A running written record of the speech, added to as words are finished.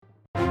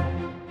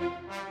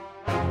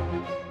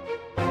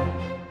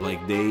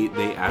Like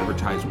they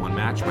advertised one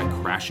match by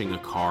crashing a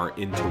car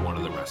into one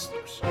of the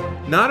wrestlers.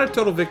 Not a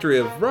total victory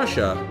of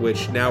Russia,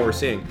 which now we're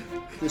seeing.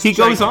 He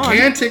goes on.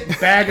 Gigantic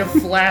bag of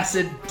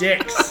flaccid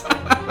dicks.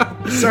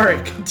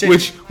 Sorry, continue.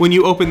 Which, when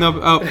you open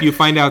them up, you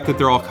find out that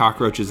they're all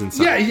cockroaches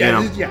inside. Yeah.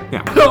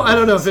 No, I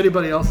don't know if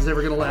anybody else is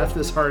ever going to laugh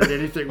this hard at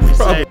anything we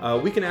say.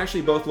 We can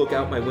actually both look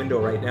out my window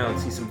right now and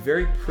see some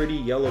very pretty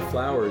yellow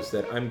flowers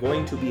that I'm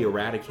going to be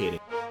eradicating.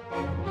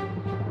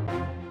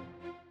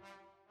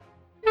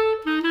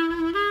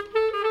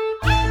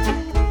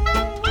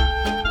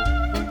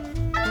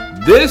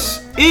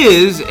 This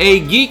is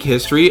a Geek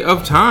History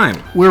of Time,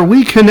 where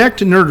we connect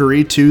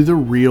nerdery to the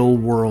real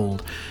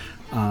world.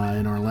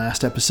 In our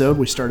last episode,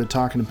 we started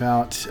talking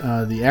about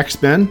the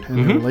X-Men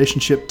and their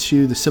relationship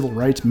to the civil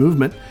rights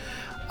movement.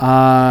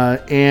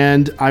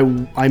 And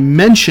I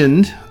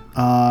mentioned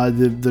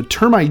the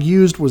term I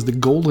used was the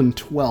Golden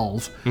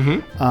 12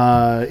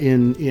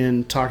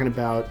 in talking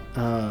about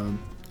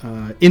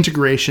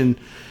integration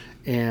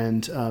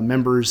and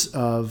members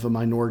of a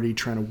minority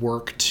trying to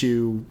work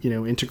to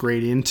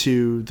integrate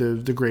into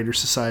the greater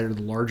society or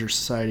the larger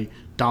society,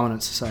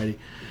 dominant society.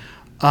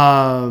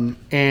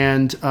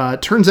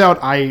 It turns out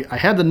I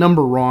had the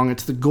number wrong.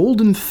 It's the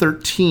Golden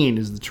 13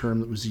 is the term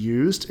that was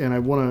used, and I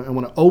want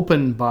to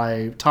open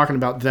by talking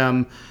about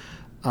them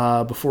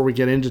before we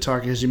get into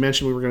talking. As you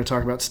mentioned, we were going to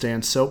talk about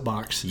Stan's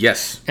soapbox.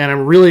 Yes, and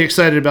I'm really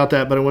excited about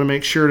that. But I want to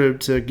make sure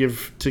to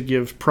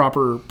give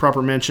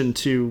proper mention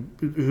to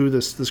who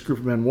this group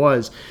of men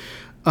was.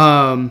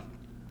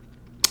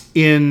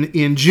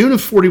 In June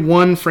of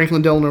 41,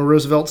 Franklin Delano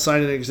Roosevelt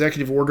signed an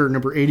executive order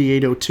number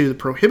 8802 that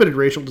prohibited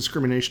racial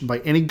discrimination by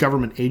any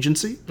government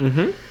agency.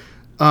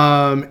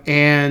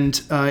 In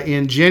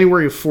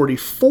January of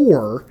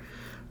 44,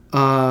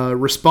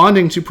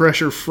 responding to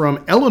pressure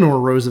from Eleanor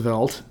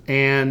Roosevelt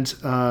and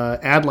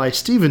Adlai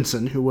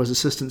Stevenson, who was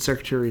Assistant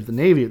Secretary of the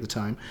Navy at the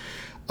time,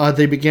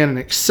 they began an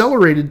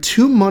accelerated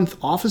 2-month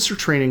officer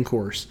training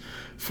course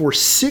for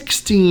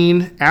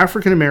 16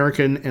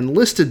 African-American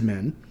enlisted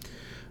men.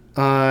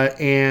 The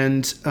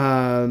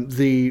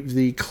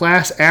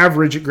class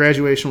average at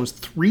graduation was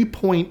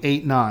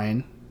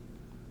 3.89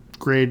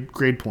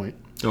 grade point.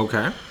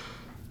 Okay.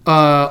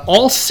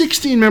 All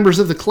 16 members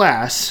of the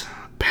class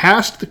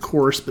passed the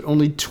course, but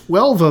only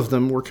 12 of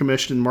them were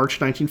commissioned in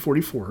March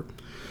 1944.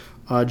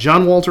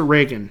 John Walter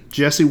Reagan,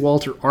 Jesse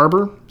Walter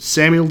Arbor,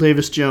 Samuel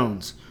Davis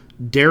Jones,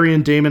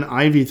 Darian Damon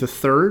Ivey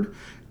III,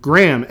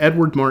 Graham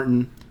Edward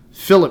Martin,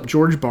 Philip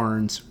George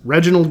Barnes,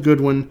 Reginald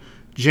Goodwin,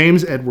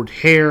 James Edward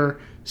Hare,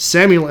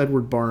 Samuel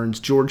Edward Barnes,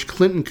 George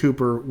Clinton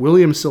Cooper,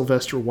 William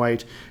Sylvester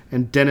White,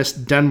 and Dennis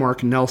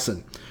Denmark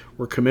Nelson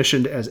were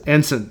commissioned as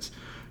ensigns.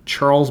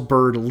 Charles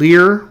Bird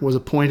Lear was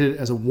appointed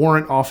as a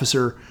warrant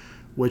officer,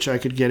 which I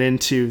could get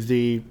into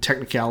the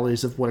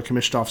technicalities of what a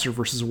commissioned officer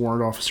versus a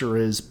warrant officer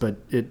is, but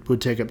it would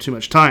take up too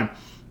much time.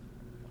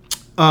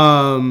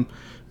 So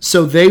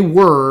they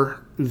were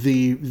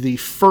the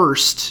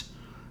first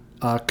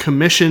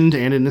commissioned,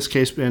 and in this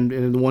case, and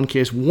in one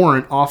case,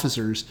 warrant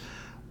officers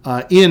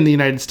in the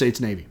United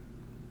States Navy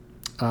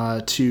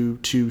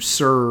to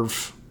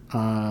serve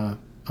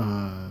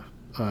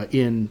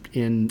in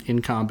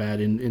combat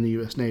in the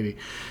U.S. Navy.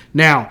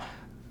 Now,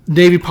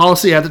 Navy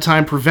policy at the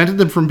time prevented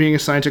them from being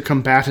assigned to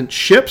combatant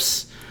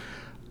ships,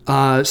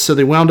 so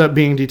they wound up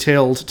being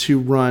detailed to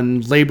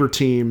run labor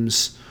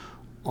teams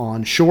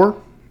on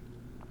shore.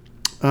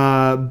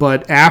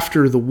 But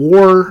after the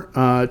war,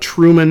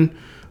 Truman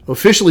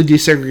officially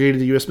desegregated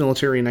the U.S.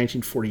 military in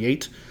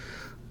 1948.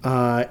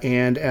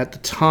 And at the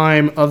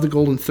time of the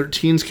Golden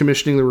 13's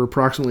commissioning, there were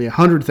approximately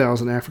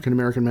 100,000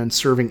 African-American men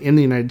serving in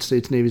the United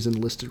States Navy's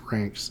enlisted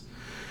ranks.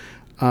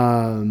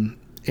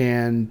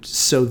 And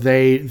so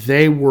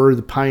they were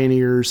the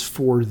pioneers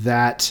for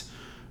that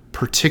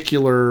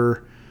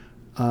particular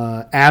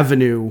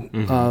avenue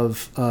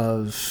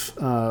of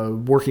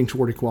working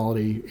toward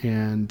equality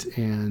and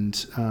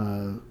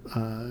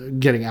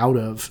getting out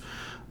of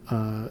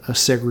a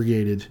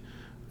segregated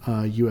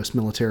U.S.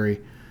 military.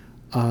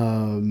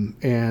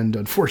 And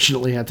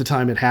unfortunately, at the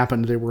time it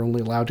happened, they were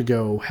only allowed to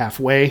go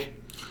halfway.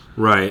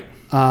 Right.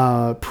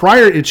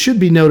 It should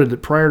be noted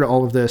that prior to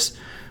all of this,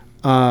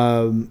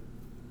 African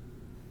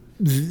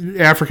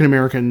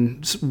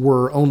Americans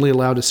were only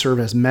allowed to serve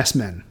as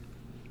messmen.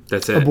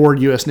 That's it. Aboard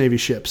U.S. Navy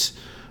ships.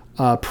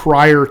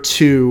 Prior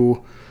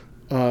to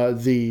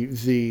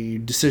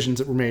the decisions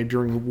that were made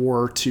during the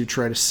war to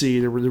try to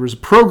see, there was a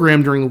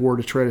program during the war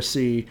to try to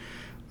see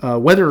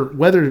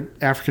whether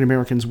African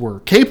Americans were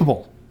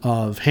capable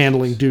of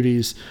handling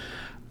duties.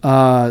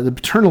 The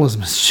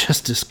paternalism is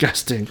just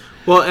disgusting.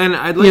 Well, and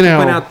I'd like to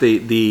point out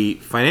the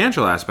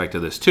financial aspect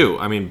of this too.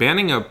 I mean,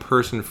 banning a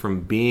person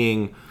from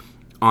being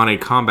on a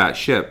combat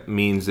ship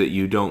means that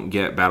you don't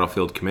get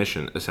battlefield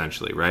commission,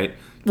 essentially, right?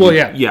 Well,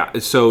 yeah. Yeah,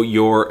 so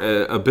your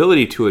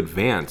ability to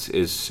advance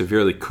is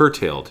severely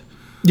curtailed.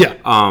 Yeah.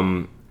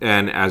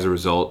 And as a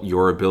result,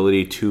 your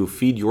ability to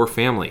feed your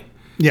family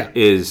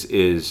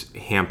is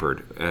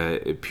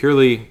hampered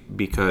purely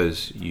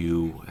because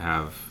you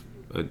have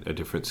a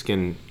different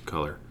skin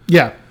color.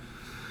 Yeah.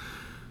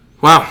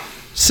 Wow.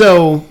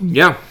 So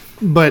yeah.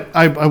 But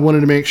I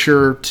wanted to make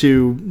sure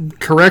to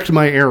correct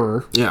my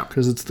error. Yeah.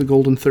 Because it's the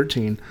Golden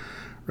 13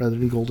 rather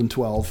than Golden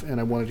 12, and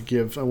I wanted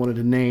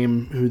to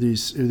name who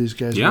these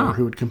guys were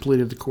who had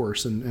completed the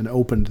course and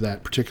opened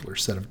that particular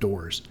set of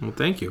doors. Well,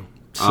 thank you.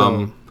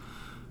 So,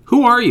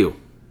 who are you?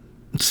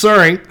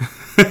 Sorry,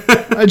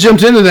 I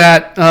jumped into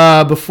that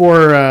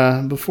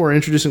before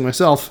introducing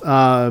myself.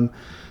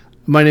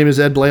 My name is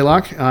Ed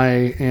Blaylock.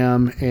 I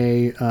am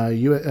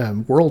a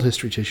world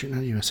history teacher,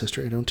 not U.S.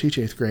 history. I don't teach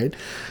 8th grade.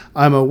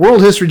 I'm a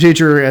world history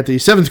teacher at the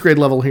 7th grade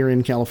level here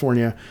in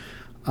California.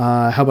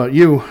 How about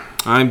you?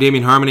 I'm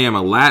Damian Harmony. I'm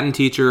a Latin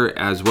teacher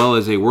as well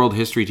as a world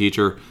history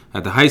teacher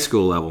at the high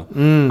school level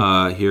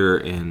here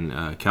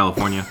in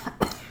California.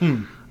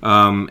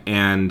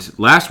 And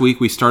last week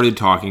we started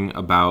talking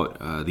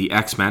about the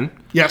X-Men.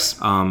 Yes.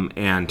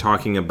 And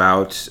talking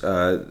about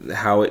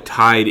how it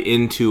tied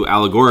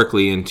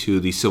allegorically into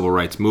the civil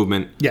rights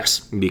movement. Yes.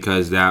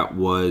 Because that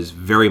was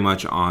very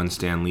much on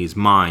Stan Lee's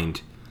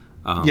mind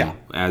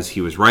as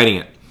he was writing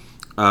it.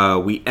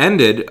 We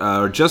ended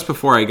just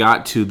before I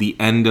got to the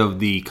end of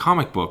the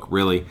comic book,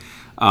 really,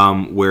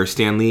 where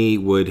Stan Lee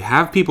would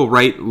have people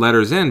write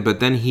letters in, but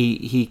then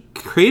he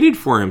created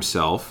for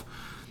himself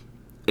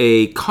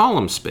a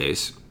column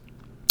space,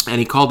 and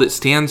he called it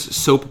Stan's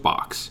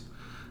Soapbox.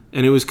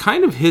 And it was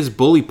kind of his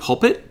bully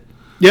pulpit.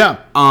 Yeah.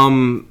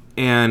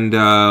 And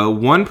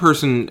one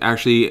person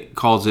actually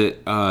calls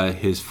it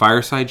his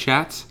fireside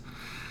chats.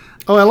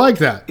 Oh, I like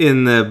that.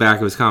 In the back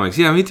of his comics.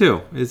 Yeah, me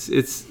too.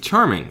 It's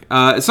charming.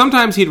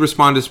 Sometimes he'd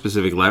respond to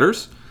specific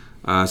letters.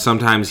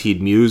 Sometimes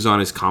he'd muse on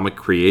his comic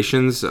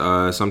creations.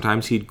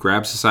 Sometimes he'd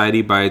grab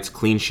society by its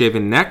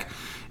clean-shaven neck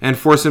and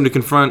force them to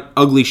confront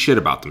ugly shit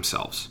about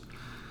themselves.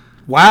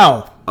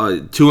 Wow.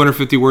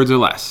 250 words or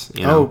less.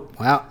 You know? Oh,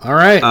 wow. All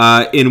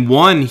right. In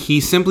one, he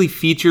simply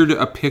featured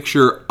a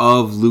picture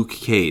of Luke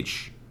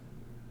Cage.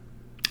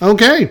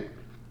 Okay.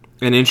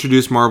 And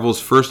introduced Marvel's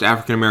first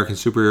African-American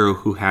superhero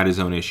who had his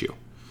own issue.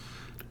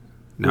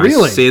 Now,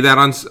 really? I say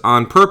that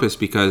on purpose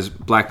because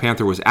Black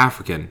Panther was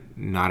African,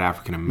 not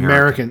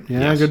African-American. Yeah,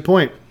 yes. Good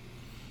point.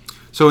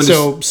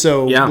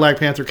 So Black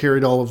Panther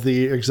carried all of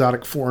the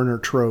exotic foreigner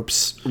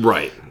tropes.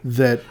 Right.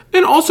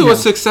 And also a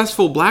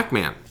successful black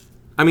man.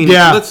 I mean,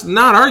 let's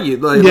not argue.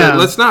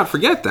 Let's not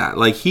forget that.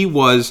 Like, he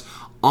was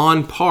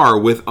on par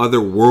with other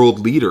world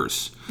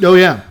leaders. Oh,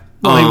 yeah.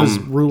 Well, he was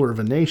ruler of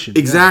a nation.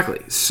 Exactly.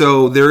 Yeah.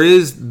 So there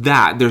is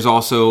that. There's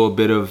also a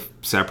bit of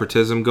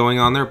separatism going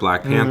on there.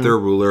 Black Panther,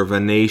 ruler of a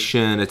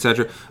nation,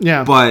 etc.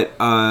 Yeah. But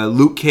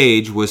Luke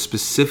Cage was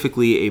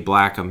specifically a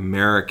black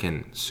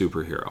American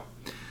superhero.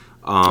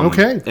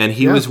 Okay. And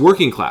he was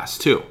working class,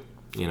 too.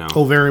 You know.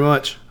 Oh, very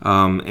much.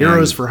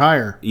 Heroes for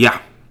hire. Yeah.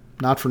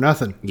 Not for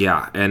nothing.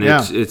 Yeah, and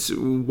it's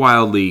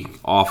wildly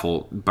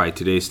awful by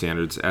today's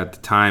standards. At the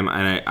time,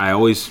 and I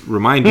always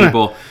remind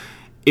people,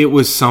 it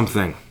was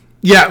something.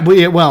 Yeah,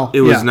 it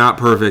was not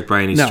perfect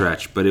by any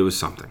stretch, but it was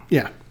something.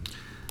 Yeah.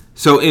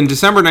 So in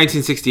December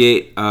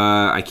 1968,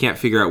 I can't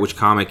figure out which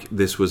comic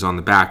this was on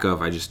the back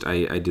of. I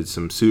did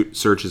some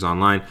searches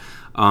online.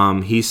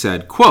 He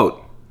said,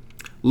 quote,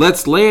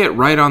 "Let's lay it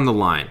right on the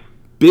line.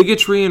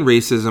 Bigotry and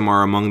racism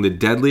are among the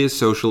deadliest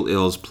social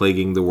ills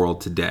plaguing the world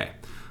today.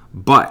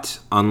 But,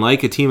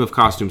 unlike a team of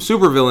costume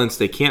supervillains,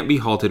 they can't be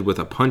halted with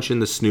a punch in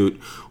the snoot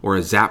or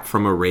a zap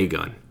from a ray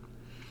gun."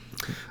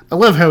 I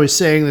love how he's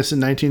saying this in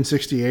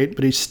 1968,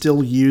 but he's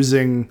still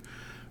using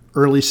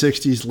early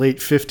 60s, late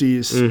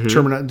 50s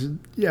terminology.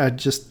 Yeah,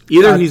 just...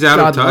 Either he's out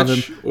of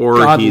touch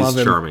or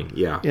he's charming.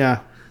 Yeah. Yeah.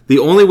 The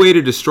only way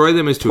to destroy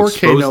them is to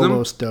expose them.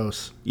 Los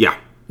dos. Yeah.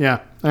 Yeah.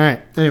 All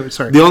right. Anyway,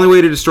 sorry. The only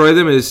way to destroy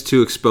them is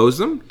to expose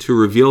them, to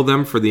reveal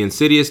them for the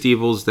insidious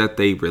evils that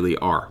they really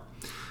are.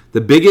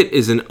 The bigot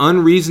is an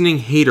unreasoning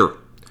hater,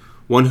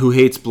 one who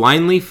hates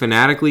blindly,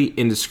 fanatically,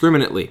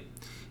 indiscriminately.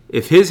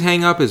 If his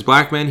hang-up is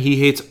black men, he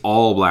hates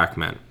all black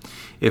men.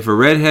 If a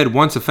redhead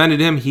once offended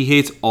him, he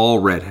hates all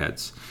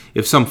redheads.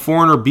 If some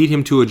foreigner beat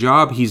him to a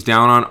job, he's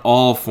down on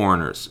all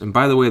foreigners. And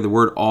by the way, the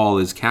word "all"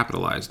 is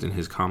capitalized in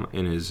his column.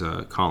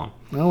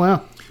 Oh,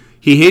 wow.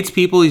 He hates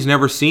people he's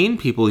never seen,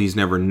 people he's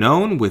never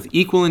known, with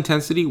equal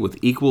intensity, with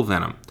equal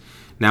venom.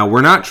 Now,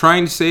 we're not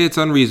trying to say it's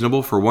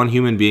unreasonable for one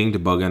human being to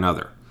bug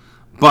another.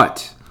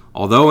 But,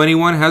 although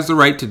anyone has the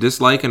right to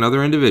dislike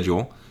another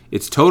individual,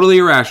 it's totally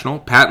irrational,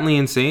 patently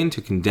insane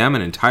to condemn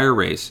an entire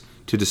race,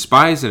 to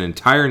despise an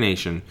entire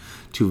nation,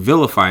 to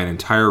vilify an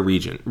entire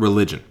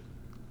religion.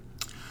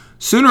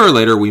 Sooner or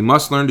later, we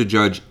must learn to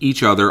judge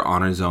each other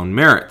on his own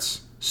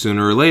merits.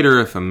 Sooner or later,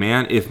 if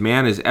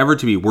man is ever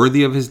to be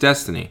worthy of his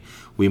destiny,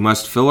 we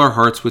must fill our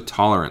hearts with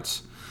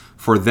tolerance.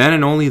 For then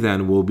and only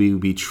then will we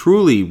be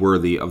truly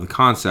worthy of the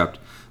concept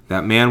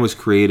that man was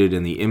created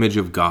in the image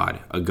of God,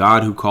 a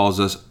God who calls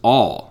us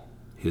all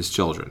his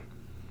children.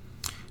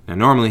 Now,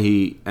 normally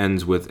he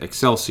ends with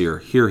Excelsior.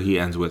 Here he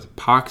ends with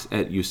Pax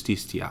et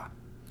Justitia.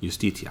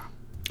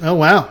 Oh,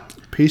 wow.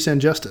 Peace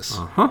and justice.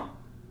 Uh-huh.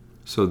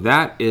 So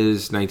that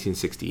is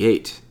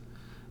 1968.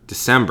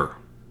 December.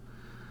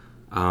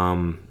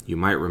 You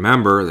might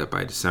remember that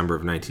by December of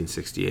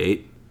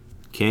 1968,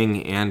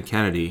 King and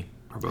Kennedy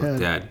are both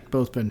dead.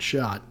 Both been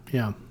shot,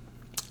 yeah.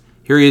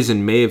 Here he is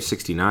in May of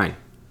 69.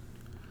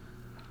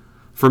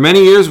 For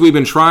many years, we've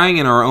been trying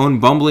in our own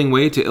bumbling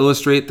way to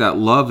illustrate that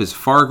love is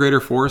far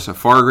greater force, a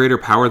far greater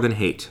power than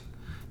hate.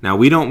 Now,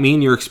 we don't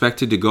mean you're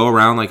expected to go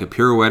around like a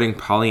pirouetting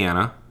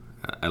Pollyanna.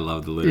 I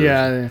love the literature.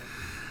 Yeah.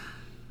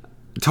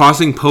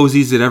 Tossing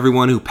posies at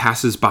everyone who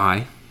passes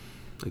by.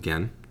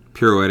 Again,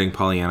 pirouetting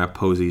Pollyanna,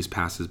 posies,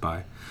 passes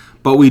by.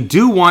 But we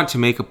do want to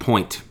make a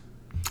point.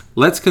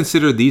 Let's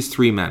consider these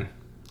three men.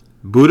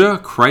 Buddha,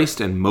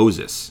 Christ, and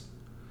Moses.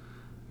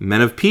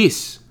 Men of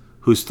peace,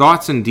 whose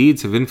thoughts and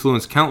deeds have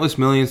influenced countless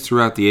millions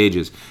throughout the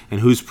ages,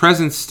 and whose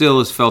presence still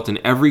is felt in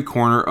every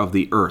corner of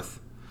the earth.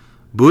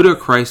 Buddha,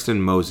 Christ,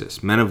 and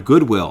Moses, men of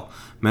goodwill,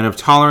 men of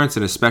tolerance,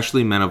 and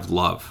especially men of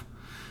love.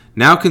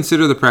 Now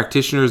consider the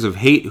practitioners of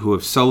hate who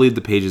have sullied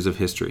the pages of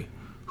history.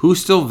 Who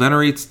still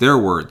venerates their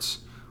words?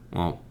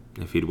 Well,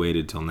 if he'd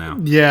waited till now.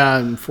 Yeah,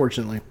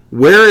 unfortunately.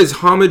 Where is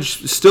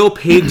homage still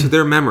paid to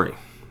their memory?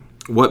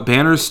 What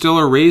banners still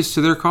are raised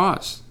to their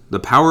cause? The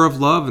power of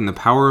love and the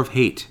power of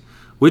hate.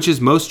 Which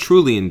is most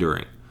truly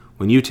enduring?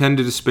 When you tend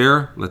to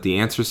despair, let the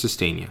answer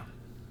sustain you.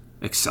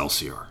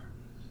 Excelsior.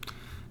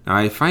 Now,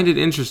 I find it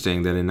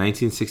interesting that in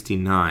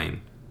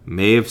 1969,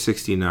 May of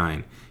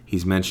 69,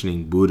 he's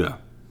mentioning Buddha,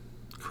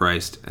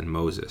 Christ, and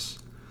Moses.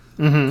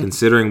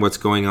 Considering what's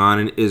going on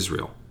in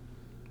Israel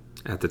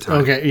at the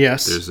time. Okay,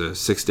 yes. There's a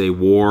 6-day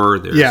war.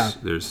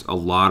 There's a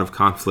lot of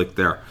conflict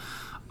there.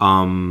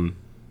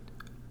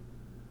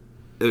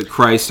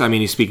 Christ, I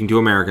mean, he's speaking to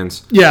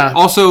Americans. Yeah.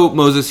 Also,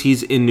 Moses,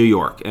 he's in New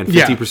York, and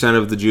 50%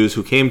 of the Jews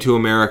who came to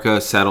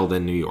America settled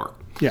in New York.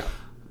 Yeah.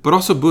 But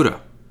also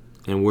Buddha,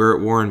 and we're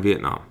at war in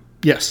Vietnam.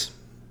 Yes.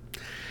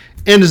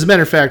 And as a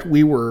matter of fact,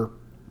 we were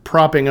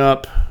propping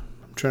up,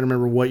 I'm trying to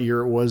remember what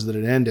year it was that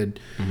it ended,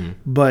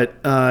 but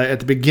at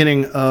the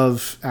beginning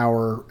of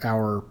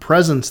our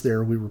presence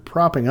there, we were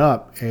propping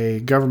up a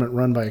government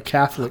run by a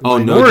Catholic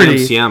minority. No,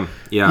 DMCM.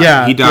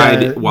 Yeah. He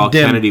died while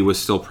Kennedy was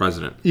still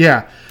president.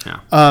 Yeah.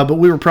 But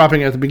we were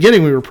propping, at the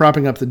beginning, we were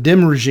propping up the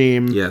Dim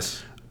regime,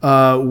 Yes.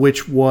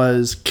 which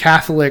was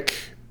Catholic,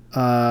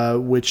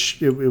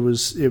 which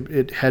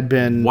it had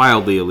been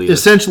Wildly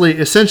elitist.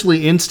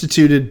 essentially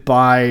instituted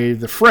by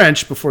the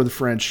French before the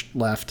French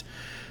left.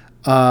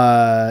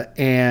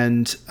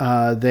 And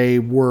they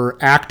were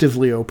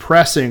actively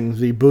oppressing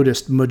the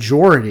Buddhist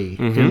majority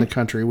in the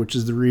country, which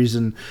is the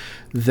reason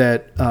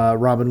that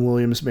Robin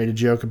Williams made a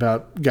joke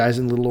about guys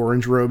in little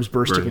orange robes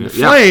bursting into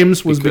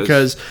flames, was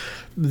because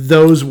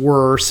those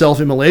were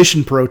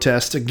self-immolation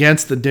protests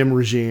against the Dim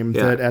regime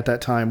that at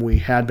that time we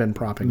had been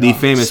propping up. The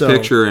famous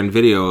picture and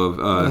video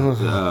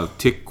of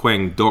Thich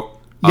Quang Duc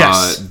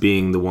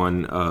being the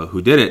one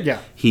who did it. Yeah.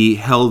 He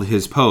held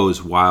his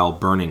pose while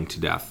burning to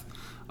death.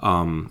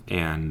 I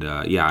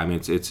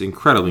mean, it's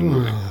incredibly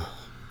moving.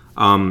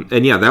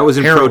 That was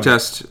in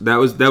protest. That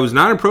was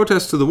not in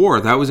protest to the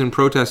war. That was in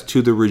protest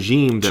to the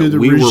regime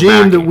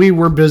that we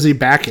were busy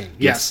backing.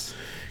 Yes.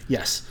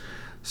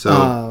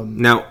 So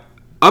now,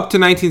 up to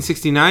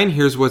 1969,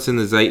 here's what's in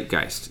the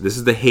zeitgeist. This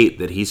is the hate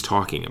that he's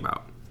talking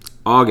about.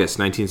 August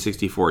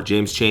 1964,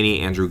 James Chaney,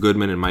 Andrew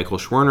Goodman, and Michael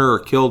Schwerner are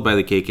killed by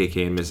the KKK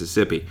in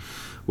Mississippi,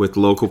 with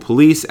local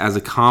police as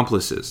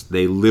accomplices.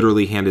 They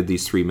literally handed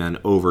these three men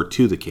over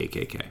to the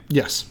KKK.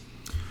 Yes.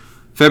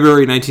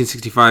 February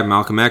 1965,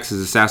 Malcolm X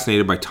is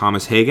assassinated by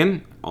Thomas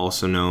Hagen,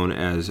 also known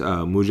as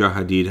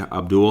Mujahideen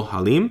Abdul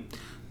Halim,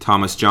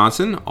 Thomas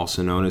Johnson,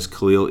 also known as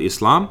Khalil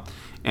Islam,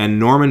 and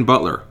Norman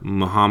Butler,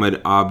 Muhammad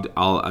Abd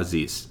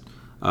al-Aziz,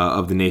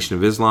 of the Nation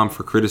of Islam,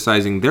 for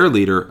criticizing their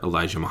leader,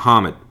 Elijah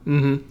Muhammad.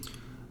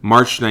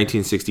 March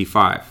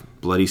 1965,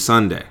 Bloody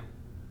Sunday.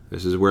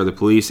 This is where the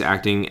police,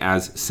 acting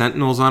as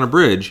sentinels on a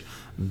bridge,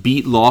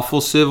 beat lawful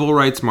civil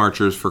rights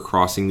marchers for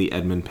crossing the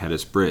Edmund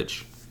Pettus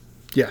Bridge.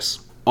 Yes.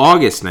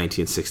 August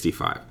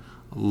 1965.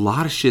 A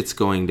lot of shit's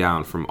going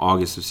down from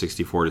August of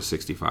 64 to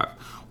 65.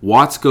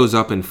 Watts goes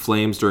up in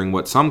flames during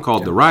what some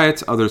called the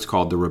riots, others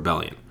called the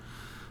rebellion.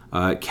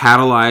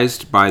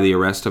 Catalyzed by the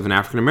arrest of an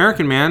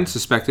African-American man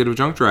suspected of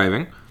drunk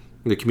driving,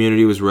 the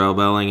community was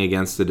rebelling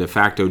against the de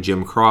facto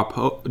Jim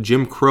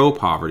Crow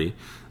poverty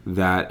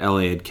that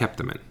LA had kept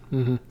them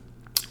in.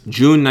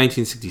 June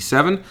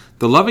 1967,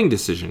 the Loving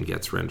decision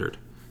gets rendered,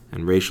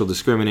 and racial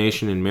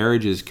discrimination in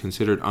marriage is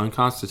considered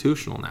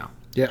unconstitutional now.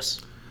 Yes.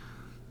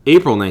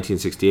 April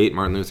 1968,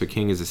 Martin Luther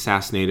King is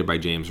assassinated by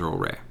James Earl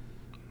Ray.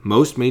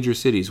 Most major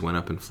cities went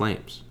up in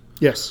flames.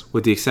 Yes.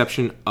 With the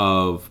exception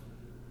of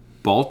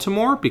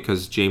Baltimore,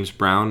 because James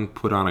Brown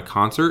put on a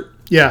concert.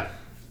 Yeah.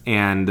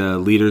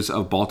 And leaders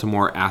of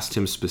Baltimore asked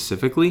him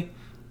specifically,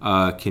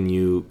 can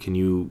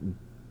you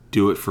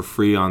do it for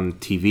free on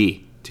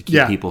TV to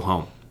keep people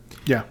home?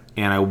 Yeah.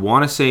 And I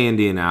want to say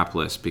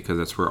Indianapolis because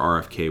that's where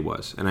RFK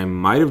was. And I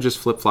might have just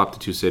flip-flopped to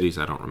two cities.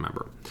 I don't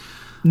remember.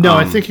 No,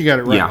 I think you got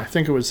it right. Yeah. I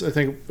think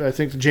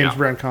the James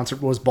Brown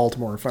concert was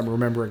Baltimore, if I'm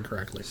remembering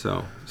correctly.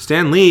 So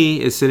Stan Lee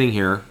is sitting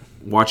here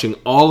watching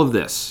all of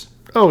this.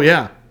 Oh,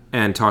 yeah.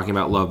 And talking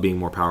about love being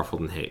more powerful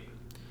than hate.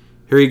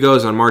 Here he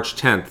goes on March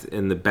 10th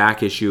in the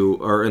back issue,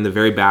 or in the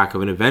very back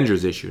of an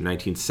Avengers issue,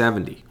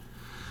 1970.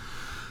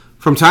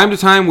 From time to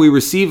time, we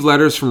receive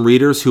letters from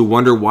readers who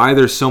wonder why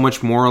there's so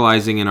much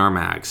moralizing in our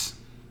mags.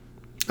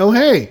 Oh,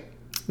 hey,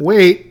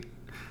 wait.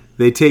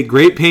 They take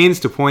great pains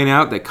to point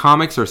out that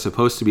comics are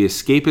supposed to be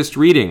escapist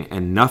reading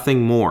and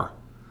nothing more.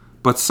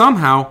 But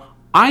somehow,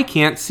 I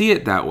can't see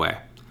it that way.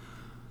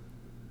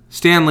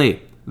 Stan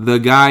Lee, the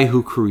guy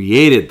who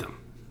created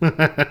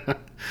them.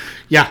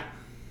 Yeah.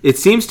 It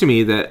seems to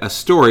me that a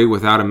story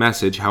without a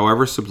message,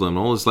 however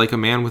subliminal, is like a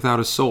man without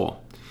a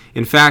soul.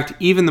 In fact,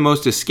 even the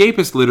most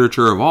escapist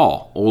literature of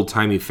all,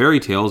 old-timey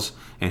fairy tales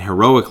and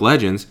heroic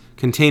legends,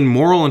 contain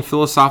moral and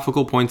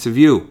philosophical points of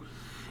view.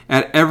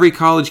 At every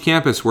college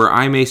campus where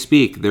I may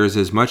speak, there is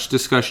as much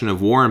discussion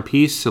of war and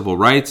peace, civil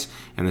rights,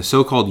 and the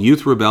so-called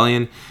youth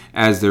rebellion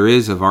as there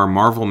is of our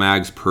Marvel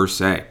mags per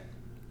se.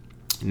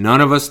 None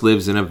of us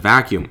lives in a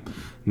vacuum.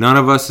 None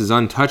of us is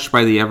untouched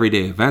by the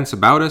everyday events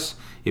about us,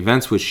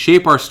 events which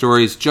shape our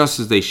stories just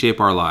as they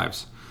shape our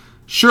lives.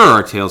 Sure,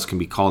 our tales can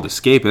be called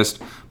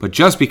escapist, but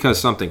just because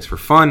something's for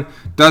fun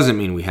doesn't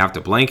mean we have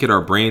to blanket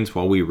our brains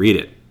while we read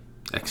it.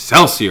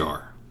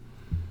 Excelsior!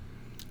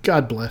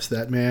 God bless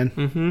that man.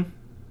 Mm-hmm.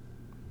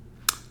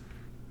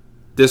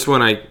 This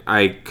one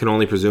I can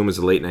only presume is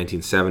the late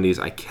 1970s.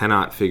 I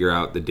cannot figure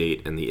out the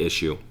date and the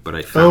issue, but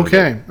I found it.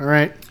 Okay, all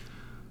right.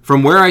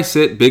 From where I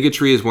sit,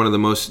 bigotry is one of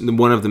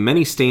the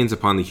many stains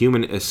upon the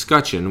human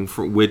escutcheon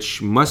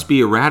which must be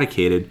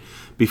eradicated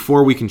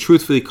before we can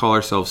truthfully call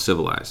ourselves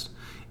civilized.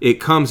 It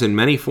comes in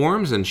many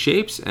forms and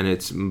shapes,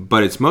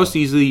 but it's most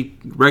easily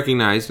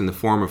recognized in the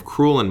form of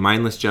cruel and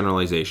mindless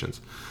generalizations,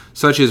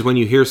 such as when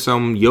you hear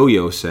some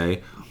yo-yo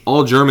say,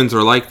 all Germans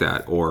are like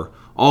that, or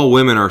all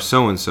women are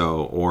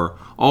so-and-so, or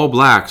all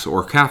blacks,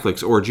 or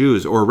Catholics, or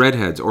Jews, or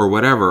redheads, or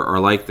whatever are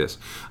like this.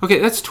 Okay,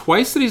 that's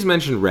twice that he's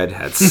mentioned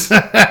redheads.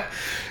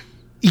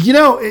 You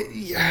know,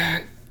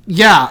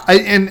 yeah,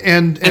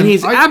 and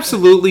he's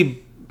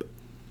absolutely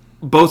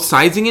both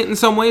sidesing it in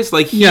some ways.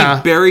 Like, he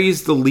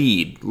buries the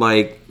lead.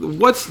 Like,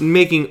 what's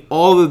making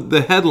all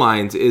the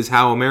headlines is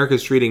how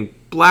America's treating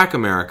black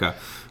America.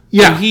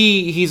 Yeah. And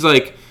he's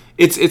like,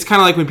 it's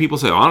kind of like when people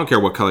say, oh, I don't care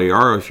what color you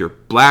are, if you're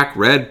black,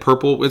 red,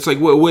 purple. It's like,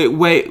 wait.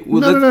 No,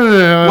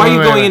 why are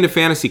you going into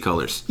fantasy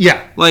colors?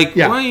 Yeah. Like,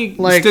 why don't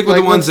you stick with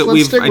the ones that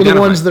we've identified? Stick with the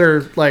ones that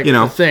are, like,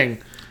 the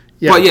thing.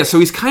 Yeah. But, yeah, so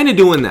he's kind of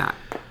doing that.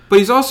 But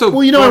he's also...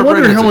 Well, I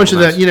wonder how much of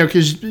that,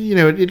 because,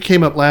 it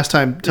came up last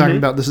time talking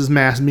about this is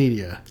mass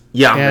media.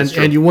 Yeah, and that's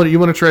true. And you want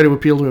to try to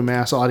appeal to a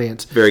mass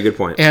audience. Very good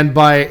point. And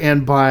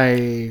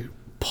by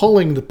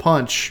pulling the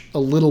punch a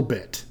little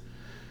bit,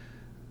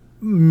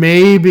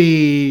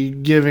 maybe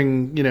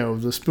giving,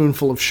 the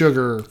spoonful of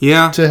sugar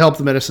to help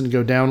the medicine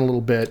go down a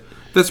little bit.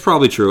 That's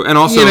probably true. And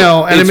also,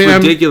 it's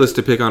ridiculous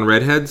to pick on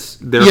redheads.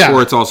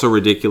 Therefore, it's also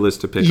ridiculous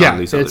to pick on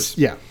these others.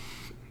 Yeah.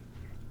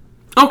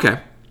 Okay.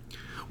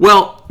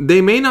 Well,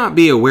 they may not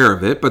be aware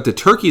of it, but the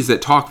turkeys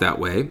that talk that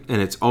way,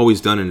 and it's always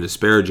done in a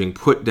disparaging,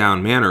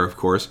 put-down manner, of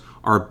course,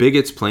 are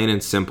bigots plain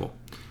and simple.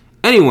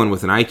 Anyone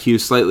with an IQ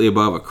slightly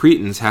above a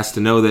cretin's has to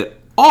know that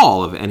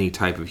all of any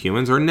type of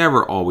humans are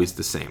never always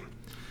the same.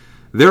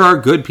 There are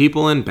good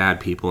people and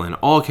bad people in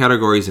all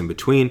categories in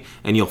between,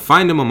 and you'll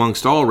find them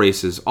amongst all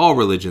races, all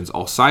religions,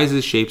 all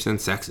sizes, shapes, and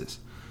sexes.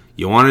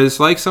 You want to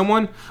dislike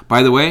someone?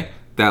 By the way,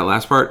 that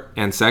last part,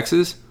 and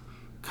sexes,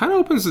 kind of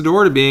opens the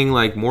door to being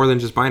like more than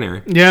just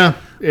binary. Yeah,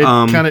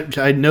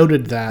 I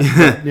noted that.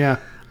 But, yeah.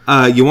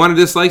 You want to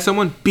dislike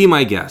someone? Be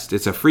my guest.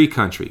 It's a free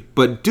country.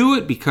 But do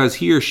it because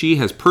he or she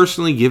has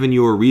personally given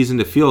you a reason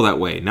to feel that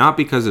way, not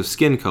because of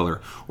skin color,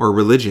 or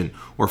religion,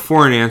 or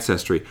foreign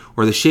ancestry,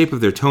 or the shape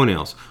of their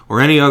toenails, or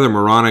any other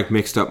moronic,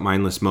 mixed-up,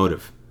 mindless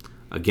motive.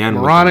 Again,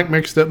 moronic,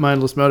 mixed-up,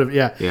 mindless motive.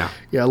 Yeah.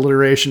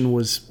 Alliteration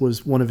was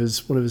one of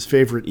his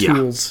favorite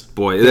tools.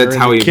 Boy, that's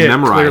how he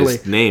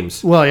memorized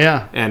names. Well,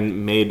 yeah,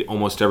 and made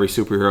almost every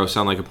superhero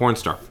sound like a porn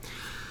star.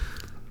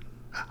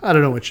 I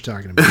don't know what you're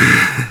talking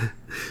about.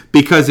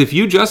 Because if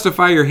you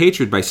justify your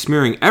hatred by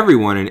smearing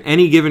everyone in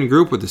any given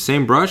group with the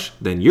same brush,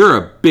 then you're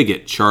a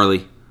bigot,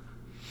 Charlie.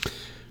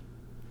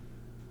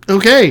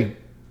 Okay.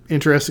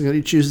 Interesting that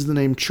he chooses the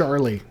name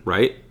Charlie.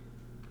 Right.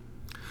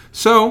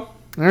 So,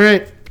 all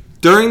right.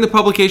 During the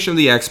publication of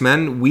the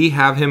X-Men, we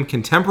have him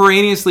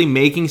contemporaneously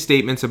making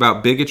statements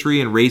about bigotry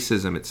and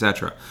racism,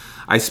 etc.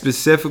 I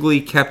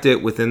specifically kept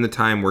it within the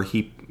time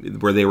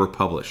where they were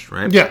published,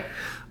 right? Yeah.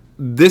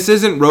 This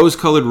isn't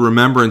rose-colored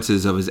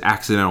remembrances of his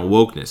accidental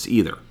wokeness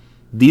either.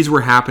 These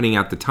were happening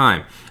at the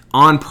time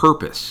on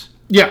purpose.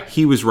 Yeah.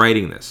 He was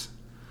writing this.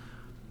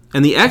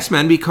 And the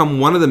X-Men become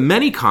one of the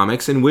many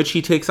comics in which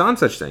he takes on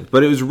such things.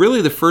 But it was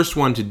really the first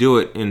one to do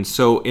it and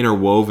so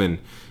interwoven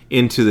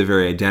into the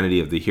very identity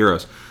of the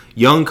heroes.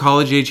 Young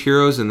college-age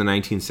heroes in the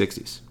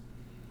 1960s.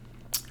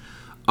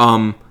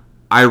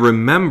 I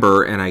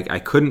remember, and I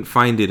couldn't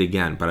find it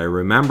again, but I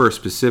remember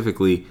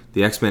specifically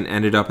the X-Men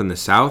ended up in the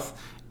South,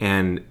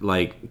 and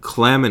like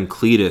Clem and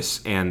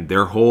Cletus and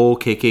their whole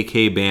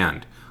KKK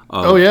band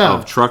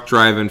of truck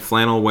driving,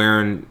 flannel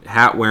wearing,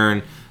 hat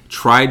wearing,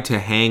 tried to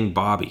hang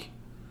Bobby.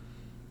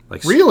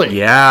 Like really?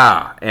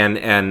 Yeah, and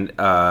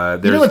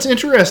there's, you know, it's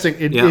interesting.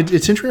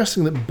 It's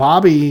interesting that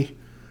Bobby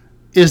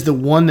is the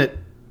one that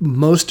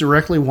most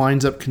directly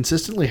winds up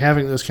consistently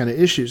having those kind of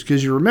issues,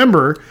 because you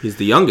remember he's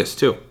the youngest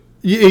too.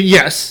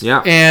 Yes.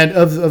 Yeah. And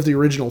of the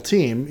original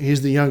team,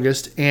 he's the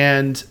youngest,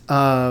 and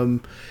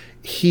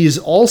he's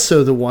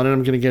also the one. And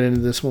I'm going to get into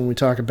this when we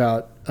talk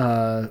about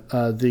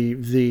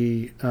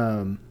the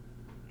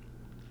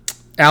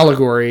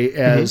allegory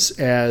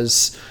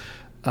as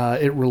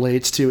it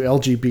relates to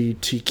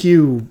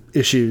LGBTQ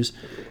issues.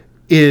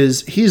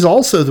 He's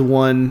also the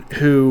one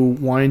who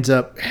winds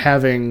up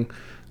having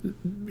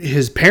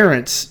his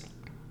parents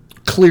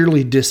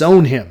clearly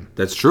disown him.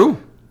 That's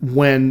true.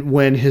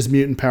 When his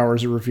mutant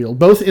powers are revealed,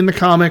 both in the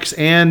comics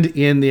and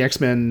in the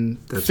X-Men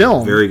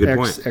film. Very good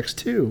point.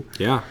 X2.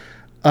 Yeah.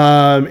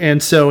 And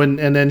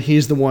then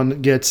he's the one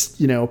that gets,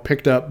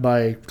 picked up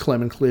by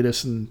Clem and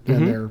Cletus and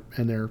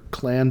their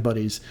clan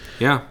buddies.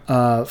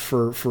 Yeah.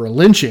 For a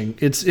lynching.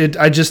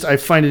 I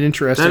find it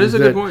interesting. That is a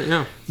good point.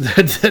 Yeah.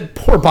 That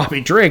poor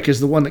Bobby Drake is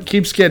the one that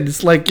keeps getting.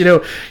 It's like,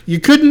 you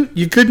couldn't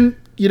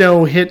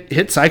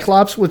hit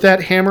Cyclops with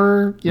that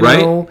hammer.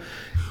 Right.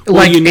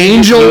 Like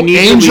Angel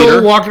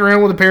walking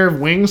around with a pair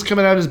of wings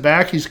coming out his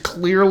back. He's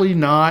clearly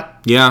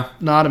not a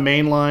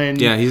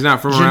mainline. Yeah, he's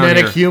not from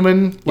genetic around here.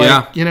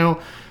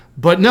 human.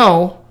 But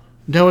no,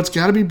 it's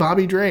got to be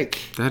Bobby Drake.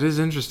 That is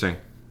interesting.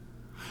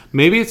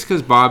 Maybe it's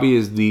because Bobby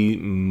is the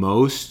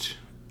most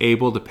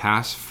able to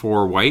pass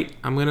for white.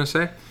 I'm gonna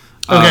say,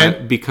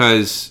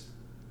 because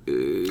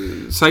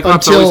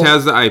Cyclops always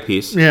has the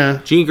eyepiece.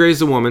 Yeah, Jean Grey's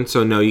the woman,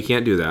 so no, you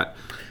can't do that.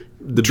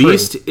 The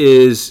Beast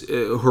is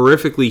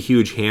horrifically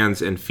huge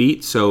hands and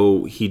feet,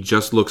 so he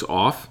just looks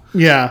off.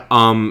 Yeah.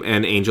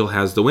 And Angel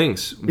has the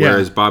wings,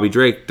 whereas Bobby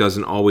Drake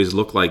doesn't always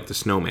look like the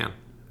Snowman.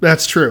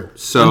 That's true.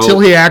 So until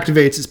he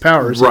activates his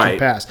powers, he can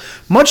pass.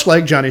 Much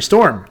like Johnny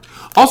Storm.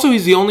 Also,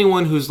 he's the only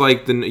one who's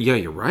like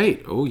you're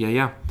right. Oh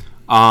yeah.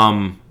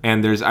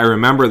 And I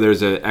remember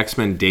there's a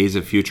X-Men Days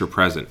of Future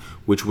Present,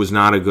 which was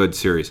not a good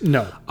series.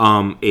 No.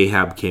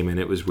 Ahab came in.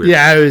 It was weird.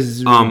 Yeah, it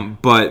was.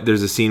 But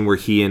there's a scene where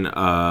he and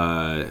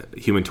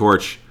Human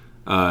Torch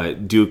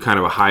do kind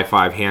of a high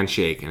five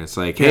handshake, and it's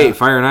like, hey,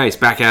 fire and ice,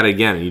 back at it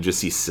again, and you just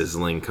see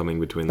sizzling coming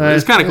between them.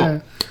 It's kind of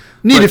cool.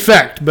 Neat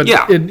effect, but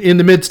in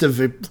the midst of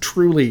a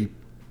truly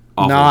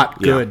awful,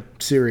 not good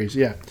series.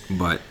 Yeah.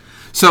 But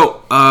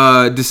so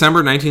December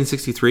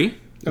 1963.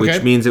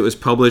 Which means it was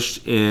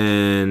published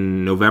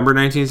in November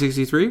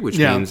 1963, which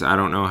means I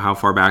don't know how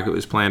far back it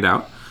was planned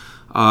out.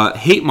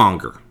 Hate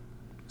Monger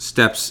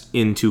steps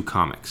into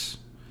comics.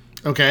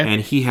 Okay.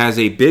 And he has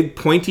a big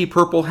pointy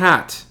purple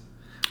hat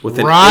with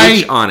an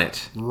H on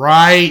it.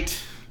 Right.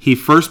 He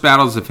first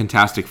battles the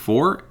Fantastic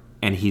Four,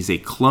 and he's a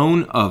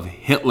clone of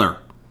Hitler.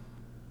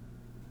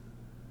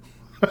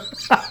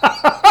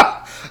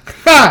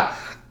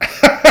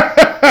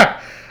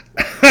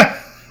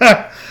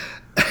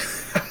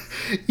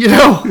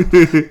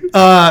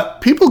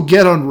 People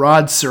get on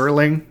Rod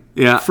Serling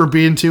for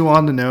being too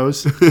on the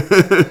nose.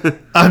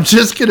 I'm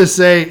just going to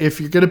say,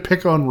 if you're going to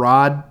pick on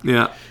Rod,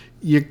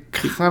 you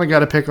kind of got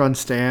to pick on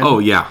Stan. Oh,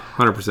 yeah,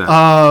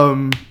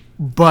 100%.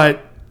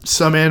 But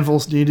some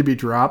anvils need to be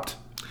dropped.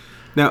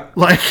 Now,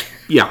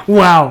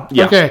 wow.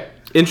 Yeah. Okay.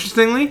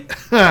 Interestingly,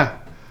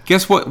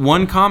 guess what?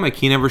 One comic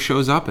he never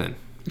shows up in.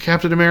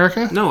 Captain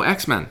America? No,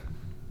 X-Men.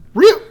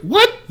 Real?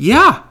 What?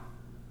 Yeah.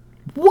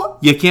 What?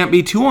 You can't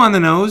be too on the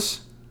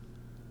nose.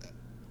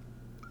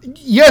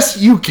 Yes,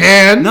 you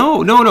can.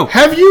 No.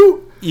 Have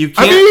you? You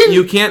can't.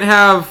 You can't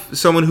have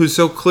someone who's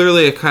so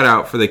clearly a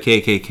cutout for the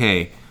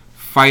KKK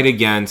fight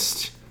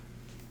against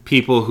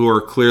people who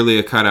are clearly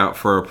a cutout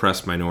for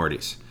oppressed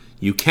minorities.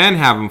 You can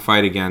have them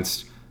fight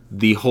against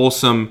the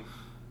wholesome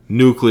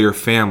nuclear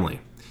family.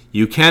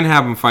 You can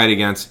have them fight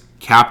against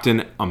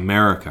Captain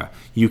America.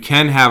 You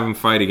can have them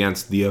fight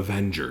against the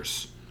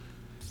Avengers.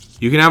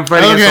 You can have them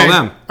fight against all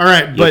them. All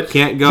right, but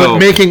can't go.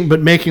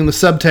 But making the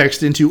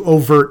subtext into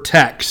overt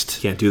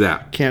text. Can't do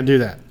that. Can't do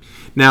that.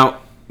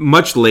 Now,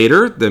 much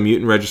later, the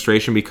mutant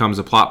registration becomes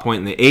a plot point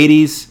in the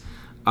 80s.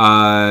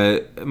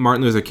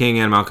 Martin Luther King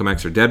and Malcolm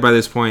X are dead by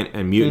this point,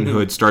 and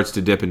mutanthood starts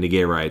to dip into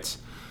gay rights.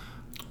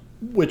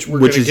 Which we're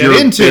going to get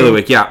into.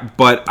 Bailiwick, yeah,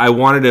 but I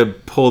wanted to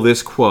pull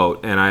this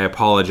quote, and I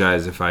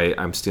apologize if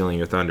I'm stealing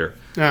your thunder.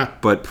 Yeah.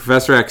 But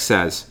Professor X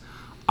says,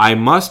 I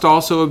must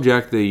also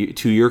object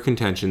to your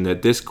contention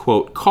that this,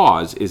 quote,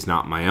 cause is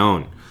not my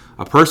own.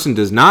 A person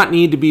does not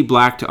need to be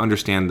black to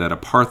understand that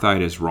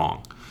apartheid is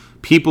wrong.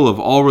 People of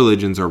all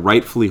religions are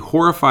rightfully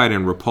horrified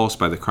and repulsed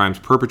by the crimes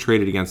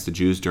perpetrated against the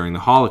Jews during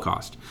the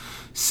Holocaust.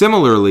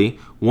 Similarly,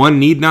 one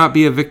need not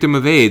be a victim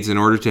of AIDS in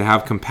order to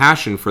have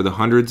compassion for the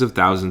hundreds of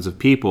thousands of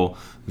people,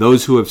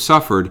 those who have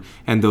suffered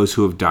and those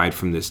who have died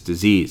from this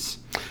disease.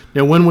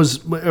 Now, when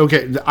was...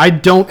 Okay, I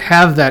don't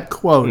have that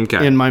quote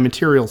in my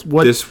materials.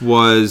 This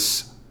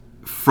was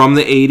from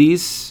the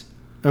 80s.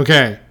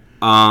 Okay.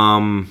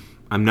 I'm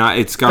not...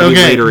 It's got to be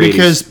later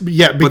 80s.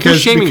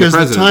 Because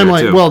the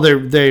timeline... Well,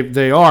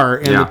 they are.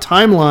 And the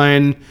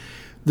timeline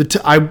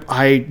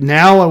I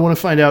now want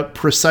to find out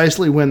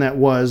precisely when that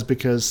was,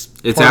 because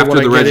it's part of after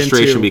what the I get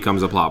registration into-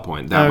 becomes a plot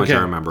point. That much I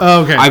remember.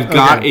 Okay. I've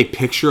got a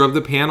picture of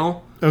the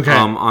panel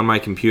on my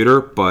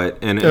computer,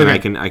 and I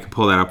can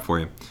pull that up for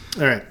you.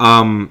 All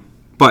right.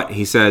 But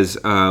he says,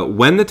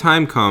 when the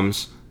time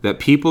comes that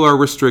people are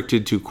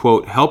restricted to,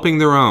 quote, helping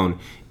their own,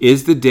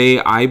 is the day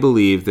I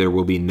believe there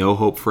will be no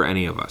hope for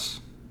any of us.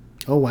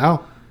 Oh,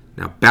 wow.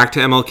 Now, back to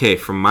MLK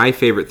from my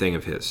favorite thing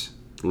of his,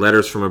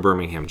 Letters from a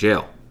Birmingham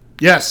Jail.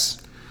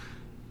 Yes.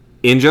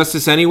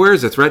 Injustice anywhere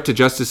is a threat to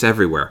justice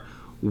everywhere.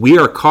 We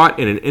are caught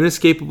in an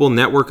inescapable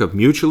network of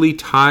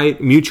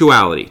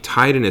mutuality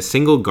tied in a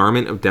single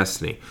garment of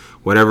destiny.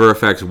 Whatever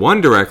affects one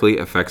directly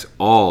affects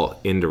all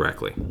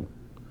indirectly.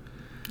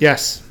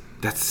 Yes.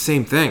 That's the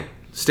same thing.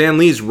 Stan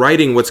Lee's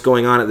writing what's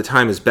going on at the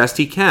time as best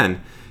he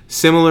can,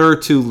 similar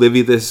to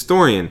Livy the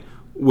historian,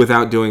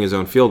 without doing his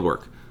own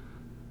fieldwork.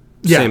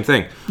 Yeah. Same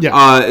thing.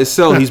 Yeah.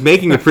 So he's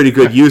making a pretty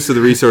good use of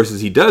the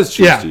resources he does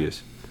choose to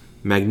use.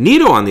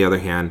 Magneto, on the other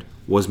hand,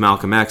 was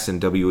Malcolm X and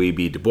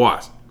W.E.B. Du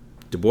Bois.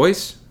 Du Bois?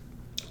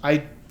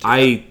 The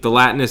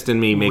Latinist in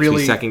me makes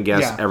me second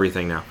guess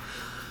everything now.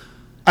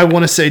 I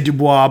want to say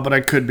Dubois, but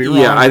I could be wrong.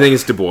 Yeah, I think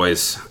it's Du Bois.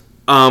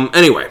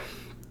 Anyway,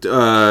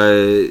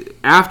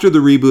 after the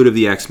reboot of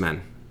the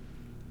X-Men,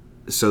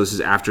 so this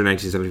is after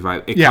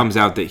 1975, it comes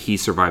out that he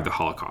survived the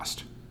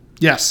Holocaust.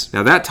 Yes.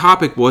 Now, that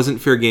topic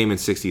wasn't fair game in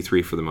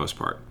 1963 for the most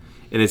part.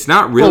 And it's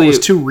not really... Well, it was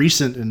too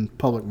recent in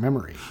public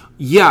memory.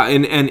 Yeah,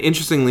 and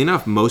interestingly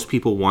enough, most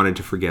people wanted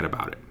to forget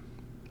about it.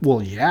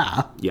 Well,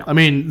 yeah. Yeah. I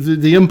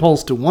mean, the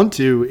impulse to want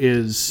to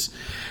is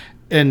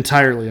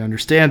entirely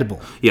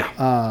understandable.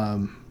 Yeah.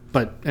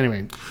 But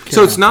anyway.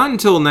 So it's not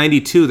until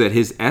 92 that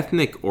his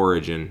ethnic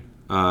origin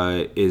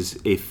is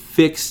a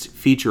fixed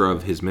feature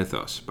of his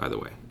mythos, by the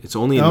way. It's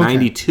only in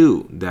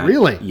 92 that...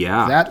 Really?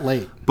 Yeah. That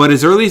late. But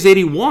as early as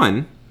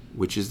 81,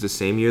 which is the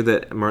same year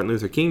that Martin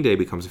Luther King Day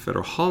becomes a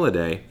federal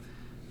holiday,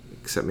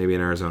 except maybe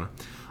in Arizona,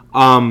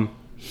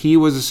 he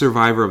was a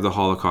survivor of the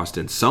Holocaust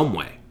in some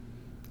way.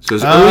 So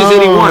as early as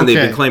 81, they've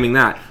been claiming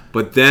that.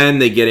 But then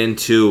they get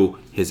into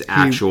his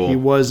actual... He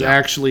was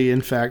actually,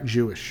 in fact,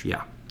 Jewish.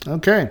 Yeah.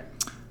 Okay.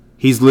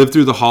 He's lived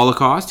through the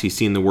Holocaust. He's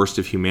seen the worst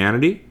of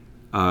humanity.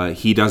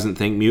 He doesn't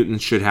think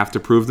mutants should have to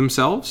prove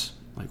themselves.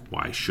 Like,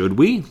 why should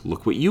we?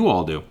 Look what you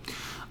all do.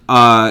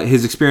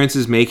 His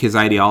experiences make his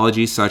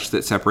ideology such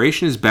that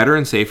separation is better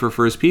and safer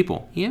for his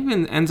people. He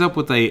even ends up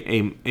with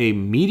a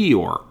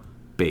meteor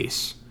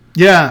base.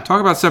 Yeah.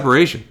 Talk about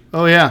separation.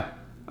 Oh, yeah.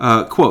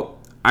 Quote,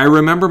 I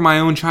remember my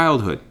own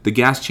childhood, the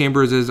gas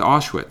chambers as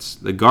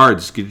Auschwitz, the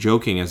guards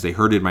joking as they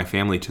herded my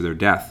family to their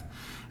death.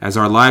 As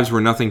our lives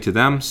were nothing to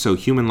them, so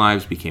human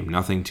lives became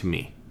nothing to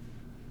me.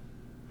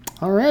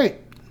 All right.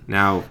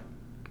 Now,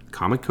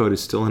 comic code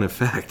is still in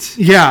effect.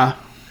 Yeah.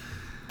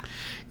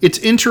 It's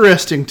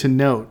interesting to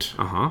note.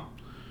 So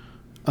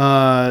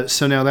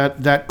now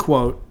that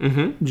quote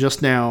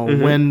just now,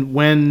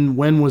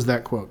 when was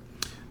that quote?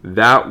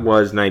 That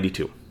was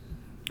 92.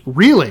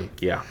 Really?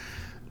 Yeah.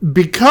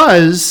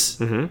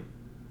 Because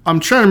I'm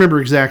trying to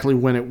remember exactly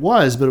when it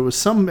was, but it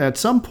was at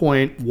some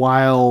point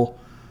while,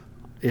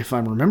 if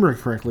I'm remembering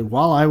correctly,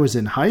 while I was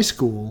in high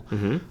school,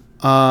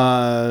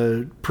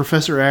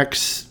 Professor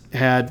X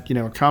had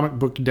a comic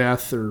book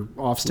death or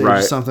offstage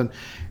or something,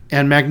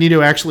 and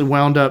Magneto actually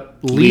wound up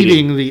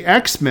leading the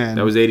X-Men.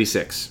 That was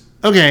 86.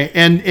 Okay,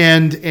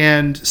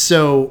 and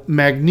so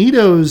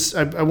Magneto's.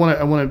 I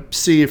want to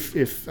see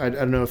if I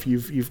don't know if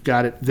you've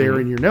got it there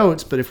in your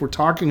notes, but if we're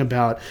talking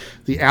about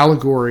the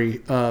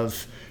allegory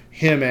of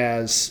him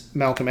as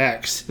Malcolm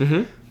X,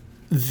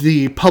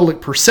 the public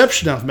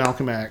perception of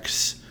Malcolm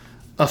X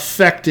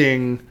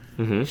affecting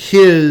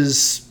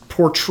his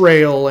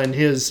portrayal and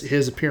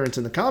his appearance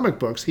in the comic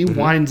books, he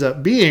winds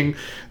up being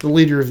the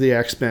leader of the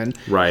X-Men.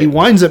 Right. He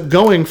winds up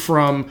going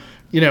from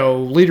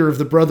leader of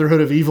the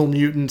Brotherhood of Evil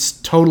Mutants,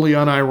 totally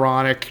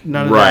unironic,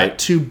 none of that,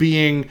 to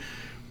being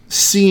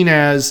seen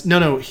as,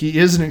 no, he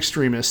is an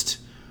extremist,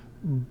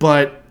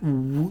 but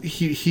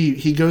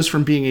he goes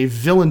from being a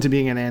villain to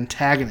being an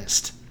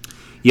antagonist.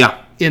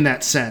 Yeah. In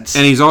that sense.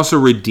 And he's also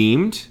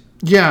redeemed.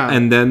 Yeah.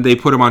 And then they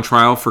put him on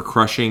trial for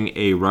crushing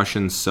a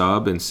Russian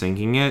sub and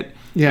sinking it.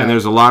 Yeah. And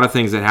there's a lot of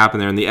things that happen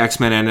there. And the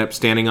X-Men end up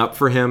standing up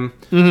for him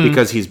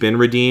because he's been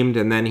redeemed,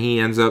 and then he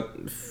ends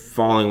up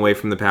falling away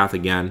from the path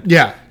again.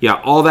 Yeah. Yeah,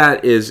 all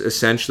that is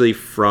essentially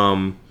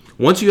from...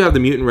 Once you have the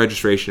Mutant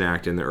Registration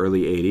Act in the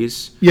early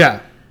 80s...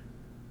 Yeah.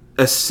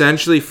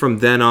 Essentially from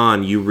then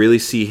on, you really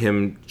see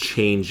him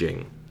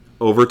changing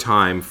over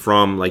time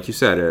from, like you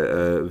said,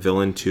 a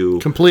villain to...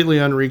 Completely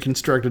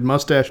unreconstructed,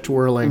 mustache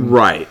twirling.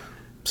 Right.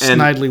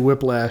 Snidely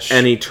whiplash.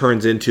 And he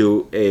turns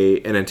into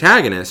an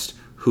antagonist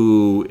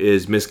who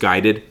is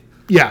misguided.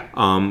 Yeah.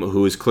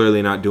 Who is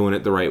clearly not doing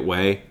it the right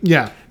way.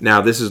 Yeah. Now,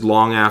 this is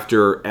long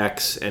after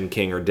X and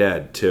King are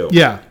dead, too.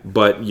 Yeah.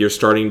 But you're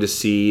starting to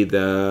see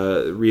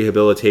the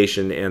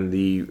rehabilitation and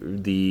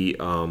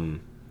the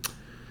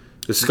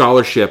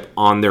scholarship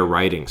on their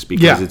writings,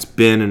 because it's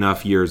been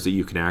enough years that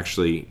you can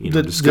actually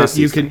discuss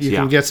these things. You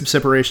can get some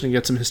separation and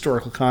get some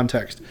historical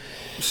context.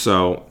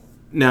 So,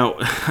 Now,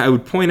 I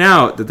would point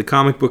out that the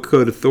Comic Book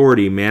Code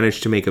Authority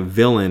managed to make a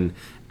villain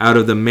out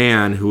of the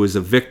man who was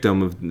a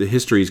victim of the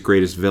history's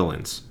greatest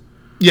villains.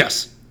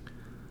 Yes.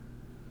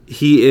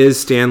 He is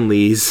Stan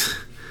Lee's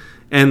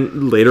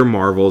and later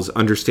Marvel's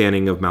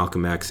understanding of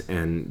Malcolm X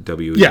and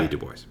W.E.B. Du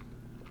Bois.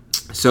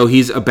 So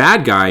he's a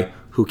bad guy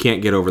who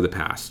can't get over the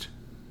past.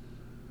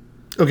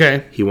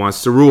 Okay. He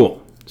wants to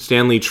rule.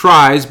 Stan Lee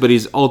tries, but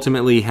he's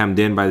ultimately hemmed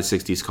in by the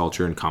 60s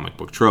culture and comic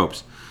book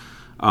tropes.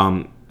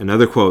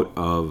 Another quote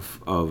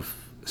of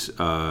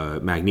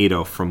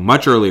Magneto from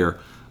much earlier,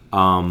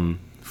 from,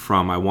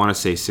 I want to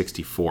say,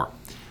 64.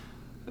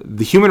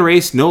 The human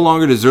race no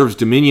longer deserves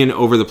dominion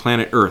over the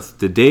planet Earth.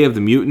 The day of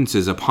the mutants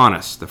is upon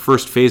us. The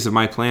first phase of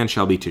my plan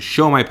shall be to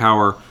show my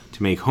power,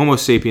 to make Homo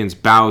sapiens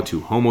bow to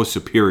Homo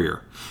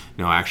superior.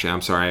 No, actually,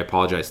 I'm sorry, I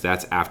apologize.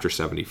 That's after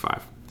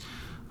 75.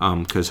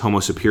 Because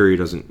Homo superior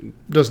doesn't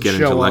get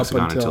into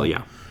lexicon until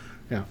yeah.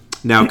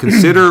 Now,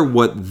 consider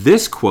what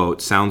this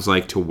quote sounds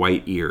like to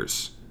white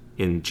ears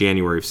in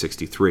January of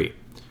 63.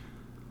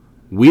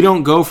 We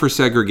don't go for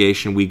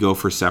segregation, we go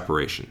for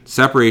separation.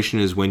 Separation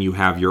is when you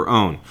have your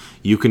own.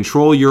 You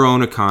control your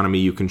own economy,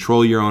 you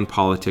control your own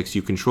politics,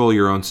 you control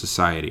your own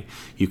society.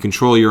 You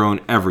control your own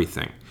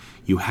everything.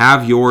 You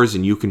have yours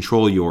and you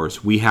control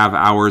yours. We have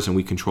ours and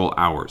we control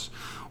ours.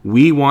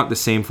 We want the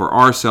same for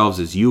ourselves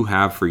as you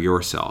have for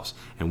yourselves.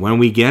 And when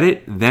we get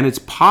it, then it's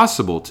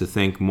possible to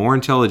think more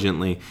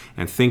intelligently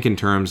and think in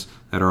terms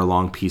that are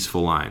along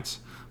peaceful lines.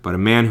 But a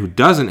man who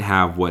doesn't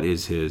have what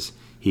is his,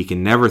 he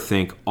can never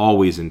think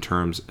always in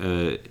terms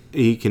that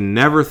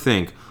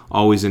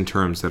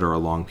are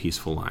along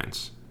peaceful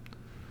lines.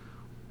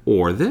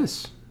 Or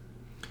this.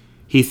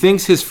 He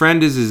thinks his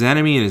friend is his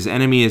enemy and his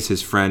enemy is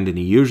his friend, and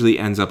he usually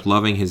ends up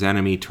loving his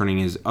enemy, turning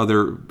his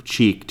other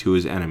cheek to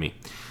his enemy.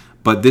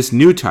 But this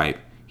new type,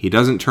 he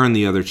doesn't turn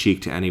the other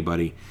cheek to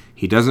anybody.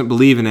 He doesn't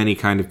believe in any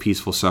kind of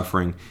peaceful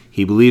suffering.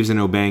 He believes in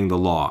obeying the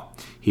law.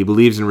 He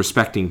believes in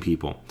respecting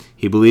people.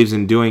 He believes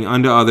in doing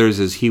unto others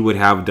as he would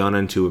have done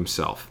unto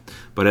himself.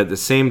 But at the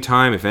same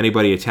time, if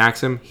anybody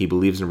attacks him, he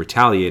believes in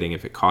retaliating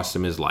if it costs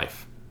him his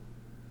life.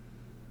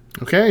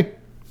 Okay.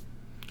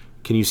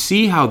 Can you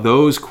see how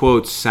those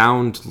quotes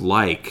sound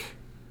like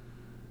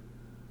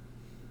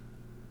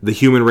the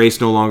human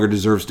race no longer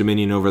deserves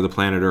dominion over the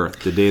planet Earth?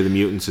 The day of the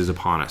mutants is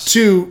upon us.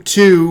 To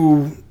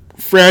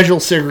fragile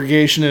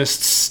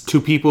segregationists.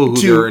 To people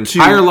who their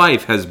entire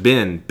life has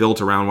been built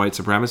around white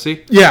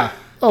supremacy. Yeah.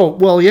 Oh,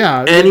 well,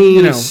 yeah.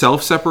 Any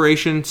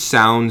self-separation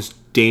sounds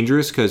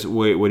dangerous because,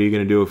 wait, what are you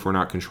going to do if we're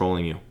not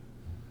controlling you?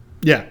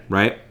 Yeah.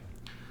 Right?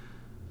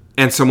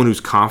 And someone who's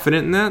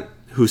confident in that,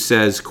 who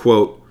says,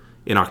 quote,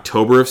 in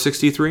October of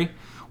 63,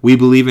 we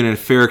believe in a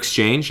fair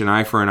exchange, an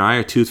eye for an eye,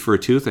 a tooth for a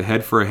tooth, a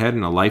head for a head,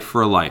 and a life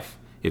for a life.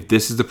 If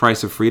this is the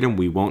price of freedom,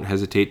 we won't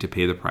hesitate to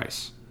pay the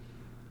price.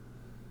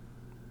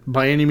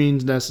 By any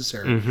means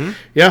necessary. Mm-hmm.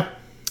 Yeah.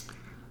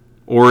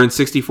 Or in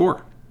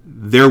 64,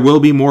 there will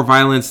be more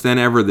violence than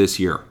ever this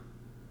year,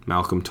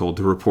 Malcolm told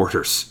the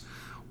reporters.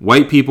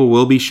 White people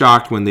will be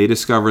shocked when they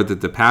discover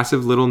that the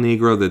passive little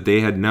Negro that they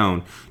had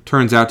known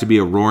turns out to be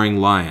a roaring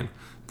lion.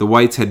 The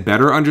whites had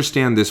better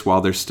understand this while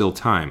there's still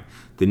time.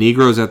 The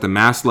Negroes at the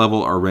mass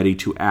level are ready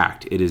to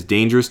act. It is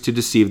dangerous to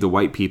deceive the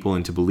white people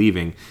into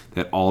believing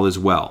that all is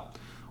well.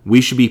 We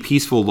should be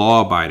peaceful,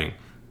 law-abiding,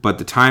 but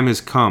the time has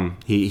come,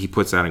 he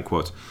puts that in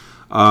quotes,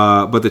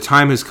 but the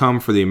time has come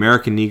for the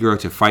American Negro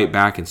to fight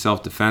back in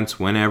self-defense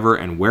whenever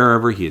and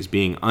wherever he is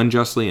being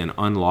unjustly and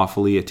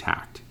unlawfully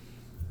attacked.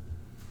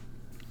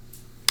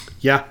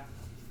 Yeah.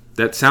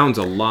 That sounds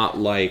a lot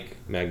like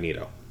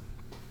Magneto.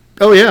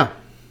 Oh, yeah.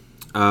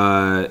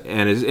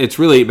 And it's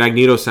really,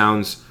 Magneto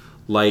sounds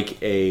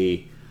like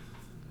a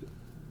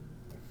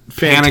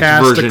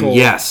panicked version,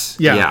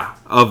 yeah,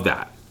 of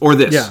that. Or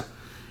this. Yeah.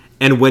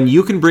 And when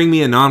you can bring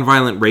me a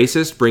nonviolent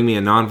racist, bring me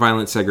a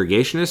nonviolent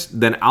segregationist,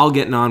 then I'll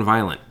get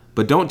nonviolent.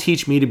 But don't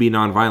teach me to be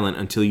nonviolent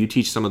until you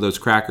teach some of those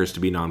crackers to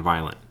be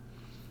nonviolent.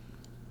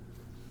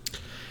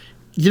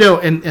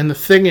 And the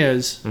thing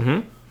is,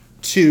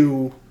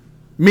 to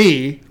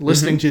me,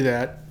 listening to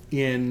that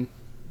in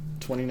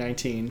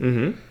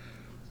 2019,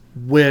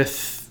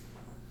 with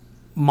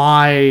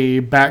my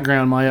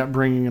background, my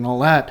upbringing, and all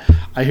that,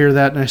 I hear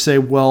that and I say,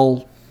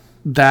 well,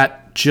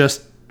 that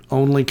just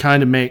only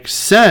kind of makes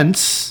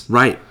sense,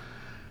 right?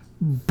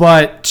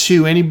 But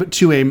to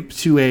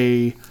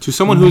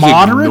someone who's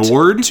moderate,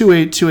 ignored,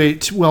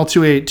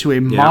 to a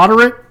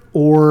moderate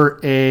or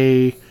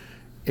a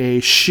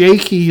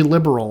shaky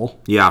liberal,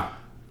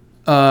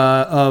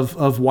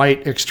 of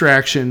white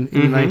extraction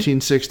in the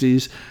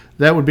 1960s,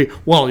 that would be,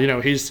 well,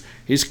 he's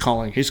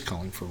calling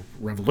for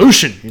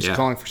revolution. He's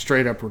calling for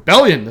straight up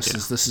rebellion. This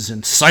is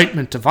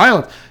incitement to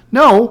violence.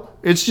 No,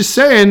 it's just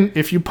saying,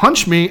 if you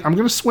punch me, I'm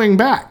going to swing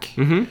back.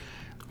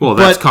 Well,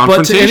 that's confrontational.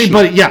 But to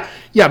anybody,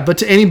 but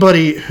to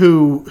anybody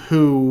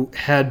who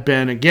had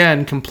been,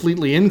 again,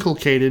 completely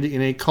inculcated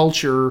in a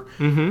culture,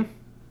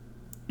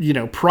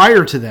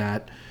 prior to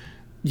that,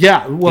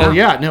 Yeah, well,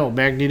 no,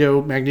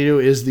 Magneto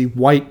is the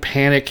white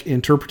panic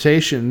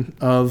interpretation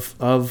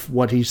of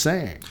what he's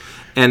saying.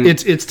 And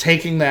it's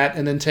taking that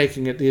and then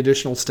taking it the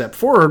additional step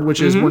forward,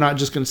 which is we're not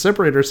just going to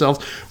separate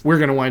ourselves. We're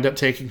going to wind up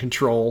taking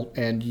control,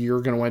 and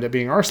you're going to wind up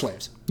being our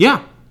slaves.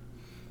 Yeah.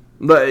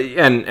 But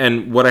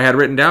and what I had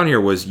written down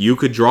here was you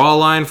could draw a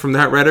line from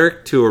that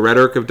rhetoric to a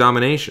rhetoric of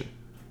domination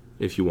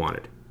if you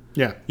wanted.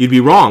 Yeah. You'd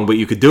be wrong, but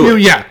you could do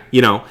it.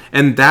 Yeah.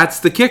 And that's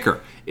the kicker.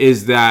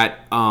 Is that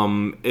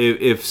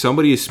if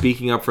somebody is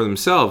speaking up for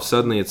themselves,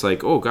 suddenly it's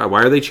like, oh, God,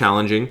 why are they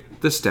challenging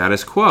the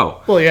status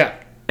quo? Well, yeah.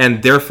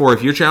 And therefore,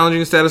 if you're challenging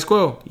the status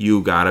quo,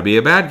 you got to be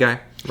a bad guy,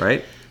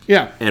 right?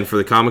 Yeah. And for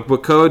the comic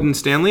book code and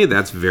Stan Lee,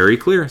 that's very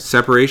clear.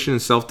 Separation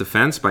and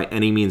self-defense by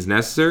any means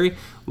necessary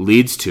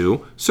leads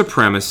to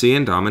supremacy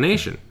and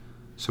domination.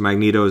 So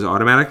Magneto is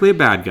automatically a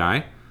bad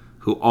guy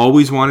who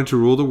always wanted to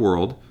rule the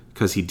world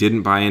because he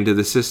didn't buy into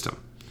the system.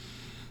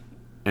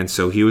 And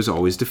so he was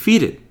always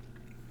defeated.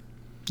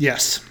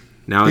 Yes.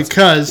 Now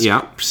because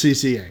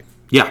CCA.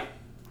 Yeah.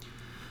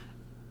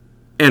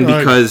 And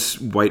because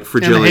white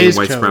fragility and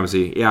white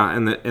supremacy. Yeah,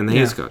 and the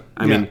Hays Code.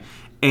 I mean,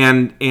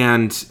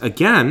 and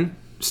again,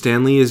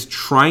 Stan Lee is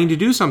trying to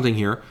do something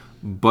here,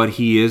 but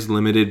he is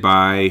limited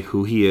by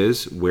who he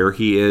is, where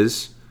he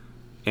is,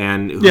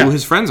 and who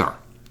his friends are.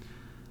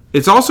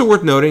 It's also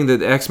worth noting that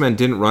the X-Men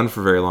didn't run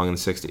for very long in the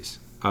 60s.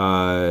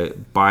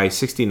 By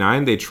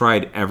 69, they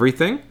tried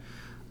everything.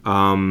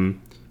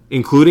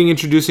 Including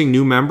introducing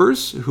new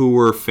members who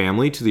were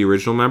family to the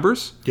original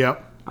members.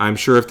 Yep. I'm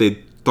sure if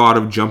they thought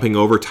of jumping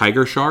over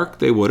Tiger Shark,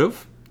 they would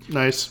have.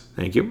 Nice.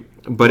 Thank you.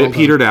 But it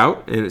petered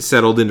out, and it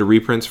settled into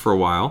reprints for a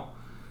while.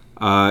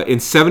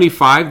 In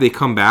 75, they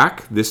come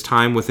back, this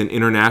time with an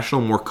international,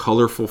 more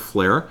colorful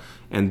flair.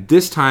 And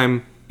this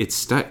time, it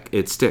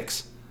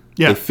sticks.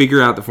 Yeah. They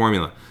figure out the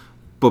formula.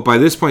 But by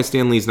this point,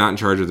 Stan Lee's not in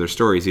charge of their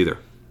stories either.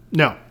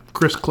 No.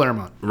 Chris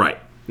Claremont. Right.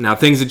 Now,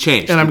 things have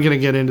changed. And I'm going to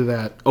get into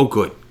that. Oh,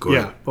 good.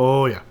 Yeah.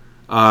 Oh, yeah.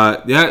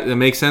 It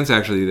makes sense,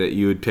 actually, that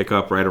you would pick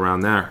up right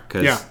around there.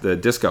 Because the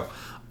disco.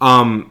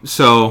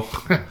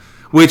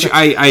 Which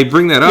I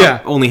bring that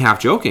up only half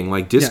joking.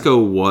 Like, disco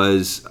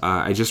was...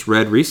 I just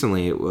read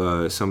recently,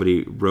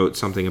 somebody wrote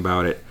something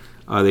about it.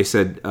 They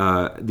said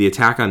the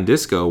attack on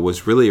disco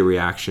was really a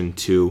reaction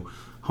to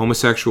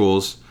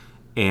homosexuals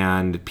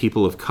and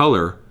people of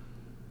color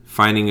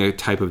finding a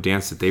type of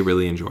dance that they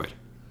really enjoyed.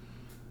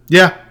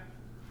 Yeah.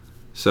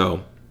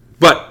 So,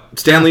 but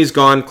Stan Lee's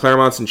gone,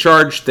 Claremont's in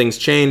charge, things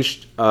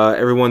changed,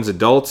 everyone's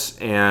adults,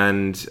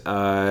 and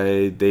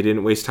they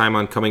didn't waste time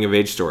on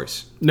coming-of-age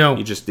stories. No.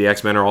 The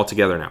X-Men are all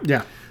together now.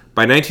 Yeah.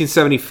 By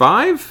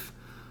 1975,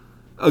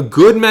 a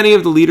good many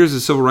of the leaders of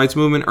the Civil Rights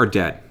Movement are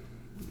dead.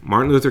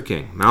 Martin Luther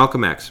King,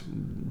 Malcolm X,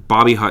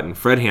 Bobby Hutton,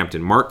 Fred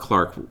Hampton, Mark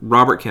Clark,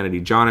 Robert Kennedy,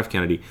 John F.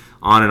 Kennedy,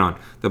 on and on.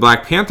 The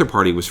Black Panther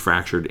Party was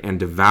fractured and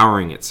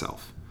devouring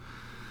itself.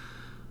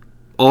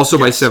 Also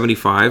by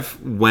 75,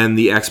 when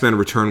the X-Men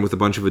return with a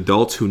bunch of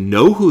adults who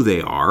know who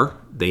they are,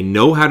 they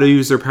know how to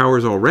use their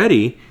powers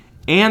already,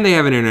 and they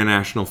have an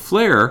international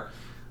flair,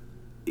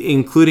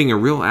 including a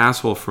real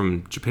asshole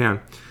from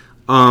Japan.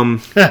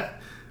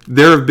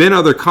 There have been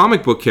other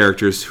comic book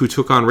characters who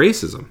took on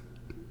racism.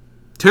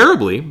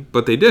 Terribly,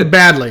 but they did.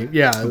 Badly,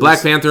 yeah.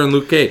 Black Panther and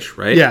Luke Cage,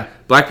 right? Yeah.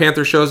 Black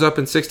Panther shows up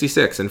in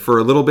 66, and for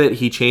a little bit,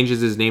 he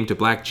changes his name to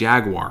Black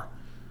Jaguar.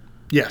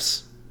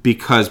 Yes.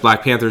 Because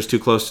Black Panther is too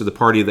close to the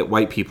party that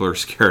white people are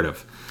scared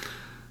of.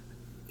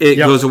 It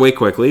goes away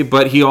quickly,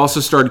 but he also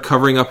started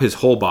covering up his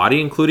whole body,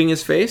 including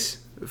his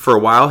face. For a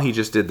while, he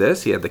just did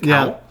this. He had the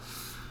cowl.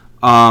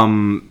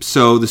 Yeah.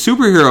 So the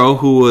superhero,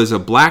 who was a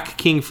black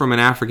king from an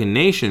African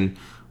nation,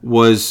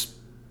 was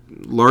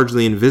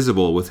largely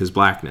invisible with his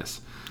blackness.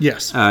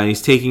 Yes. And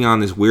he's taking on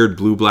this weird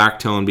blue-black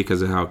tone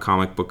because of how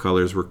comic book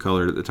colors were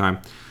colored at the time.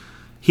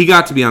 He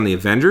got to be on the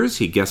Avengers.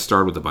 He guest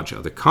starred with a bunch of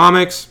other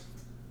comics.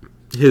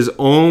 His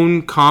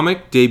own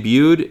comic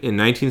debuted in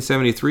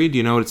 1973. Do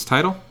you know what its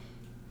title?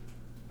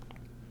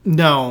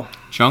 No.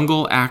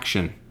 Jungle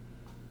Action.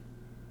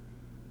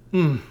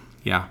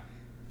 Yeah.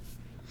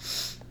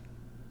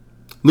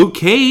 Luke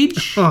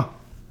Cage.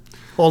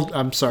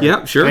 I'm sorry.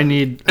 Yeah, sure. I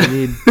need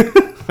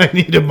I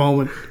need a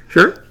moment.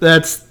 Sure.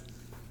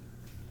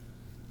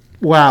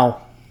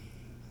 Wow.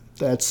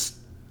 That's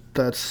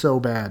so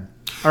bad.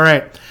 All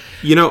right.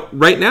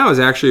 Right now is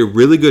actually a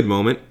really good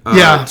moment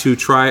to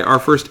try our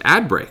first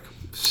ad break.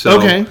 So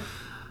okay.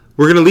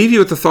 We're going to leave you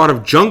with the thought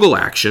of Jungle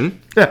Action.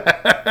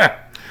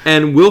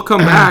 And we'll come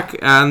back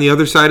on the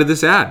other side of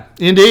this ad.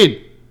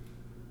 Indeed.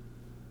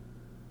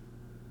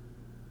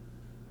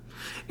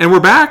 And we're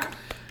back.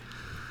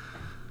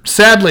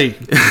 Sadly,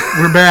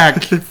 we're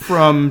back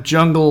from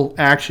Jungle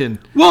Action.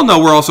 Well, no,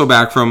 we're also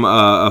back from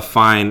a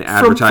fine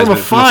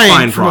advertisement,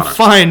 from a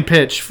fine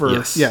pitch for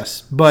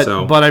yes. But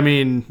I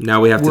mean,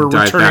 now we have to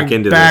dive back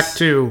into this.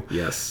 To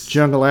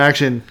Jungle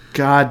Action.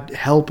 God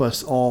help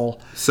us all.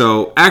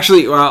 So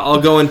actually,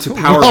 I'll go into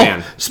Power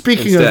Man.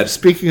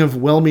 Speaking of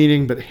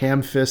well-meaning but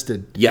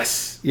ham-fisted.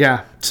 Yes.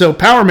 Yeah. So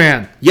Power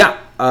Man. Yeah.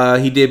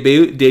 He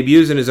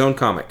debuts in his own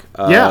comic.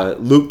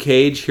 Luke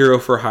Cage, Hero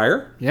for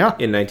Hire. Yeah.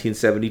 In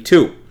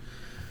 1972.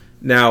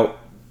 Now,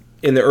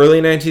 in the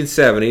early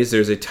 1970s,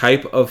 there's a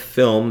type of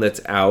film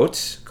that's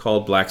out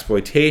called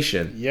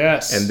blaxploitation.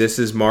 Yes. And this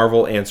is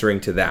Marvel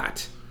answering to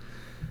that.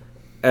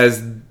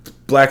 As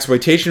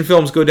blaxploitation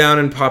films go down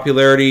in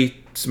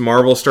popularity,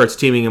 Marvel starts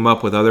teaming them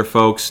up with other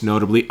folks,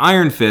 notably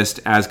Iron Fist,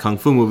 as kung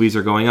fu movies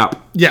are going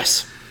up.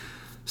 Yes.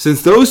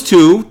 Since those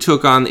two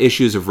took on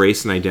issues of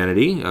race and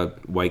identity, a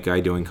white guy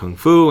doing kung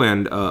fu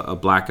and a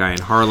black guy in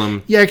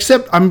Harlem. Yeah,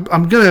 except I'm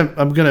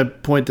gonna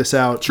point this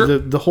out. Sure.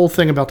 The whole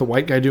thing about the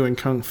white guy doing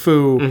kung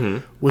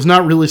fu was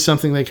not really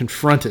something they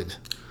confronted.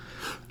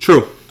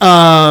 True.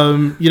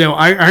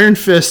 Iron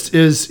Fist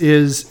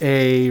is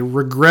a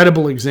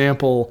regrettable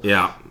example.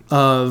 Yeah.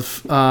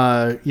 Of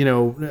I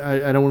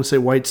don't want to say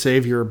white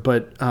savior,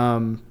 but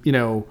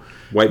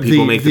white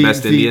people make the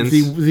best Indians.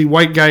 The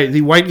white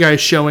guy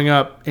showing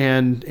up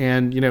and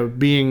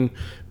being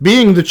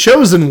the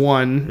chosen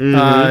one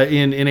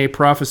in a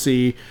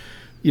prophecy,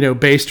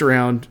 based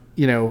around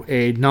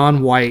a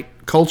non-white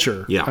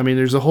culture. Yeah. I mean,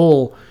 there's a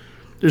whole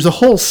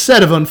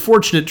set of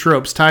unfortunate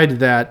tropes tied to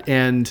that,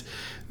 and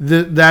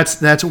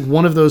that's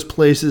one of those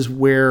places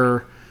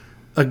where,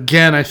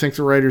 again, I think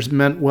the writers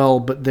meant well,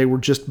 but they were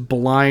just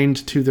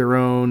blind to their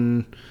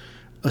own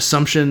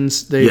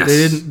assumptions. They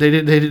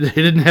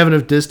didn't have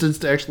enough distance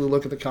to actually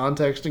look at the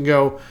context and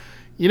go,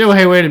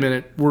 hey, wait a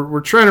minute,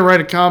 we're trying to write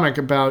a comic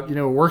about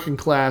a working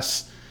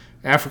class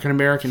African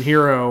American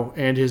hero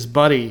and his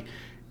buddy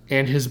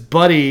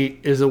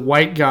is a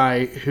white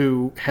guy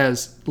who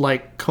has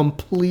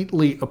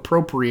completely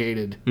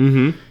appropriated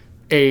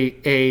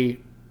a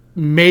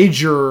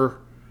major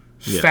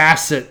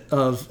facet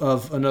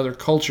of another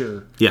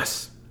culture.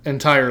 Yes.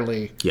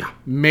 Entirely. Yeah.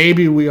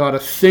 Maybe Maybe we ought to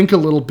think a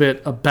little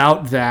bit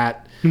about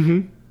that.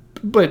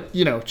 But,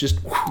 just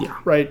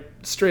right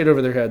straight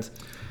over their heads.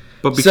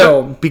 But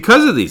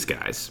because of these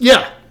guys,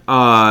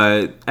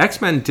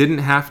 X-Men didn't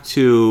have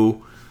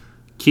to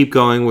keep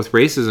going with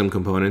racism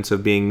components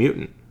of being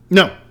mutant.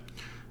 No.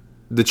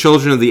 The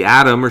Children of the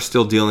Atom are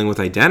still dealing with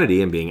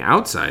identity and being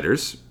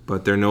outsiders,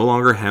 but they're no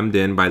longer hemmed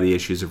in by the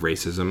issues of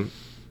racism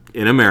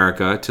in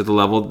America to the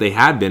level they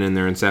had been in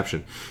their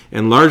inception.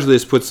 And largely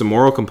this puts the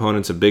moral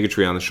components of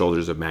bigotry on the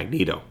shoulders of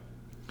Magneto.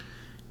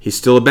 He's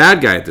still a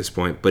bad guy at this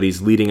point, but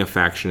he's leading a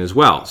faction as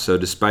well. So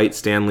despite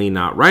Stan Lee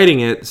not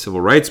writing it, the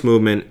civil rights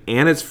movement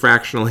and its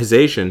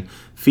fractionalization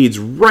feeds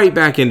right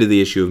back into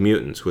the issue of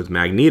mutants, with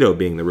Magneto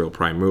being the real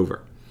prime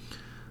mover.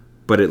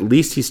 But at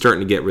least he's starting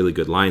to get really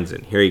good lines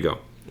in. Here you go.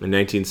 In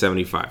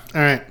 1975.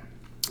 All right.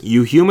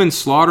 You humans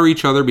slaughter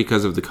each other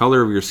because of the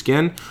color of your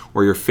skin,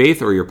 or your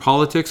faith, or your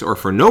politics, or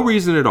for no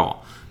reason at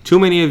all. Too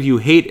many of you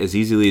hate as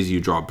easily as you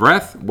draw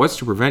breath. What's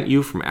to prevent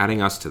you from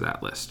adding us to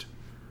that list?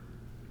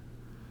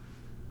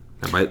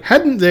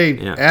 Hadn't they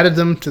added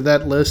them to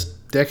that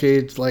list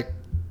decades, a long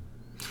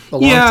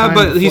time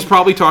but before? He's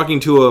probably talking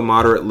to a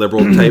moderate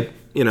liberal type,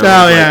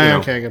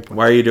 okay, good point.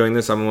 Why are you doing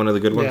this? I'm one of the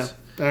good ones.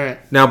 Yeah, all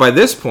right. Now, by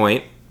this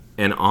point,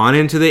 and on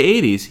into the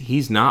 80s,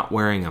 he's not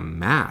wearing a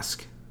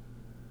mask.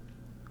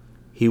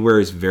 He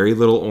wears very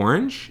little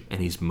orange,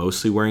 and he's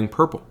mostly wearing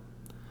purple.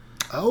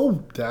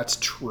 Oh, that's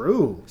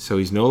true. So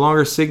he's no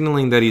longer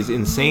signaling that he's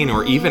insane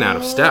or even out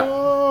of step.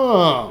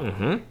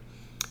 Oh.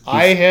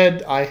 I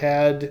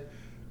had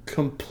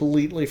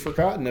completely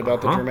forgotten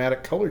about the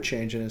dramatic color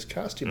change in his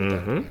costume at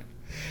that point.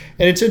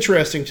 And it's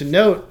interesting to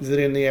note that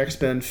in the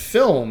X-Men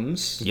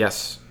films,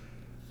 yes,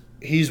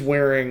 he's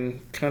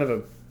wearing kind of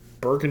a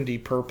burgundy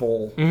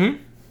purple.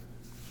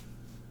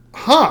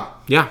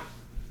 Yeah.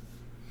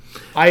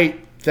 I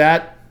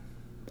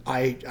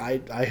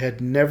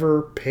had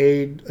never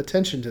paid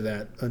attention to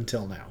that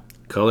until now.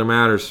 Color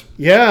matters.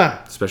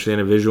 Yeah. Especially in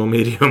a visual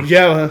medium.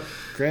 Yeah,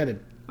 granted.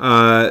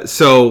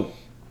 So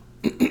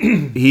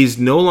he's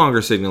no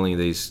longer signaling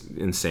that he's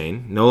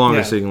insane, no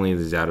longer signaling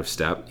that he's out of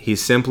step. He's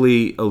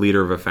simply a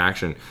leader of a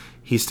faction.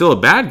 He's still a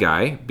bad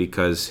guy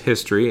because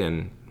history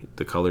and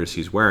the colors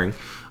he's wearing,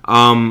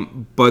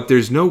 but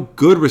there's no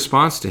good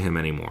response to him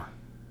anymore.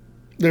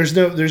 There's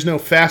no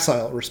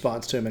facile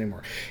response to him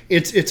anymore.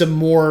 It is a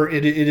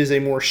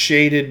more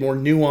shaded, more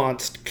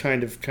nuanced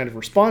kind of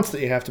response that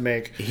you have to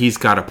make. He's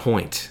got a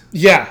point.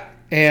 Yeah,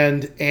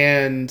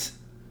 and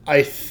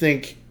I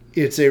think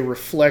it's a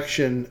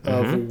reflection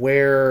of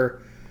where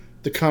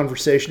the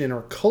conversation in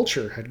our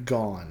culture had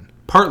gone.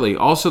 Partly.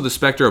 Also, the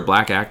specter of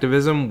black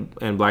activism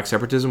and black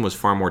separatism was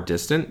far more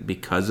distant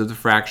because of the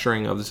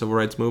fracturing of the civil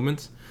rights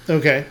movements.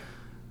 Okay.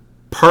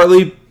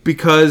 Partly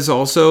because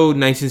also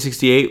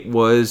 1968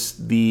 was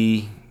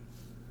the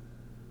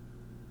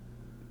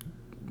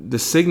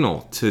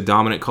signal to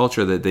dominant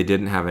culture that they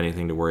didn't have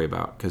anything to worry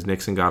about because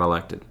Nixon got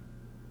elected.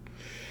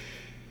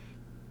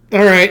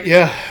 All right,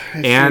 yeah.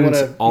 If and you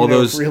wanna, all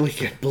those really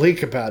get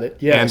bleak about it,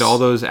 yes. And all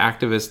those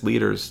activist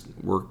leaders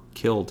were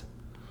killed.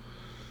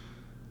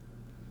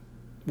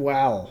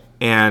 Wow.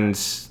 And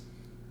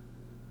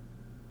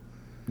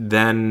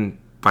then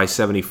by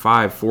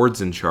 75, Ford's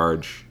in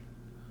charge.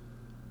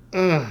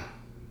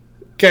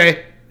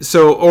 Okay.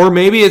 So, or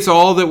maybe it's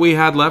all that we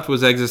had left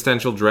was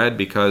existential dread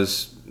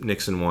because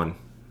Nixon won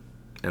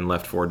and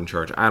left Ford in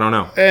charge. I don't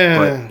know.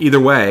 But either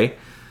way,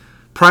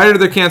 prior to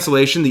their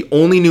cancellation, the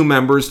only new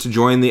members to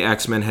join the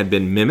X-Men had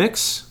been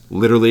mimics,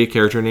 literally a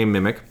character named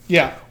Mimic,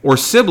 or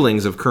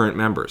siblings of current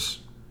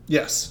members.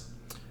 Yes.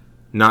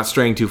 Not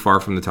straying too far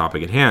from the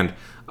topic at hand.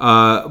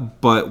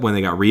 But when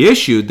they got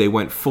reissued, they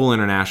went full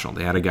international.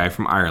 They had a guy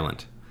from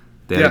Ireland.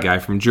 They had a guy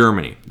from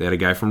Germany. They had a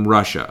guy from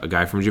Russia, a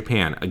guy from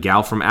Japan, a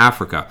gal from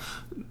Africa,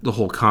 the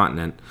whole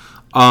continent,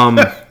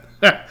 a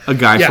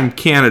guy from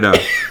Canada,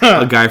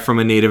 a guy from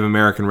a Native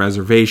American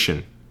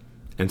reservation,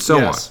 and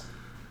so on.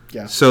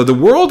 Yeah. So the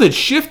world had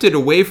shifted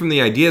away from the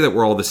idea that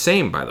we're all the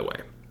same, by the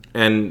way.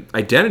 And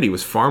identity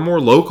was far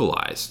more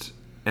localized.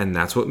 And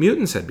that's what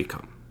mutants had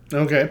become.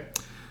 Okay.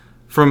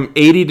 From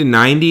 80 to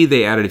 90,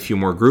 they added a few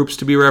more groups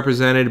to be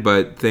represented,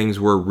 but things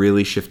were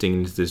really shifting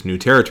into this new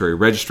territory.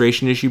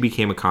 Registration issue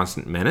became a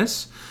constant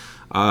menace.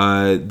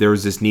 There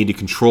was this need to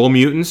control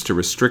mutants, to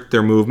restrict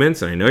their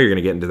movements, and I know you're going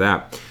to get into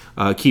that.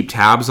 Keep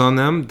tabs on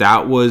them.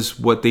 That was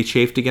what they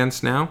chafed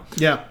against now.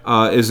 Yeah.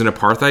 It was an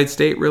apartheid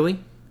state, really,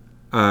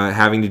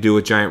 having to do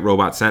with giant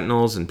robot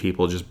sentinels and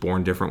people just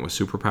born different with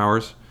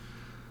superpowers.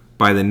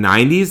 By the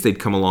 90s, they'd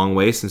come a long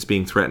way since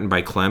being threatened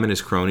by Clem and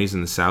his cronies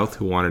in the South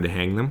who wanted to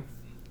hang them.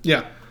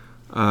 Yeah.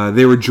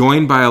 They were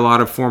joined by a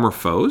lot of former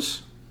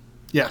foes.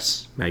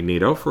 Yes.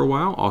 Magneto for a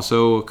while.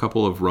 Also a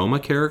couple of Roma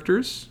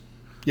characters.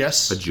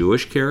 Yes. A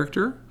Jewish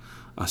character.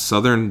 A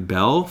Southern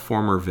Belle,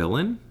 former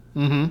villain.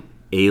 Mm-hmm.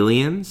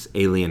 Aliens.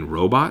 Alien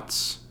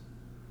robots.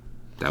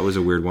 That was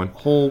a weird one.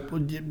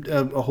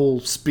 A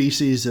whole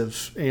species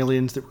of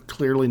aliens that were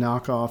clearly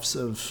knockoffs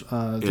of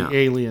the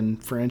Alien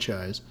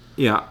franchise.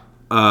 Yeah.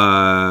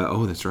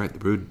 That's right. The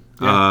Brood.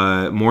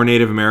 Yeah. More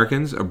Native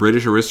Americans. A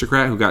British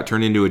aristocrat who got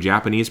turned into a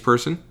Japanese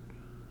person.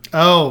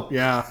 Oh,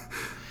 yeah.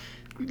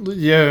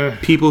 Yeah.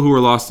 People who were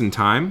lost in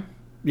time.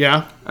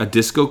 Yeah. A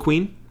disco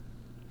queen.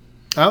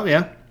 Oh,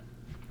 yeah.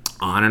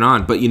 On and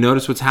on. But you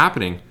notice what's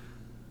happening.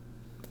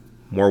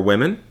 More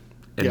women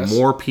and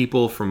more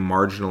people from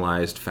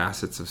marginalized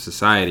facets of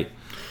society.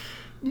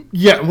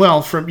 Yeah,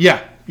 well,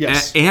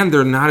 yes. And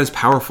they're not as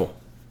powerful.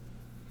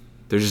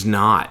 They're just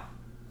not.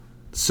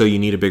 So you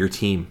need a bigger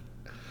team.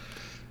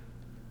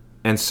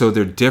 And so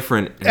they're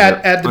different. And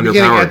at the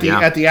beginning,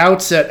 at the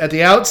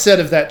outset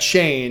of that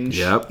change.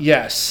 Yep.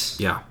 Yes.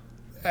 Yeah.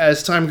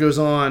 As time goes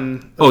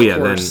on, of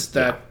course,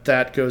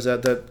 that goes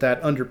out.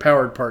 That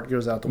underpowered part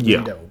goes out the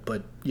window.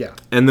 But yeah.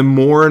 And the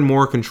more and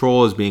more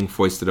control is being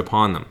foisted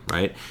upon them.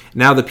 Right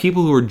now, the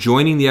people who are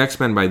joining the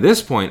X-Men by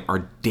this point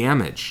are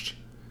damaged.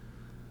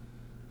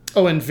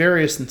 Oh, in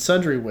various and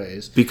sundry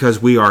ways.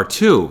 Because we are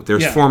too.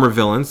 There's former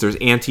villains. There's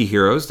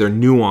anti-heroes. They're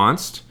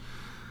nuanced.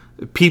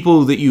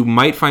 People that you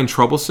might find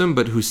troublesome,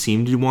 but who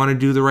seem to want to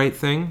do the right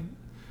thing.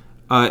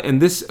 And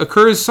this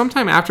occurs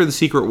sometime after the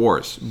Secret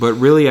Wars, but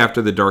really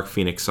after the Dark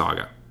Phoenix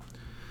saga.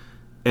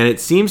 And it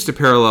seems to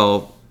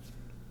parallel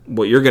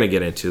what you're going to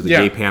get into, the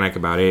gay panic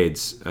about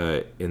AIDS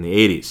in the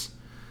 80s.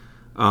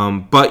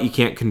 But you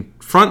can't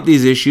confront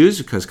these issues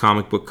because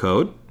comic book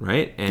code,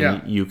 right?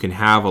 And you can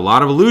have a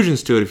lot of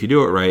allusions to it if you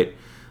do it right.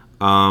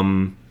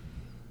 And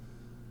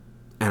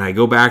I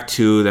go back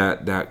to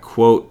that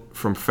quote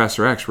from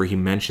Professor X where he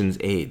mentions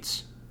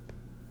AIDS,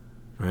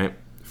 right?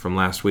 From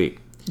last week.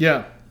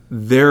 Yeah.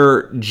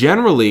 They're in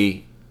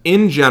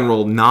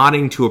general,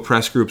 nodding to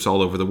oppressed groups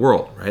all over the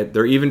world, right?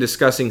 They're even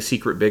discussing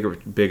secret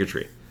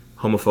bigotry,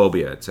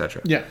 homophobia,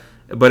 etc. Yeah.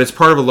 But it's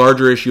part of a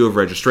larger issue of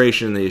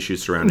registration and the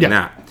issues surrounding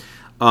that.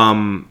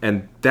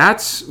 And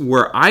that's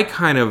where I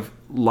kind of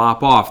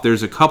lop off.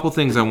 There's a couple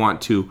things I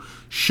want to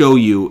show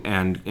you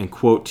and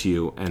quote to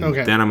you, and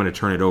then I'm going to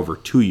turn it over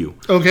to you.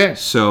 Okay.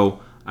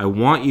 So I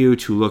want you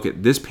to look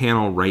at this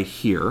panel right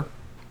here.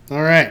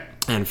 All right.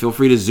 And feel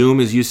free to zoom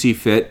as you see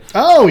fit.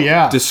 Oh,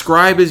 yeah.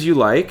 Describe as you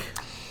like.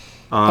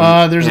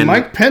 There's a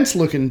Mike Pence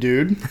looking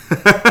dude.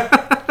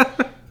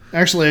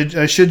 Actually,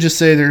 I should just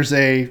say there's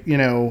a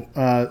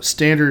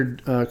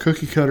standard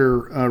cookie cutter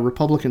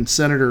Republican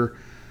senator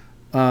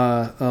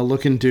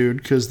looking dude,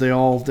 because they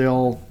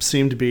all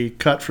seem to be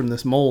cut from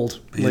this mold.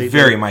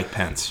 Very Mike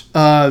Pence.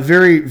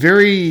 Very,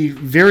 very,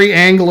 very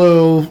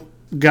Anglo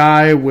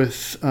guy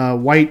with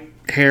white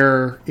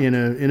hair in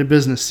a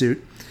business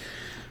suit.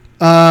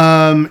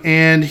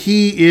 And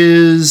he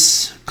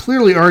is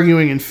clearly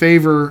arguing in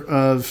favor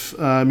of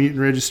mutant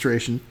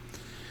registration.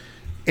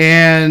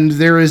 And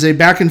there is a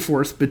back and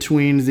forth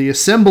between the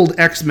assembled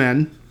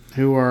X-Men,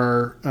 who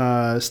are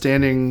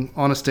standing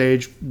on a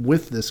stage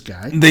with this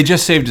guy. They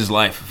just saved his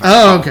life.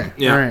 Oh, okay.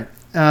 Yeah. All right.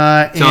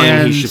 Telling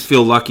him he should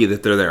feel lucky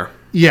that they're there.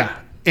 Yeah.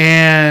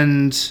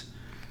 And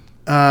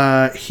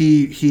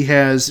he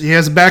has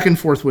a back and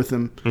forth with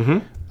them.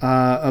 Mm-hmm.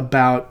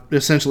 About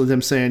essentially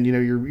them saying,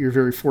 you're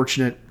very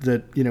fortunate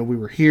that, we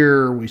were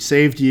here, we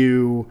saved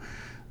you.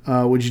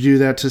 Would you do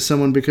that to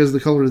someone because of the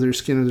color of their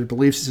skin or their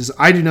beliefs? He says,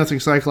 I do nothing,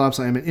 Cyclops.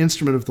 I am an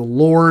instrument of the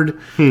Lord.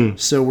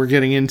 So we're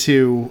getting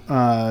into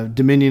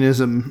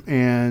dominionism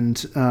and,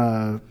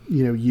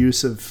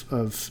 use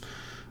of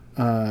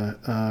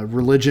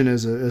religion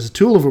as a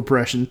tool of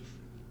oppression.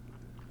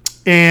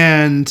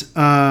 And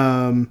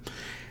and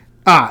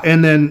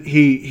then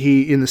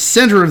he in the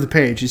center of the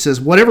page, he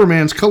says, whatever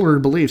man's color or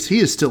beliefs, he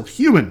is still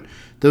human.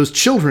 Those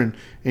children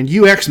and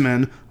you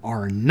X-Men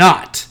are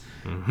not.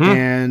 Mm-hmm.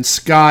 And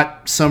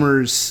Scott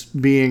Summers,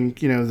 being,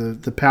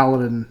 the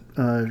paladin,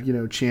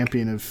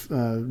 champion of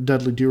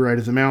Dudley Do-Right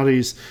of the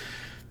Mounties,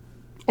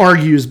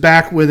 argues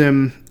back with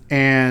him.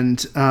 And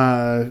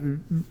to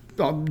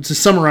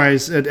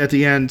summarize, at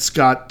the end,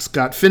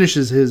 Scott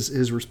finishes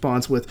his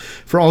response with,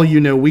 for all you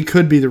know, we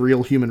could be the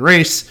real human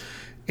race.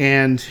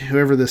 And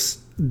whoever this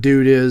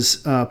dude is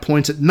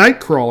points at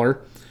Nightcrawler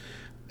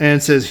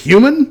and says,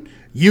 human?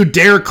 You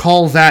dare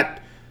call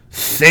that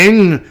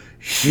thing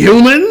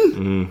human?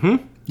 Mm-hmm.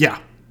 Yeah.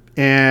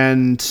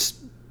 And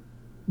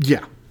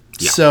yeah.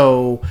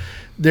 So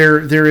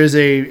there is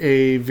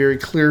a very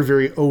clear,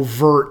 very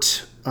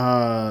overt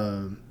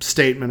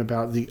statement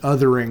about the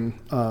othering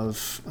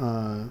of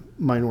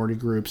minority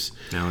groups.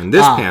 Now in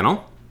this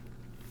panel,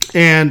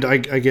 and I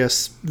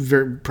guess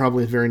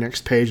probably the very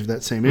next page of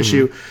that same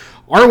issue,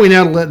 are we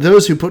now to let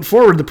those who put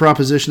forward the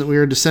proposition that we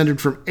are descended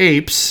from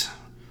apes,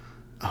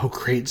 oh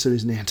great, so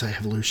he's an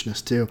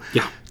anti-evolutionist too,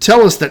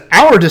 tell us that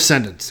our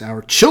descendants,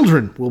 our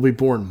children, will be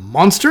born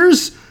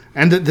monsters?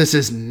 And that this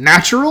is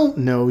natural?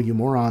 No, you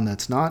moron,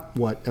 that's not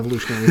what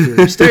evolutionary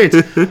theory states.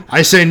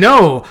 I say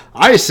no.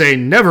 I say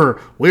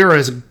never. We are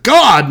as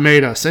God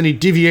made us. Any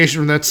deviation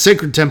from that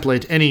sacred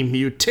template, any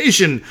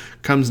mutation,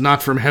 comes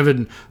not from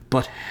heaven,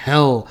 but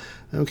hell.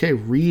 Okay,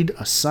 read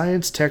a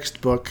science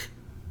textbook.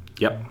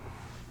 Yep.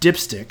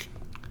 Dipstick.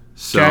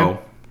 So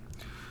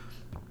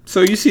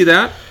you see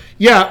that?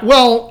 Yeah,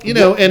 well,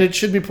 and it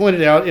should be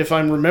pointed out, if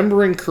I'm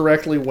remembering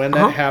correctly when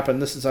that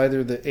happened, this is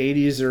either the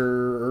 80s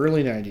or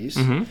early 90s.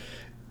 Mm-hmm.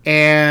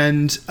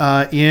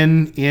 And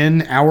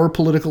in our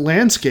political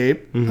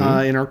landscape,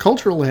 in our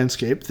cultural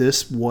landscape,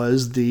 this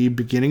was the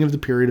beginning of the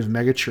period of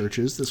mega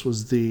churches. This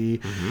was the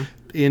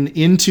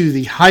into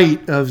the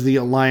height of the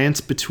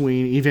alliance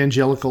between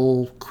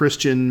evangelical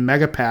Christian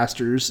mega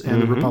pastors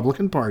and the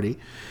Republican Party.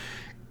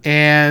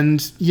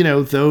 And,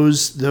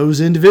 those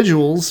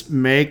individuals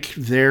make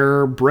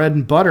their bread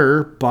and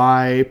butter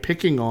by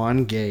picking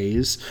on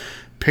gays,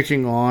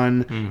 picking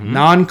on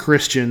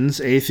non-Christians,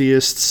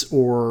 atheists,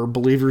 or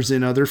believers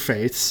in other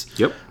faiths.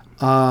 Yep.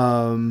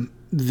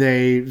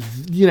 They,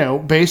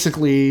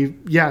 basically,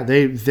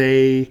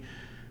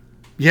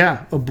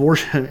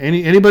 abortion.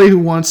 Anybody who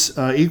wants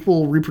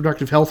equal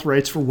reproductive health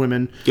rights for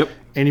women. Yep.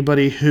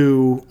 Anybody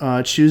who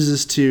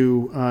chooses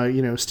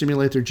to,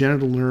 stimulate their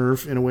genital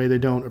nerve in a way they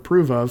don't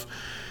approve of,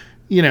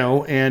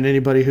 and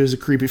anybody who's a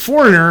creepy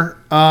foreigner,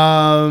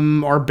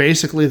 are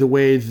basically the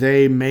way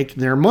they make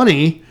their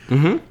money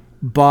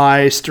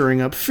by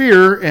stirring up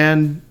fear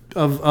and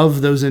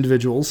of those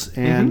individuals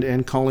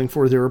and calling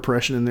for their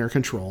oppression and their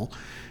control.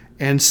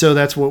 And so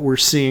that's what we're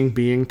seeing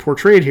being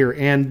portrayed here.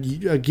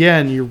 And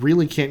again, you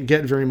really can't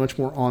get very much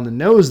more on the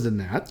nose than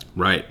that.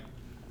 Right.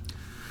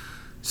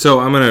 So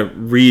I'm going to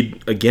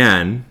read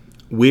again.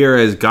 We are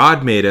as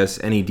God made us.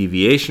 Any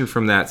deviation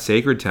from that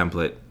sacred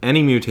template,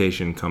 any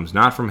mutation comes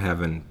not from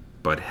heaven,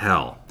 but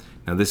hell.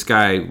 Now this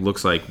guy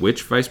looks like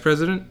which vice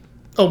president?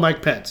 Oh,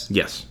 Mike Pence.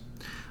 Yes.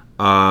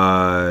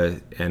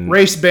 And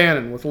Race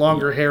Bannon with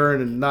longer hair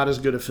and not as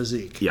good a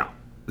physique. Yeah.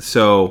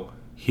 So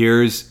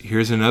here's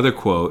another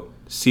quote.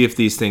 See if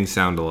these things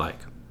sound alike.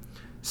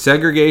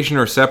 Segregation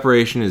or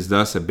separation is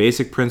thus a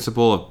basic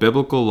principle of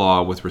biblical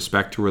law with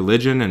respect to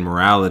religion and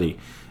morality.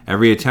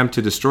 Every attempt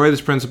to destroy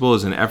this principle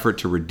is an effort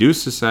to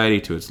reduce society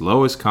to its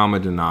lowest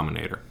common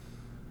denominator.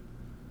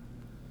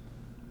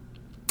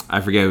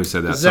 I forget who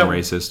said that. Some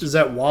racist. Is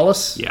that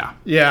Wallace? Yeah.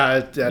 Yeah,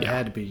 that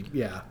had to be.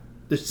 Yeah.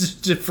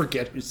 Just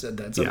forget who said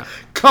that. So,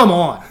 come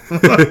on.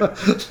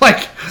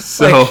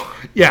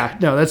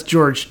 That's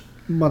George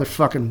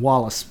motherfucking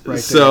Wallace right there.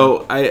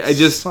 So I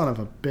just son of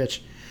a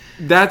bitch.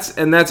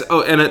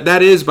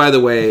 That is, by the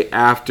way,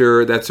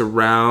 that's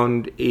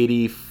around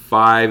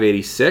 85,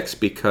 86,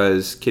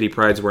 because Kitty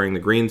Pryde's wearing the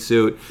green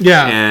suit.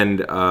 Yeah.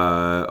 And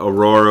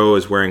Aurora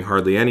is wearing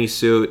hardly any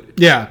suit.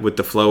 Yeah. With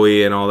the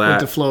flowy and all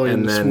that. With the flowy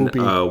and then the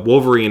swoopy.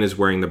 Wolverine is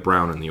wearing the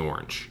brown and the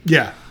orange.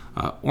 Yeah.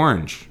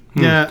 Orange.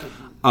 Yeah.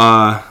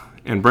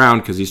 And brown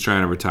because he's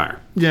trying to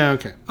retire. Yeah,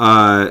 okay.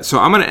 So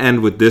I'm going to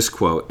end with this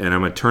quote, and I'm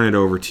going to turn it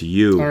over to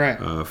you. All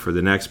right. For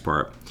the next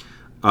part.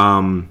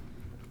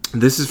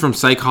 This is from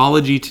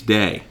Psychology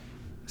Today,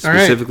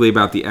 specifically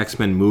about the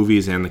X-Men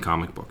movies and the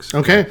comic books.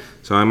 Okay.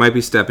 So I might be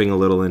stepping a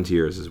little into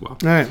yours as well.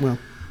 All right, well.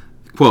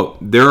 Quote,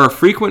 there are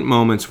frequent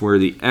moments where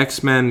the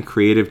X-Men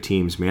creative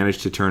teams manage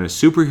to turn a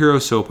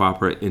superhero soap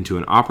opera into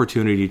an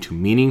opportunity to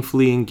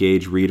meaningfully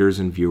engage readers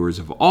and viewers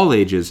of all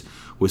ages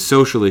with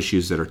social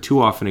issues that are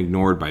too often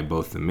ignored by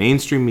both the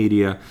mainstream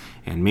media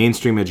and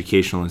mainstream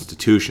educational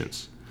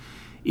institutions.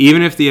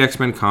 Even if the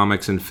X-Men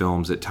comics and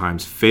films at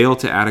times fail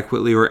to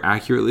adequately or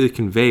accurately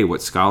convey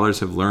what scholars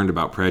have learned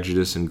about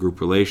prejudice and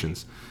group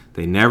relations,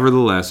 they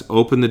nevertheless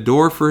open the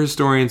door for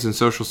historians and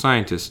social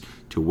scientists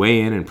to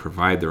weigh in and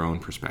provide their own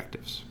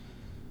perspectives.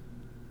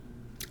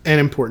 An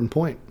important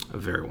point. A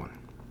very one.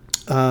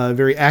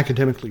 Very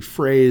academically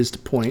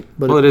phrased point.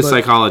 But it is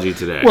psychology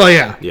today. Well,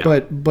 yeah.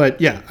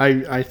 But yeah,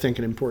 I think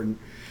an important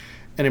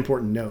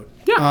note.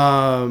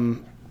 Yeah.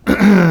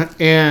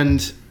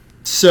 And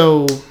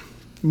so,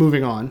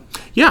 moving on.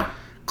 Yeah.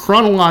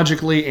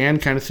 Chronologically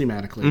and kind of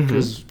thematically,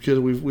 because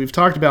we've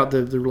talked about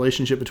the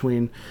relationship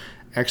between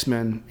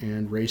X-Men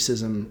and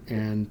racism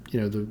and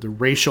the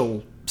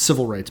racial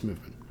civil rights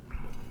movement.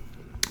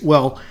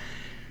 Well,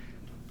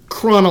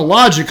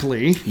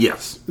 chronologically,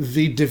 yes,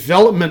 the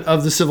development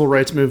of the civil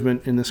rights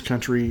movement in this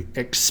country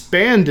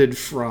expanded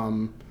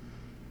from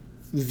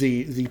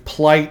the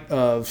plight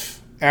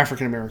of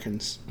African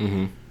Americans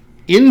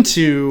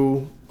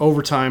into,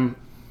 over time,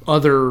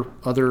 other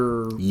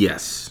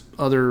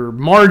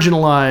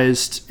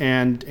marginalized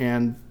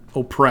and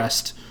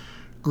oppressed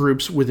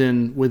groups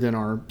within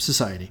our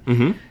society.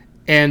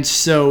 And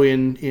so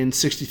in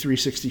 63,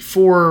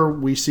 64,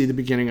 we see the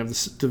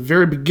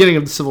very beginning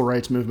of the civil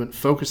rights movement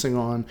focusing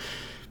on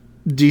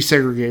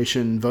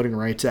desegregation, Voting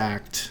Rights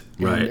Act,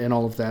 and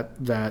all of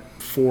that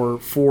for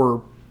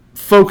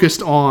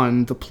focused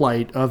on the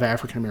plight of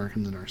African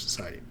Americans in our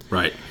society.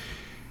 Right.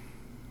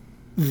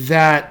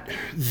 That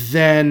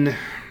then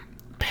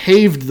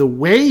paved the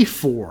way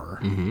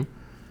for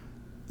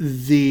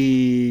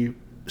the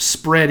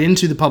spread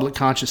into the public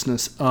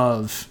consciousness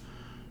of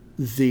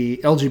the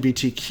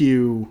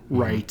LGBTQ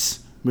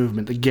rights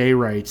movement, the gay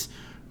rights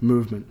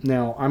movement.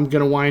 Now, I'm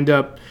going to wind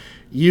up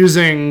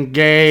using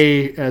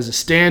gay as a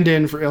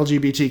stand-in for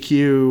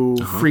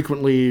LGBTQ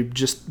frequently,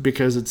 just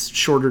because it's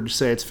shorter to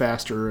say, it's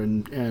faster,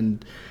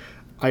 and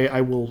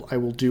I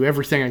will do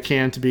everything I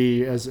can to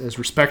be as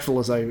respectful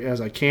as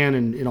I can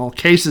in all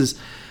cases.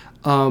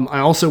 I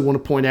also want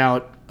to point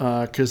out,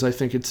 because I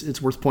think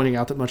it's worth pointing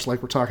out, that much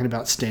like we're talking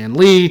about Stan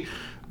Lee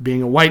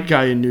being a white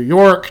guy in New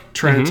York,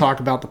 trying to talk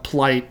about the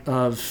plight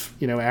of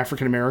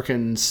African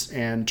Americans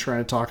and trying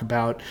to talk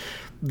about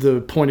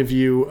the point of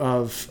view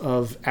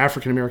of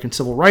African American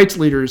civil rights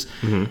leaders,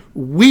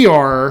 we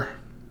are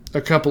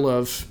a couple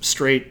of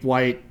straight,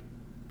 white,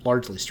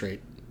 largely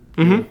straight.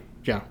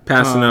 Yeah.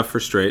 Pass enough for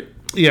straight.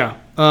 Yeah.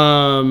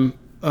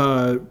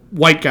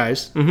 White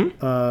guys,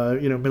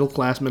 middle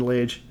class, middle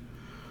age,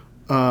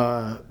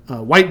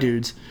 white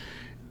dudes.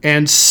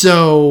 And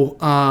so,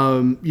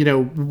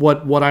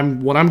 what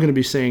I'm going to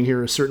be saying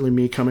here is certainly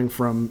me coming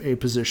from a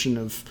position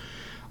of,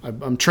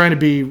 I'm trying to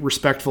be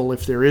respectful.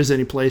 If there is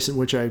any place in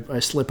which I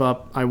slip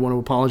up, I want to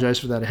apologize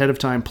for that ahead of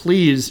time.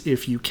 Please,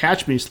 if you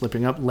catch me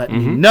slipping up, let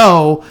me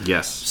know.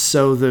 Yes.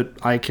 So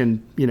that I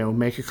can,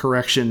 make a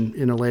correction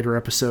in a later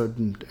episode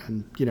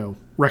and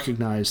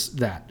recognize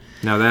that.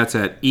 Now that's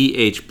at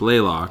E.H.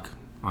 Blaylock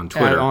on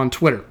Twitter. On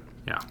Twitter.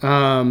 Yeah.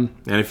 And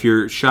if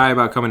you're shy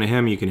about coming to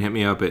him, you can hit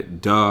me up at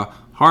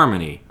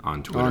Harmony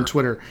on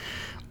Twitter.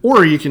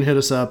 Or you can hit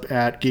us up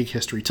at Geek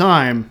History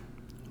Time,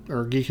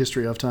 or Geek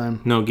History of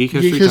Time. No, Geek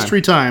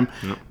History Time.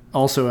 Nope.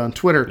 Also on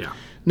Twitter. Yeah.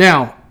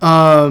 Now,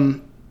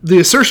 the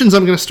assertions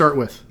I'm going to start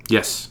with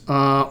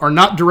are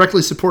not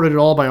directly supported at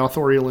all by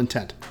authorial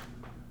intent.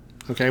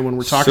 Okay, when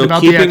we're talking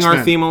about the X-Men. keeping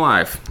our theme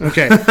alive.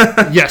 Okay,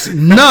 yes,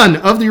 none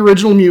of the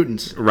original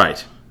mutants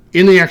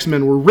in the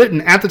X-Men were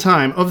written at the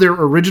time of their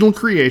original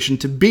creation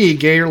to be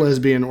gay or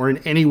lesbian or in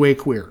any way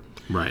queer.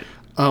 Right.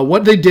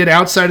 What they did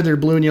outside of their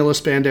blue and yellow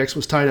spandex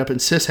was tied up in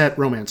cishet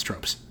romance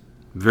tropes.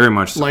 Very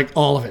much so. Like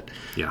all of it.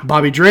 Yeah.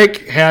 Bobby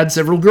Drake had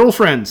several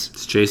girlfriends.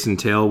 It's chasing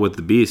tail with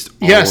the beast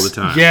all the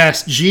time.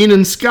 Yes. Jean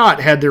and Scott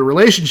had their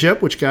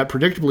relationship, which got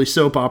predictably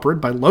soap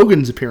operaed by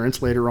Logan's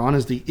appearance later on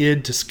as the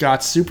id to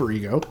Scott's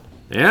superego.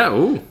 Yeah,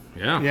 ooh,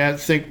 yeah. Yeah,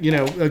 think,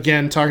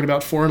 again, talking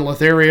about foreign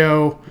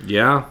Lothario.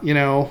 Yeah.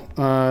 Canadians,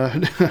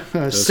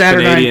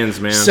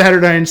 man.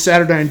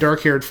 Saturnine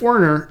dark-haired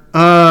foreigner.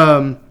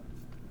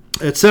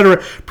 Etc.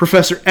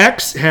 Professor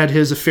X had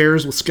his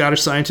affairs with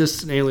Scottish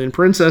scientists and alien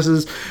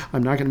princesses.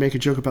 I'm not going to make a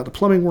joke about the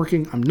plumbing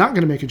working.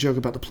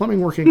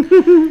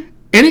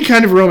 Any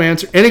kind of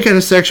romance or any kind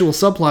of sexual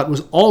subplot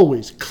was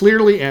always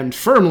clearly and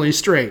firmly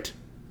straight.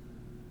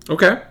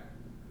 Okay.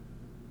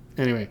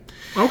 Anyway.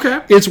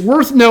 Okay. It's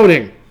worth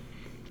noting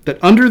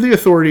that under the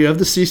authority of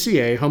the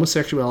CCA,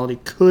 homosexuality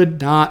could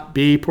not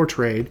be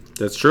portrayed.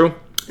 That's true.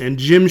 And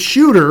Jim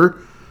Shooter,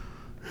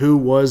 who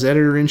was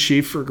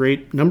editor-in-chief for a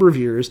great number of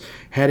years,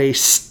 had a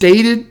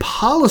stated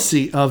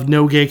policy of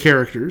no gay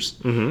characters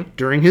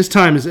during his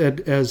time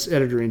as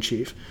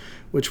editor-in-chief,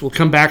 which we'll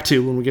come back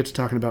to when we get to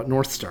talking about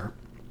North Star.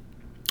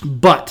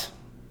 But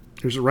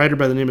there's a writer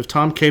by the name of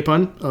Tom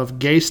Capon of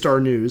Gay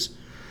Star News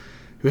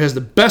who has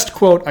the best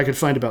quote I could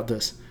find about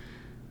this.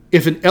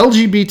 If an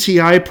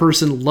LGBTI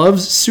person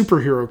loves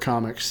superhero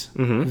comics,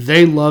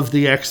 they love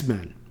the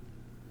X-Men.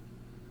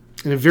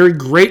 In a very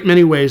great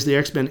many ways, the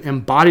X-Men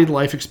embodied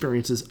life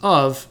experiences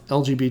of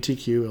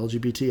LGBTQ,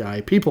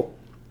 LGBTI people.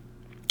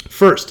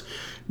 First,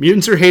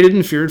 mutants are hated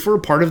and feared for a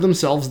part of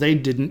themselves they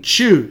didn't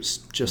choose.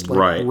 Just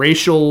like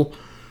racial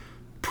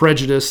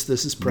prejudice,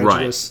 this is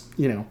prejudice,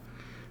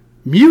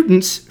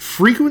 Mutants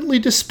frequently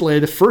display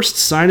the first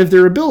sign of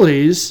their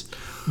abilities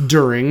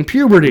during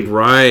puberty.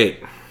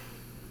 Right.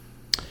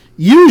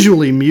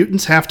 Usually,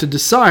 mutants have to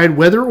decide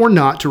whether or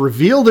not to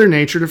reveal their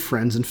nature to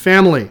friends and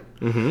family.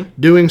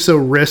 Doing so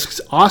risks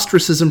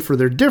ostracism for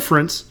their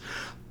difference,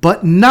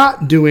 but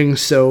not doing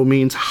so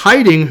means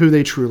hiding who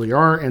they truly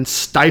are and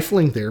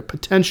stifling their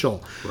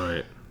potential.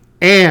 Right.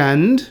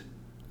 And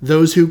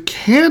those who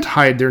can't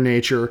hide their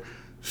nature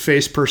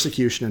face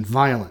persecution and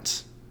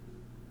violence.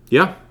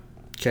 Yeah.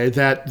 Okay,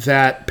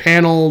 that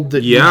panel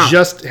that you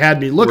just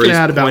had me looking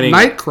at about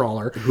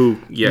Nightcrawler.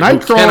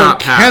 Nightcrawler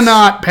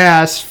cannot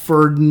pass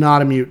for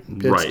not a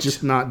mutant. It's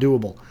just not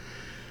doable.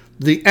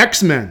 The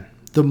X-Men,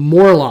 the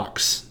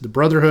Morlocks, the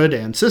Brotherhood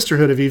and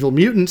Sisterhood of Evil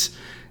Mutants,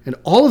 and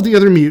all of the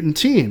other mutant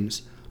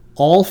teams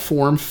all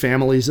form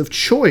families of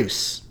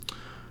choice.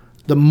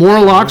 The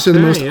Morlocks are the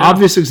most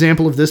obvious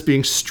example of this,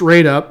 being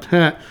straight up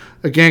a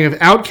gang of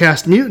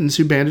outcast mutants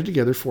who banded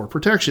together for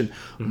protection.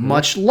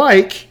 Much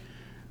like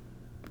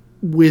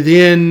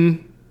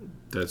within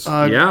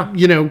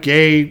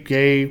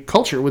gay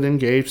culture, within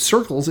gay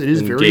circles, it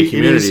is gay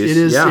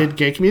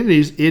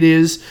communities. It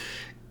is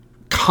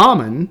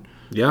common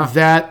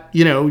that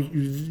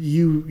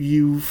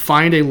you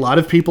find a lot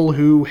of people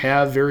who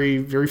have very,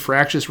 very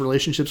fractious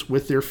relationships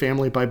with their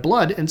family by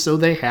blood, and so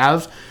they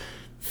have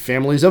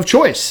families of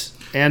choice,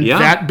 and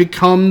that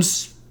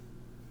becomes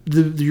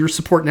your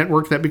support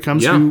network. That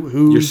becomes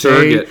who your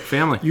surrogate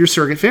family. Your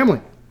surrogate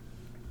family.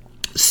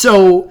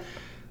 So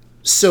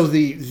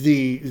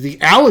the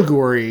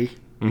allegory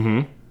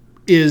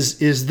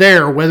is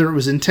there, whether it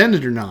was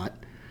intended or not.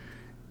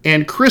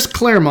 And Chris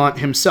Claremont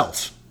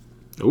himself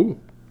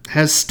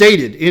has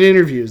stated in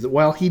interviews that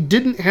while he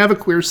didn't have a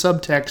queer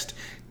subtext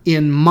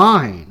in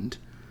mind,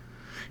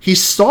 he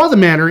saw the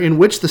manner in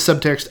which the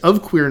subtext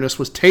of queerness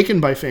was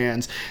taken by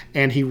fans,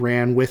 and he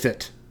ran with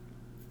it.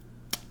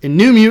 In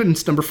New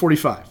Mutants number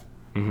 45,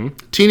 a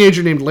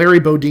teenager named Larry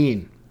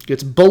Bodine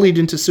gets bullied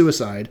into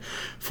suicide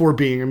for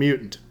being a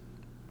mutant.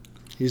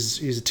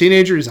 He's a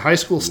teenager. He's a high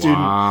school student.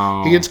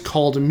 Wow. He gets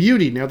called a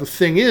mutie. Now, the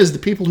thing is, the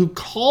people who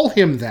call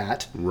him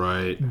that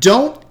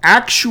don't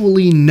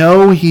actually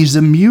know he's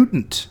a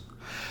mutant.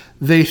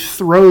 They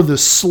throw the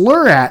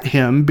slur at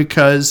him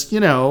because,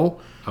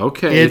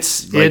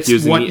 it's like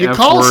using what the you F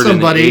call word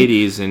somebody. In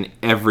the 80s in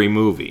every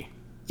movie.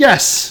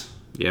 Yes.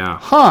 Yeah.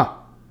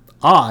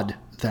 Odd,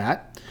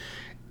 that.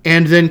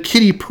 And then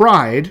Kitty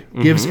Pryde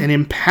gives an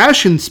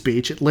impassioned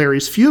speech at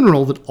Larry's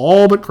funeral that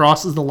all but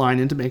crosses the line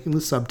into making the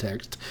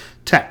subtext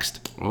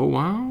text. Oh,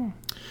 wow.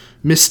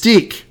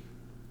 Mystique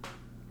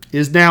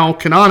is now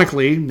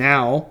canonically,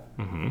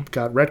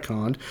 got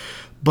retconned,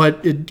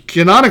 but it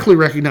canonically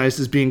recognized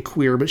as being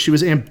queer, but she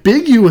was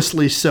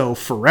ambiguously so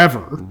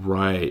forever.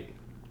 Right.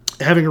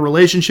 Having a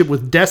relationship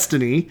with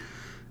Destiny,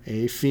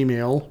 a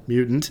female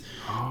mutant,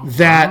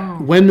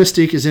 when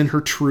Mystique is in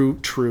her true,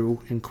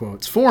 in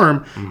quotes,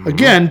 form,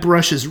 again,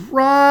 brushes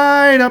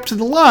right up to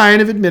the line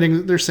of admitting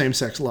that they're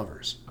same-sex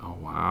lovers. Oh,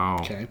 wow.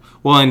 Okay.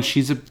 Well, and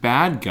she's a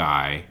bad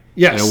guy.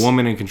 Yes. And a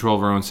woman in control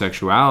of her own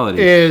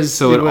sexuality.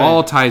 So it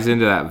all ties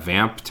into that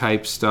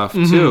vamp-type stuff,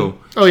 too.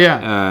 Oh,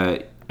 yeah.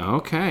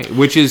 Okay.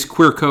 Which is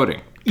queer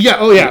coding. Yeah,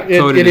 oh, yeah.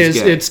 It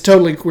is. Gay. It's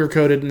totally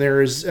queer-coded, and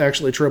there is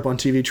actually a trope on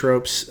TV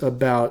Tropes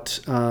about...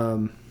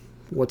 I'm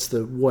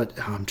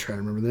trying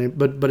to remember the name,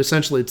 but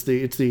essentially it's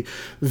the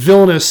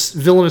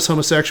villainous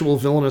homosexual,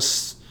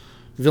 villainous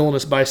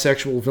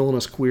bisexual,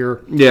 villainous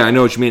queer. Yeah, I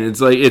know what you mean.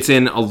 It's like it's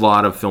in a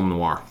lot of film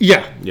noir.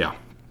 Yeah.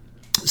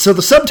 So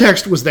the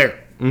subtext was there.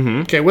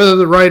 Okay, whether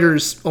the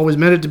writers always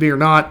meant it to be or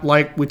not,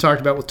 like we talked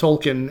about with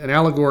Tolkien and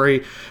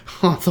allegory,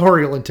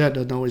 authorial intent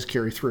doesn't always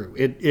carry through.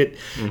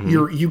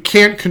 You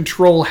can't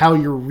control how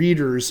your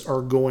readers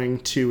are going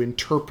to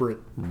interpret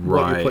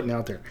what you're putting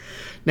out there.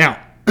 Now,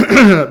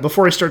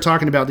 before I start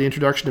talking about the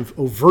introduction of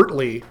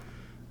overtly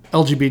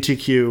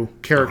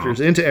LGBTQ characters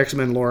into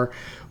X-Men lore,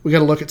 we got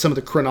to look at some of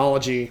the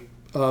chronology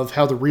of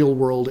how the real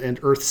world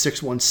and Earth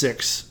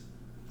 616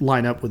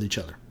 line up with each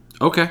other.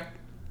 Okay.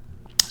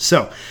 So,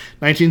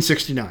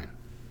 1969.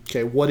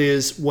 Okay, what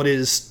is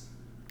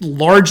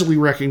largely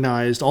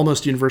recognized,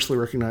 almost universally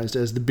recognized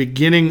as the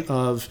beginning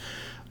of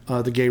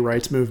the gay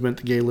rights movement,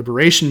 the gay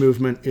liberation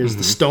movement, is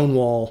the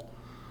Stonewall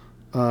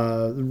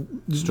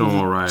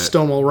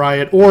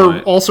Riot, or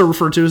also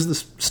referred to as the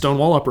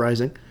Stonewall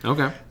Uprising.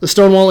 Okay. The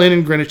Stonewall Inn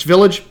in Greenwich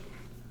Village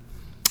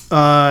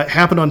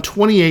happened on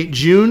 28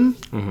 June.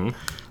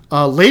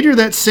 Later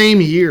that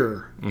same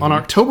year, on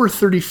October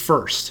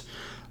 31st,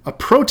 a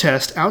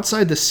protest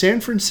outside the San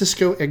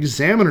Francisco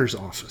Examiner's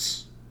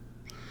office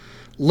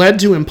led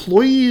to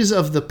employees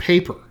of the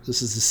paper,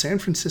 this is the San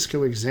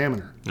Francisco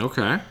Examiner,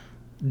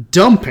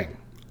 dumping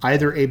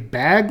either a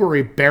bag or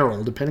a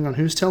barrel, depending on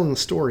who's telling the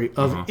story,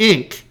 of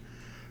ink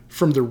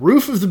from the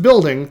roof of the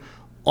building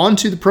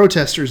onto the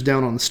protesters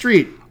down on the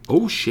street.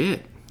 Oh,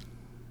 shit.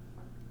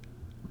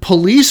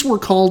 Police were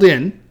called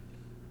in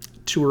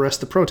to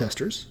arrest the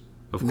protesters.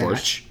 Of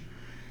course.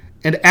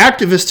 And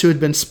activists who had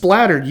been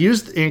splattered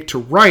used the ink to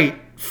write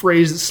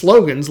phrased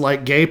slogans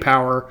like gay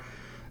power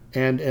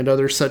and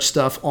other such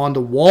stuff on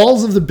the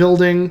walls of the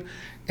building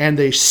and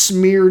they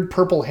smeared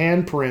purple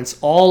handprints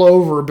all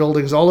over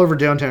buildings, all over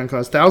downtown,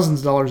 caused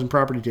thousands of dollars in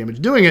property damage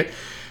doing it.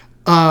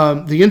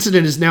 The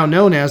incident is now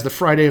known as the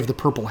Friday of the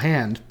Purple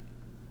Hand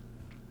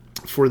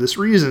for this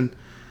reason.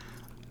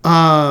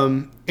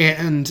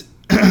 And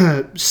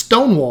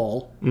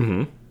Stonewall,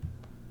 in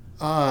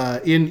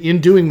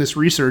doing this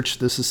research,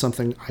 this is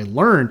something I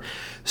learned.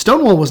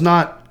 Stonewall was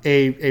not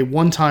a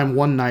one-time,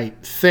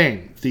 one-night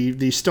thing.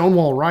 The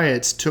Stonewall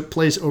riots took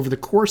place over the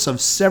course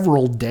of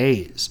several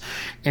days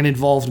and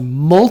involved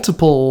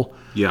multiple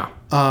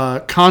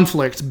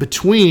conflicts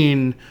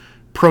between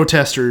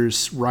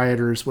protesters,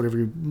 rioters,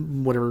 whatever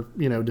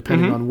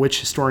depending on which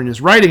historian is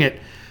writing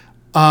it,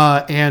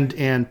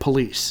 and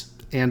police,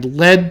 and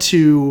led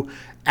to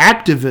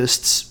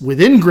activists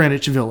within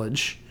Greenwich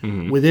Village,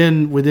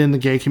 within the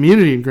gay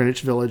community in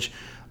Greenwich Village,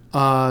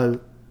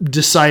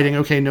 deciding,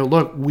 okay, no,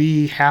 look,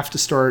 we have to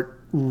start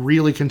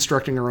really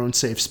constructing our own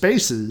safe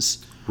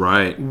spaces,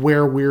 right,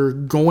 where we're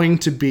going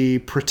to be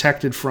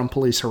protected from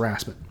police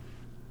harassment.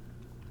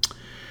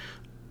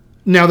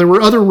 Now, there were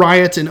other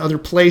riots in other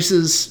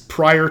places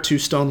prior to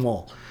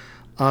Stonewall.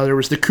 There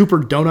was the Cooper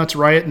Donuts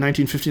riot in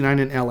 1959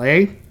 in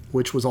L.A.,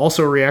 which was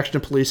also a reaction to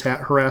police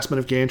harassment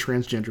of gay and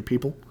transgender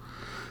people.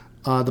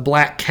 The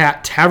Black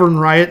Cat Tavern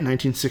riot in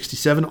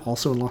 1967,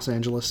 also in Los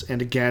Angeles,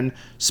 and again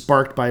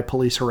sparked by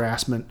police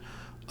harassment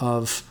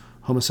of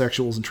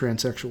homosexuals and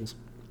transsexuals,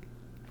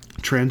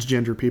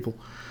 transgender people.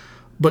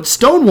 But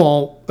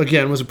Stonewall,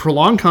 again, was a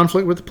prolonged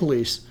conflict with the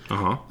police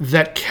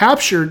that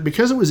captured,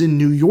 because it was in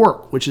New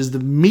York, which is the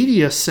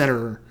media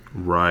center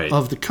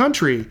of the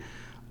country,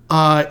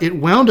 it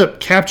wound up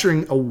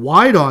capturing a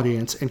wide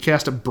audience and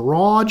cast a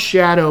broad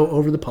shadow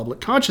over the public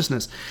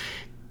consciousness.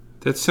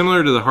 That's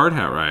similar to the Hard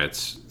Hat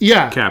riots.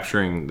 Yeah.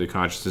 Capturing the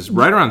consciousness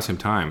right around the same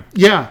time.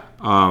 Yeah.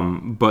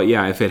 But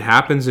yeah, if it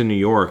happens in New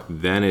York,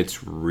 then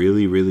it's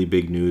really, really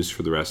big news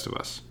for the rest of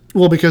us.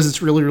 Well, because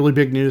it's really, really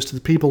big news to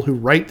the people who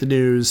write the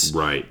news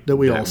that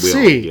we all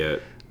see.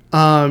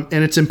 And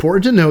it's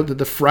important to note that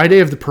the Friday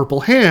of the Purple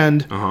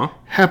Hand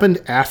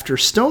happened after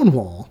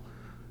Stonewall.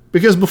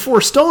 Because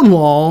before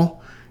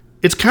Stonewall,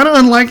 it's kind of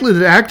unlikely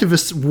that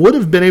activists would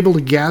have been able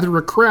to gather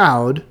a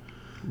crowd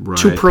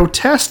to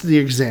protest the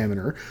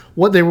Examiner.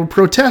 What they were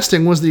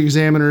protesting was the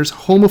Examiner's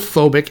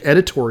homophobic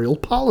editorial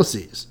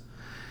policies.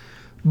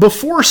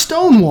 Before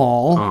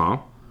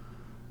Stonewall,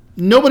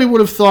 nobody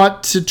would have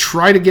thought to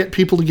try to get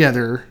people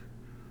together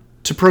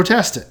to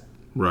protest it.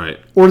 Right.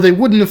 Or they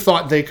wouldn't have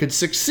thought they could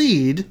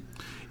succeed.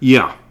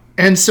 Yeah.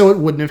 And so it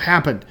wouldn't have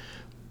happened.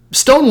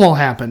 Stonewall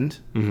happened,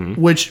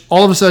 which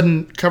all of a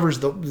sudden covers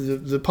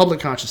the public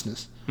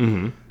consciousness.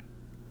 And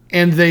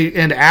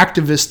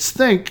activists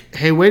think,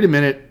 hey, wait a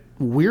minute,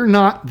 we're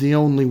not the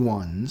only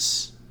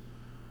ones.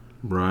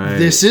 Right.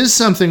 This is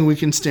something we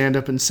can stand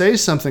up and say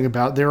something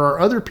about. There are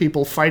other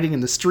people fighting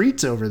in the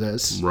streets over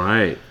this.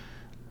 Right.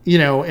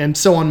 And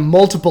so on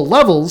multiple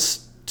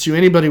levels, to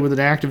anybody with an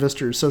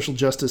activist or social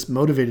justice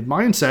motivated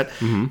mindset,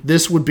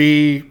 this would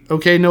be,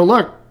 okay, no,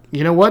 look,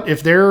 you know what?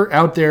 If they're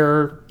out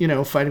there,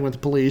 fighting with the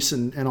police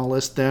and all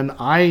this, then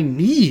I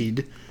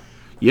need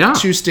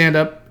to stand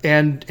up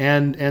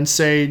and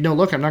say, no,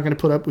 look, I'm not going to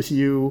put up with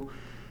you,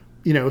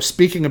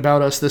 speaking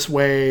about us this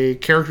way,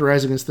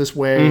 characterizing us this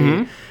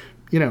way,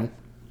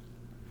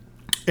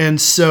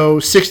 And so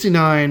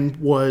 1969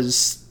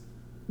 was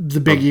the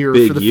big year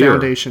for the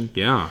foundation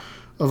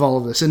of all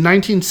of this. In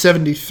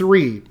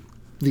 1973,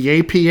 the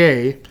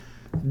APA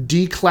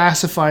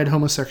declassified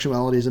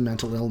homosexuality as a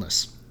mental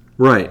illness.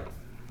 Right.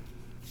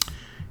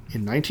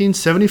 In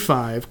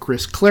 1975,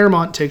 Chris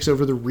Claremont takes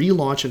over the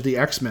relaunch of the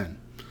X-Men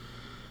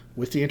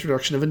with the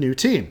introduction of a new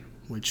team,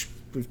 which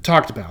we've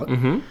talked about.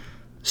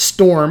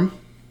 Storm,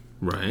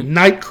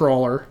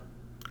 Nightcrawler,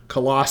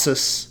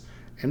 Colossus,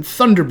 and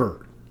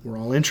Thunderbird were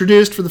all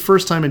introduced for the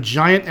first time in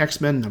Giant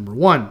X-Men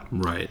 #1.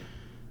 Right.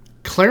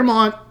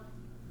 Claremont,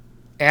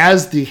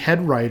 as the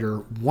head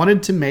writer,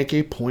 wanted to make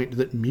a point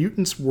that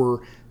mutants were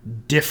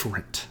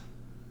different.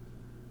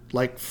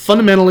 Like,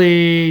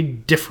 fundamentally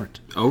different.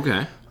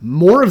 Okay.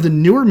 More of the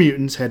newer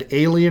mutants had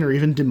alien or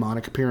even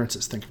demonic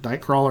appearances. Think of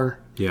Nightcrawler.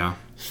 Yeah.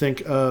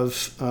 Think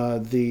of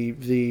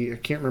the I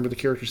can't remember the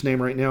character's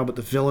name right now, but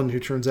the villain who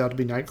turns out to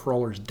be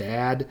Nightcrawler's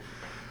dad.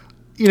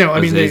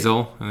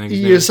 Azazel, I think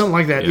his name. Something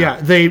like that. Yeah.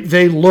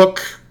 They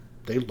look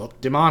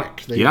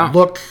demonic. They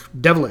look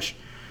devilish.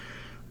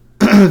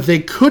 They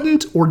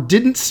couldn't or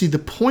didn't see the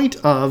point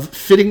of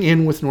fitting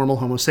in with normal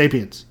Homo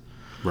sapiens.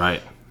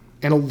 Right.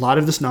 And a lot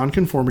of this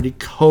nonconformity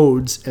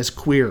codes as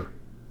queer.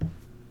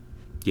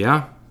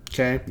 Yeah.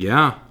 Okay.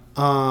 Yeah.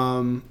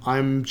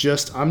 I'm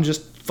just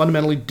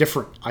fundamentally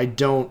different. I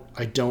don't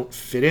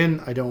fit in.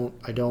 I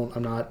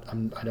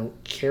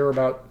don't care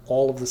about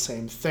all of the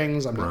same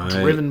things. I'm not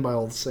driven by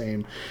all the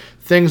same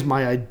things.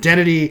 My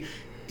identity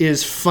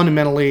is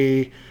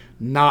fundamentally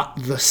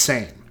not the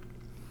same.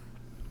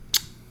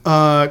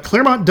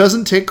 Claremont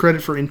doesn't take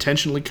credit for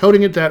intentionally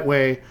coding it that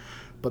way,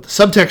 but the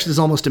subtext is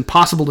almost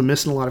impossible to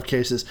miss in a lot of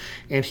cases,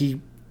 and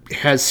he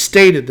has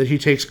stated that he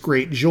takes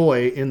great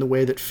joy in the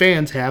way that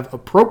fans have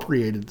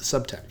appropriated the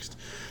subtext.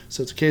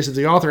 So it's a case of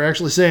the author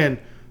actually saying,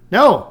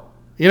 no,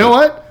 you know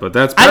what? But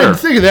that's I better. didn't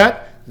think of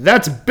that.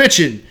 That's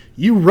bitching.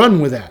 You run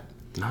with that.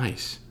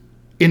 Nice.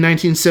 In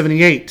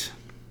 1978,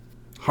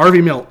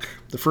 Harvey Milk,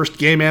 the first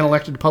gay man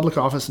elected to public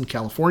office in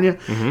California,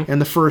 and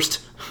the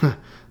first, I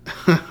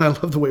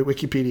love the way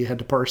Wikipedia had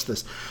to parse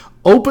this,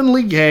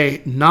 openly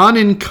gay,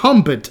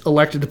 non-incumbent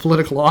elected to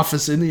political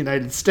office in the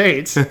United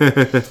States.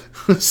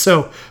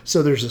 So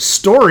there's a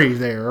story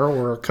there,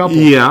 or a couple.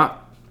 Yeah.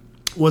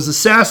 Was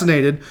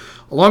assassinated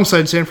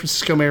alongside San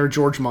Francisco Mayor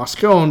George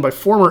Moscone by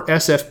former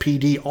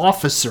SFPD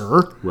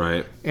officer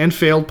and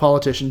failed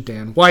politician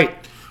Dan White.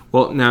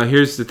 Well, now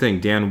here's the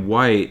thing. Dan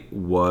White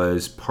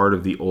was part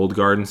of the old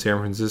guard in San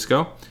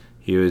Francisco.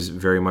 He was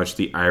very much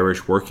the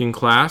Irish working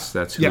class.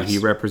 That's who he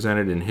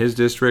represented in his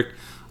district.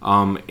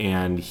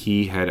 And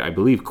he had, I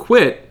believe,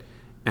 quit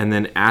and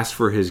then asked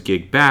for his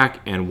gig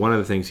back. And one of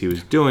the things he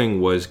was doing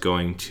was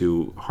going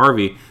to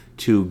Harvey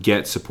to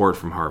get support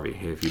from Harvey.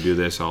 Hey, if you do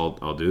this,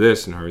 I'll do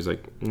this. And Harvey's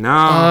like,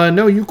 no.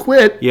 No, you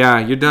quit. Yeah,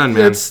 you're done,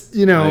 man. It's,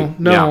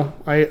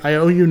 I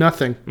owe you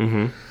nothing.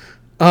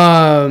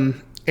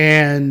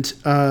 And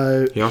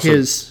he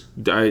also,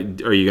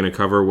 are you going to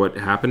cover what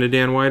happened to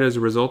Dan White as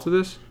a result of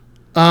this?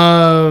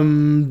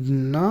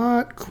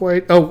 Not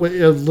quite. Oh,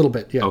 a little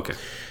bit, yeah. Okay.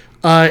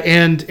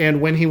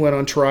 And when he went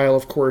on trial,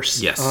 of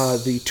course, yes.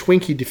 The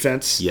Twinkie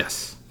defense.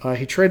 Yes.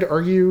 He tried to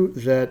argue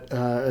that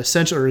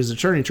essentially, or his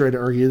attorney tried to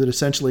argue that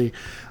essentially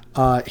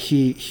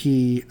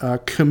he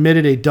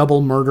committed a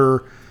double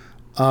murder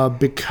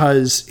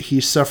because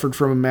he suffered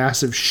from a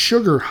massive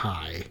sugar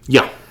high.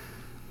 Yeah.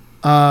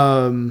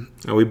 And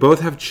we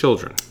both have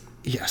children.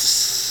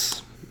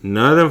 Yes.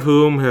 None of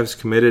whom has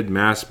committed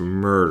mass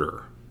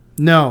murder.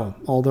 No,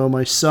 although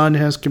my son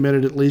has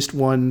committed at least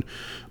one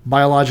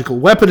biological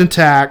weapon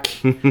attack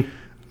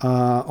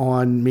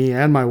on me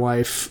and my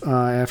wife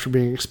after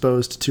being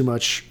exposed to too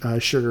much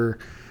sugar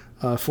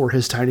for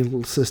his tiny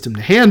little system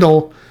to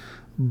handle.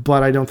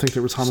 But I don't think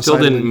there was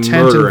homicidal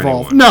intent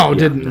involved. No,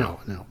 didn't. No.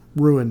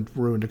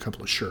 Ruined a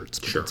couple of shirts.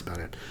 But that's about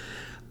it.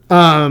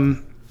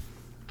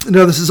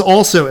 No, this is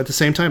also at the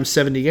same time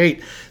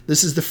 78.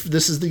 This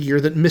is the year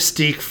that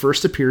Mystique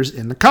first appears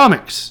in the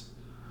comics.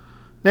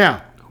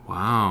 Now,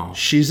 wow,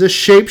 she's a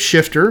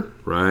shapeshifter.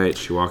 Right,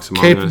 she walks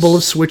among capable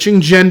us. of switching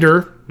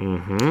gender.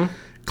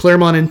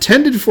 Claremont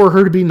intended for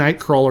her to be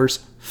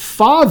Nightcrawler's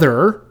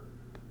father.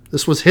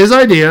 This was his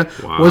idea.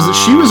 Was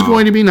that she was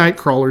going to be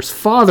Nightcrawler's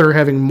father,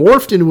 having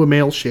morphed into a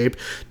male shape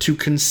to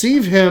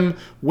conceive him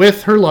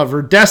with her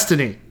lover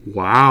Destiny.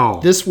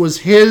 Wow, this was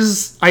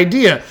his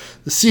idea.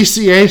 The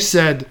CCA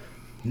said,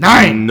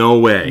 9. No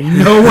way.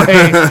 No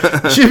way.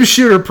 Jim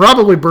Shooter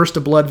probably burst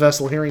a blood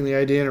vessel hearing the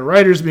idea in a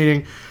writer's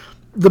meeting.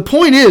 The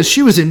point is,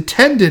 she was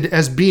intended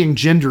as being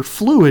gender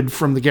fluid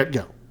from the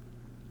get-go.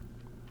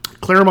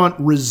 Claremont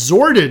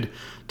resorted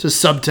to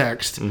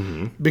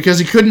subtext because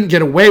he couldn't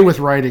get away with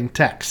writing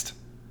text.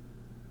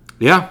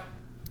 Yeah.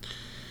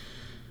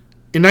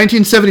 In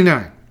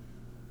 1979,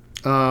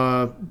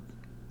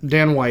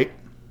 Dan White,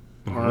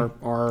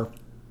 our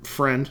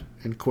friend,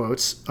 in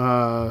quotes,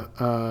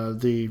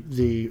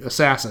 the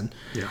assassin,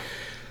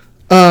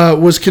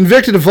 was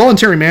convicted of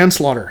voluntary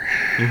manslaughter,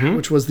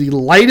 which was the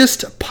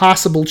lightest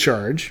possible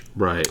charge.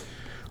 Right.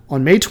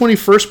 On May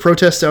 21st,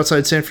 protests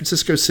outside San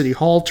Francisco City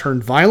Hall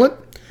turned violent.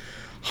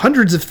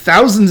 Hundreds of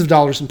thousands of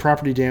dollars in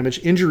property damage,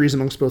 injuries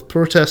amongst both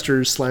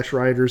protesters /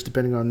 rioters,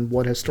 depending on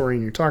what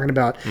historian you're talking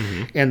about,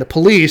 and the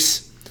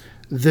police.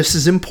 This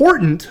is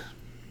important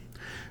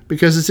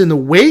because it's in the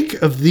wake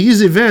of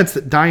these events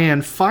that Dianne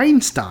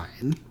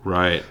Feinstein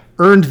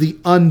earned the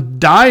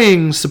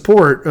undying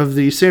support of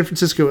the San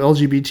Francisco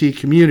LGBT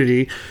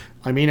community.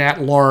 I mean,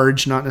 at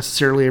large, not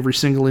necessarily every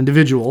single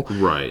individual.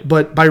 Right.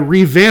 But by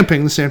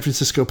revamping the San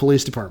Francisco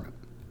Police Department.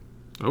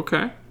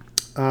 Okay.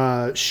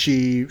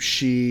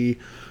 She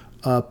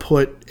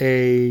put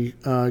a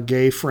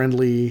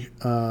gay-friendly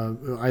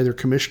either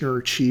commissioner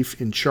or chief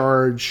in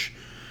charge,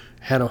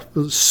 had a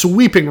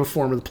sweeping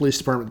reform of the police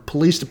department. The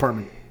police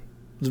department,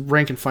 the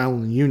rank and file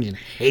in the union,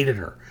 hated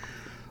her.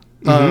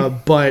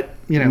 But,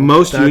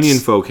 most union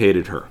folk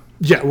hated her.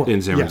 Yeah, well,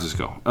 in San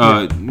Francisco.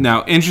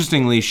 Now,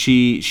 interestingly,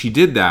 she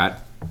did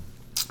that,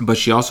 but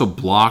she also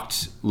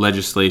blocked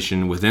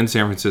legislation within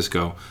San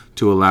Francisco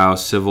to allow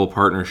civil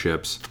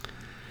partnerships.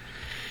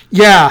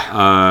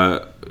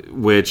 Yeah.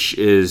 Which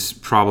is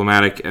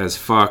problematic as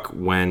fuck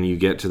when you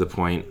get to the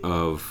point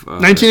of...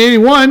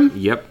 1981.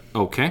 Yep.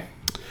 Okay.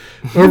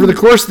 Over the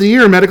course of the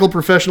year, medical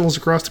professionals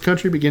across the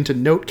country began to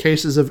note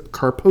cases of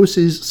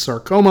Kaposi's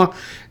sarcoma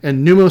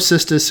and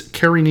pneumocystis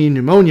carinii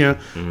pneumonia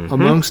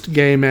amongst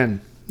gay men.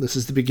 This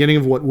is the beginning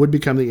of what would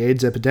become the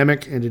AIDS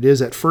epidemic, and it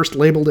is at first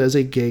labeled as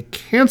a gay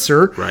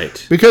cancer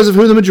because of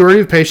who the majority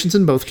of patients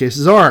in both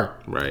cases are.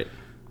 Right.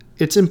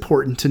 It's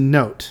important to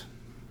note.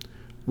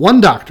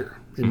 One doctor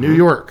in New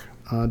York,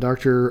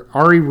 Dr.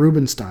 Ari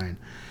Rubenstein,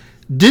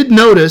 did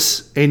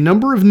notice a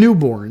number of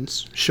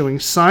newborns showing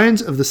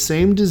signs of the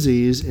same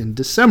disease in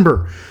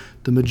December.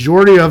 The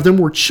majority of them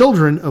were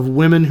children of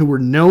women who were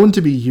known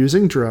to be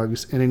using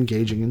drugs and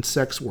engaging in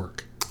sex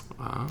work.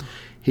 Wow.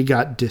 he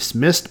got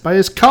dismissed by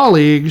his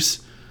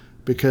colleagues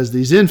because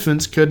these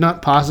infants could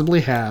not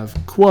possibly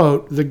have,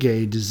 quote, the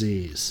gay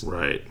disease.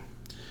 Right.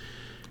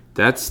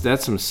 That's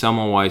some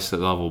Semmelweis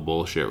level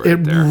bullshit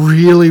right there. It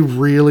really,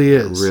 really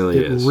is. It really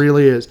is. It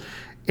really is.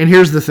 And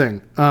here's the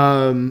thing.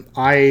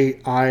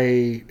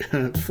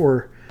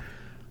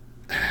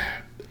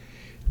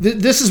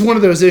 This is one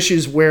of those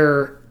issues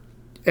where,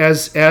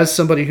 as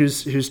somebody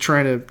who's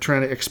trying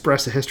to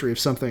express a history of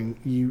something,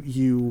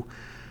 you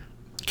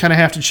kind of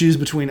have to choose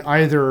between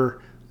either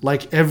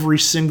like every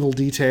single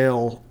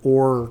detail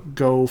or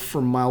go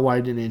from mile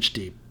wide and inch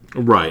deep.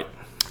 Right.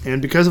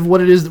 And because of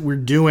what it is that we're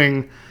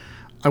doing,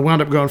 I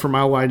wound up going for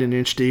mile wide and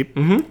inch deep.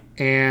 Mm-hmm.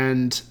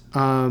 And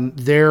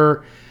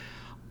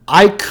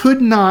I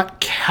could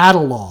not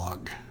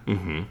catalog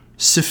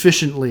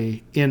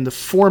sufficiently in the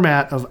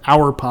format of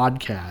our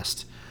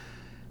podcast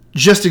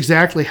just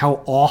exactly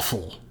how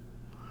awful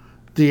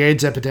the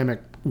AIDS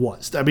epidemic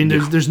was. I mean,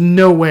 there's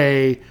no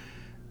way,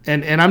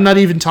 and I'm not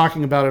even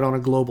talking about it on a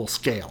global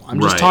scale.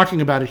 I'm just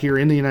talking about it here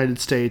in the United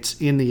States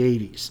in the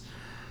 80s.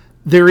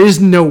 There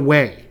is no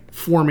way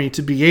for me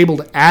to be able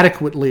to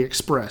adequately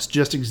express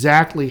just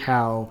exactly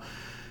how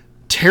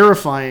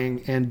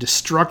terrifying and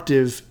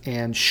destructive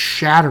and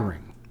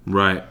shattering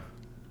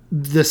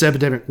this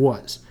epidemic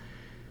was.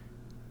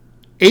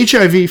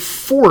 HIV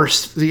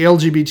forced the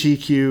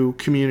LGBTQ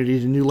community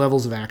to new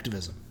levels of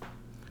activism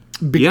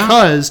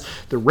because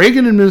the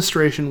Reagan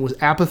administration was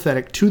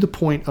apathetic to the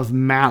point of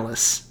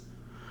malice.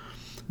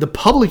 The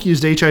public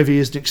used HIV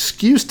as an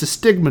excuse to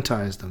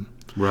stigmatize them.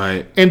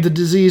 Right. And the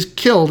disease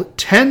killed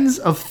tens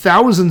of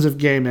thousands of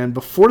gay men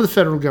before the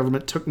federal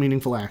government took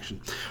meaningful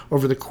action.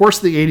 Over the course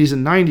of the 80s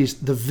and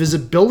 90s, the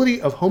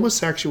visibility of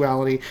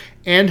homosexuality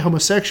and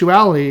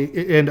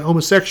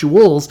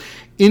homosexuals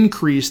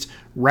increased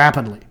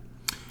rapidly.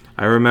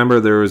 I remember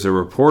there was a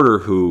reporter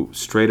who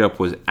straight up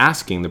was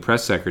asking the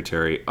press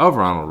secretary of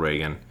Ronald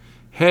Reagan,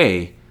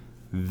 hey,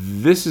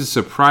 this is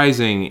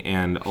surprising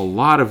and a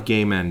lot of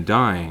gay men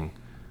dying.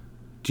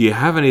 Do you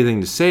have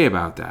anything to say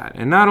about that?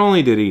 And not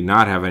only did he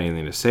not have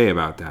anything to say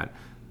about that,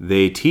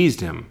 they teased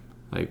him.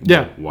 Like,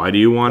 why do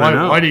you want to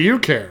know? Why do you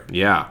care?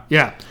 Yeah.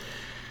 Yeah.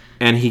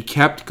 And he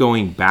kept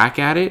going back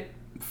at it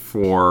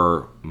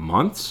for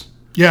months.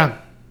 Yeah.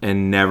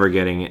 And never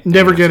getting it.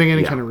 Never getting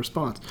any kind of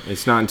response.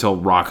 It's not until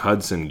Rock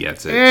Hudson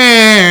gets it.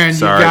 And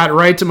you got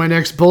right to my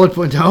next bullet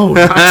point. No,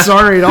 not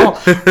sorry at all.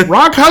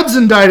 Rock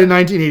Hudson died in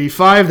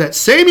 1985. That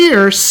same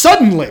year,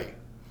 suddenly,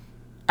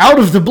 out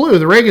of the blue,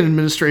 the Reagan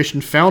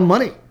administration found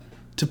money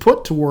to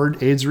put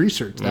toward AIDS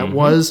research. That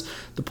was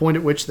the point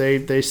at which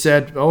they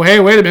said, oh, hey,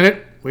 wait a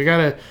minute.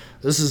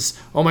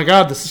 Oh my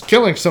God, this is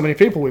killing so many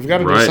people. We've got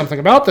to do something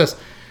about this.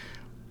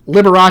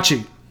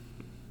 Liberace.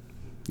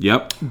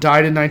 Yep.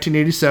 Died in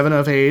 1987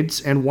 of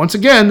AIDS. And once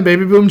again, the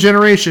baby boom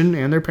generation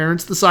and their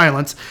parents, the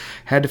silence,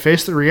 had to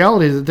face the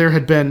reality that there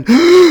had been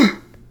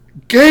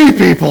gay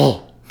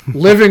people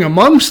living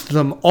amongst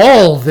them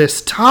all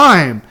this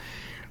time.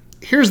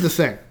 Here's the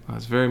thing.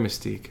 That's very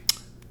Mystique.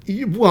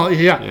 Well,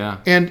 yeah.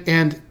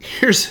 And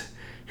here's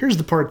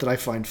the part that I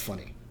find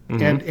funny.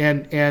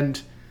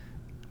 And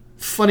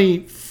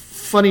funny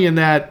in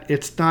that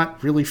it's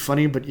not really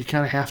funny, but you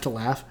kind of have to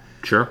laugh.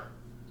 Sure.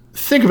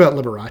 Think about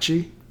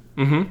Liberace.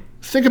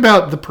 Think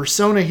about the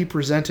persona he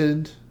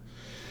presented.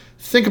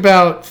 Think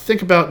about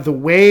the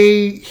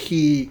way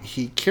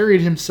he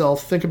carried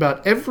himself. Think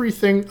about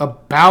everything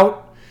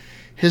about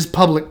his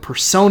public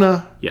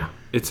persona. Yeah,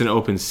 it's an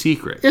open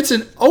secret. But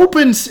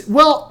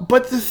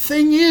the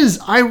thing is,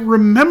 I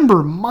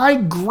remember my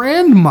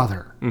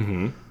grandmother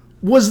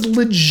was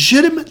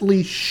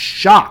legitimately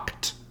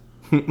shocked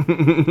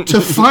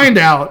to find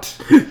out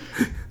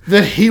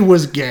that he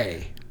was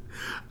gay.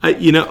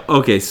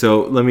 Okay,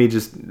 so let me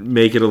just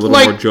make it a little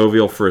more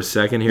jovial for a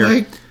second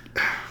here.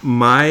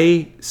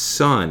 My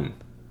son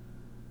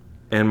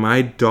and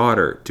my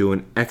daughter do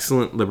an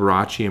excellent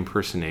Liberace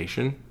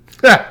impersonation,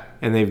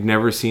 and they've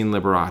never seen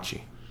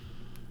Liberace.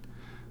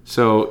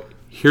 So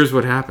here's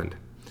what happened.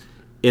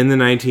 In the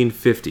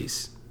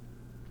 1950s,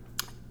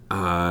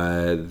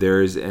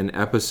 there's an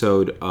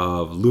episode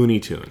of Looney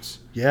Tunes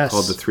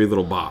called The Three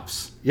Little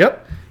Bops.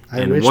 Yep.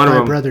 I wish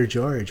my brother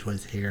George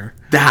was here.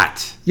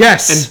 That.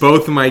 Yes. And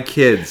both of my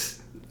kids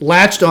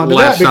latched onto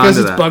that because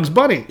it's Bugs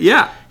Bunny.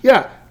 Yeah.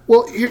 Yeah.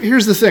 Well,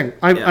 here's the thing.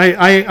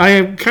 I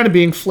am kind of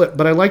being flipped,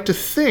 but I like to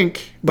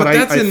think... But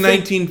that's in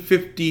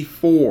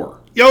 1954.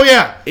 Oh,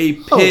 yeah. A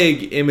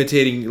pig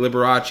imitating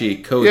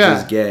Liberace codes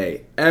as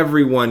gay.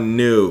 Everyone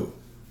knew.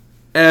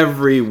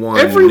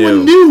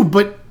 Everyone knew,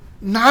 but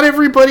not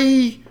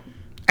everybody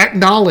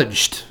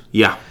acknowledged.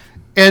 Yeah.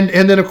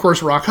 And then, of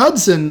course, Rock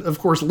Hudson,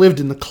 lived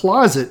in the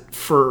closet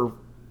for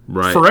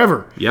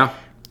forever. Yeah.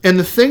 And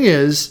the thing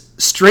is,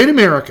 straight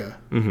America,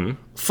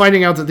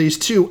 finding out that these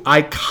two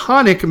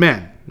iconic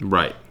men,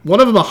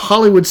 one of them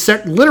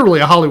literally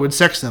a Hollywood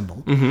sex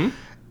symbol,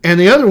 and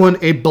the other one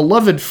a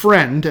beloved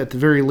friend, at the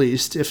very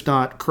least, if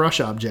not crush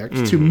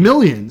object, to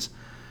millions,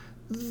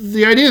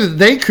 the idea that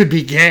they could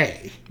be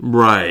gay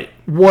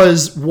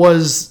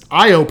was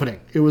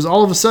eye-opening. It was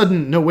all of a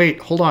sudden, no, wait,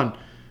 hold on.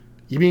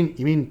 You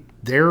mean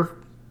they're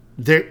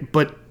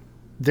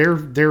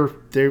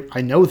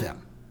I know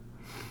them.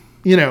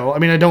 I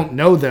mean, I don't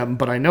know them,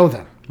 but I know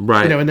them.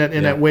 Right.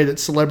 In that way that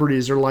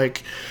celebrities are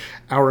like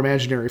our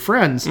imaginary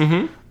friends.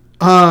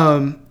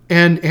 Mm-hmm.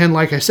 And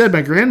like I said,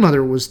 my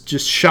grandmother was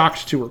just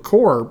shocked to her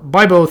core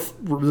by both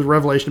the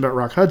revelation about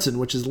Rock Hudson,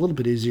 which is a little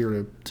bit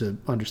easier to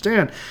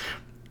understand,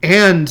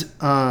 and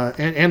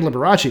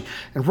Liberace,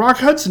 and Rock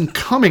Hudson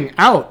coming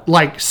out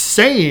like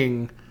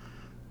saying,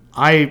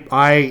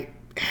 I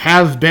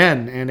have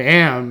been and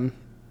am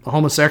a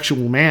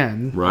homosexual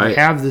man. Right.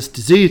 I have this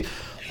disease.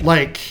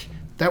 Like,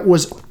 that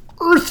was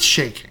earth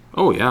shaking.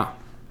 Oh yeah.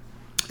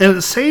 And at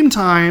the same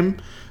time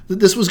that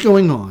this was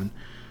going on,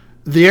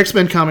 the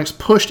X-Men comics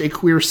pushed a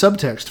queer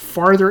subtext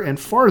farther and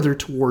farther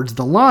towards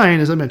the line,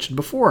 as I mentioned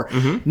before.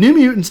 Mm-hmm. New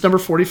Mutants number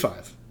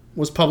 45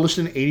 was published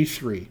in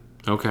 83.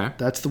 Okay.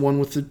 That's the one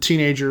with the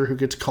teenager who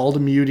gets called a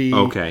mutie.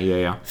 Okay,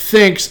 yeah.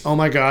 Thinks, oh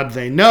my God,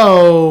 they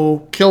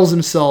know, kills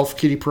himself.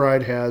 Kitty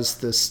Pryde has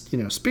this,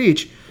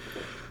 speech.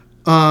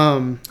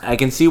 I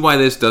can see why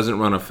this doesn't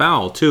run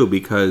afoul, too,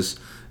 because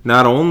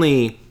not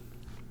only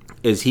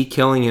is he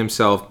killing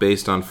himself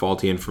based on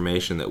faulty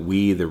information that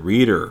we, the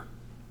reader,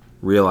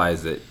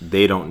 realize that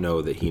they don't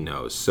know that he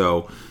knows.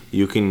 So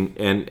you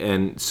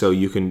can so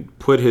you can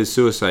put his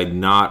suicide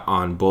not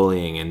on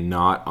bullying and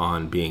not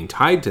on being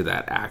tied to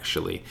that.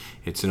 Actually,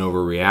 it's an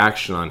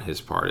overreaction on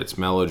his part. It's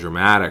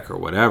melodramatic or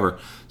whatever.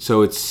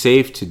 So it's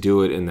safe to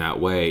do it in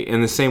that way.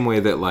 In the same way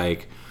that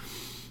like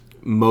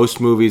most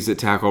movies that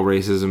tackle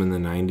racism in the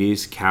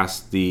 90s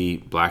cast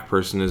the black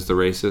person as the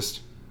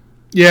racist.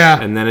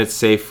 Yeah. And then it's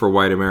safe for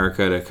white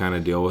America to kind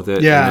of deal with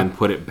it, yeah, and then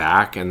put it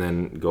back and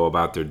then go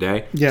about their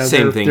day. Yeah,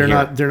 same thing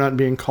here. They're not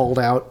being called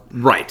out.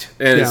 Right.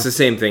 And it's the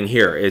same thing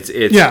here. It's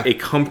a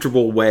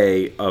comfortable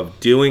way of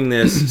doing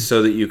this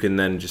so that you can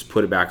then just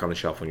put it back on the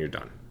shelf when you're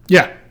done.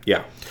 Yeah.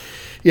 Yeah.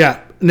 Yeah.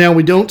 Now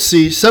we don't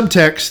see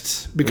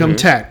subtext become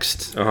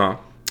text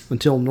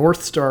until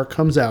North Star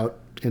comes out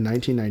in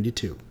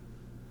 1992.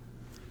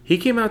 He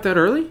came out that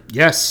early?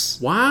 Yes.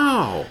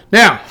 Wow.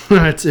 Now,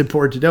 it's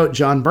important to note,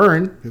 John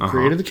Byrne, who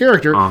created the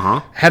character,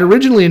 had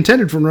originally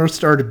intended for North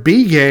Star to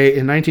be gay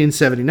in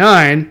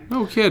 1979.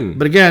 No kidding.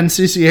 But again,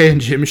 CCA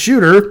and Jim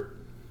Shooter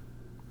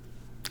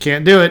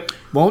can't do it,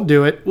 won't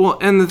do it. Well,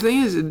 and the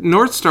thing is,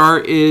 North Star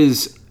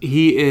is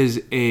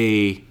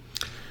a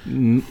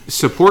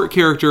support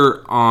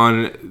character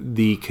on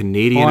the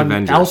Canadian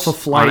Avengers. Alpha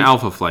Flight. On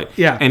Alpha Flight.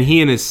 Yeah. And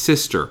he and his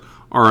sister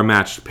are a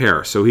matched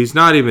pair. So he's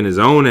not even his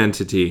own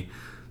entity.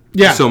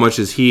 Yeah. So much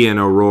as he and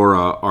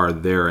Aurora are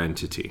their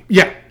entity.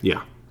 Yeah.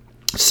 Yeah.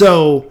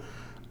 So,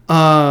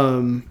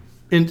 in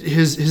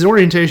his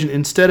orientation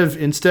instead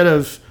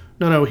of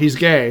no, he's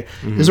gay.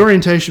 His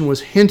orientation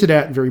was hinted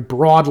at very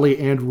broadly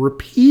and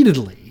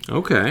repeatedly.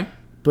 Okay.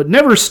 But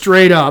never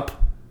straight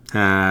up.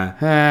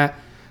 It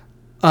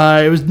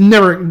was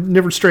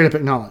never straight up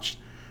acknowledged.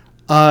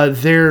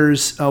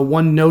 There's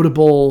one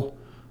notable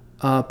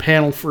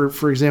panel,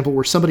 for example,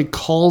 where somebody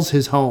calls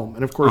his home,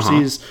 and of course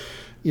he's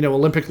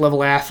Olympic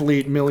level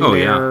athlete,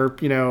 millionaire,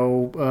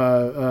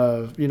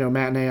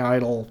 matinee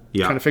idol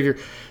kind of figure.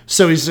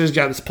 So he's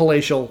got this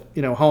palatial,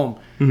 home.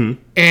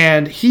 Mm-hmm.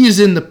 And he's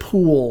in the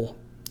pool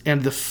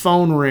and the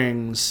phone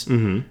rings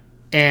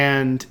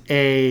and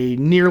a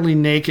nearly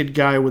naked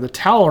guy with a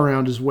towel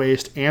around his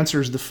waist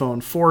answers the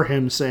phone for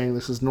him saying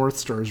this is North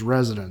Star's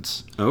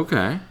residence.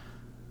 Okay.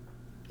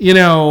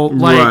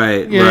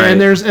 Right.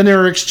 And there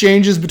are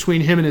exchanges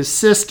between him and his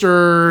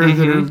sister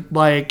that are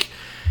like,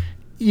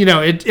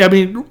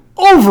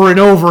 over and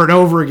over and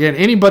over again,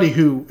 anybody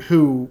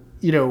who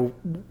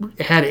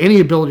had any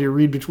ability to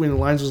read between the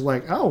lines was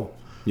like, oh,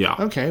 yeah,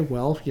 okay,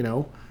 well,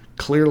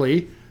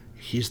 clearly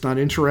he's not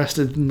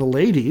interested in the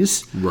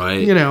ladies,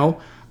 right?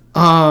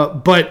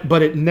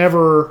 But it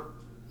never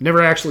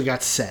actually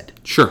got said.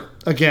 Sure.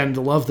 Again,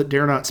 the love that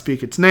dare not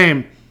speak its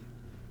name,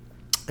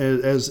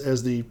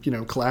 as the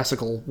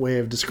classical way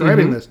of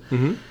describing this.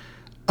 Mm-hmm.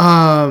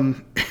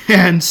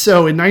 And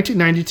so in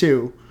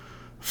 1992.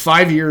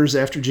 5 years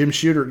after Jim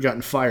Shooter had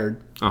gotten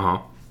fired,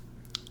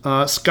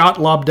 Scott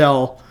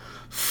Lobdell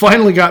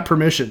finally got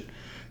permission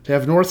to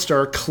have North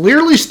Star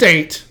clearly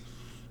state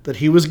that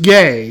he was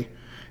gay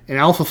in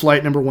Alpha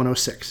Flight number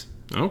 106.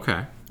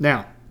 Okay.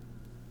 Now,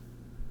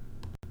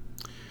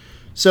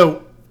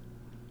 so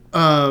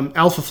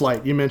Alpha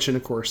Flight, you mentioned,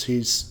 of course,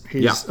 he's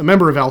a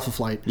member of Alpha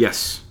Flight.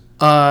 Yes.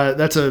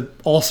 That's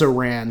also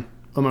ran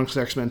amongst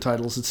X-Men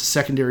titles. It's a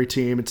secondary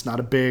team. It's not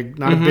a big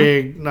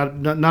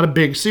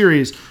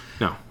series.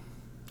 No.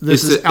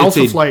 This is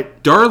Alpha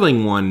Flight.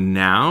 Darling one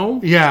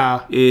now. Yeah.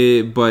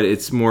 But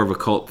it's more of a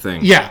cult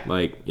thing.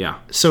 Yeah.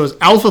 So it's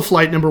Alpha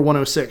Flight number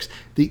 106.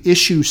 The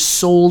issue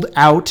sold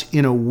out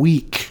in a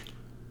week.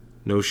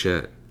 No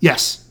shit.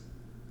 Yes.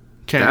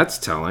 Okay. That's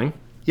telling.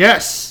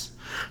 Yes.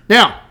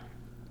 Now,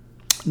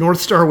 North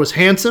Star was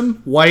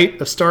handsome,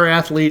 white, a star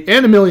athlete,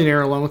 and a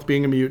millionaire, along with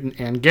being a mutant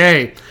and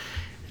gay.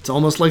 It's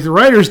almost like the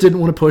writers didn't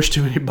want to push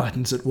too many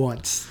buttons at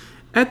once.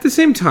 At the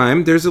same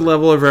time, there's a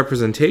level of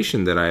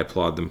representation that I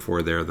applaud them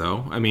for there,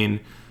 though. I mean,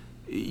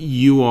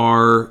 you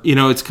are,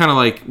 it's kind of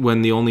like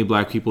when the only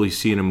black people you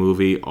see in a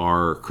movie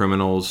are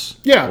criminals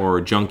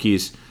or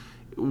junkies,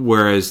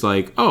 whereas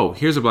like, oh,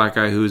 here's a black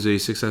guy who's a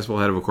successful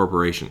head of a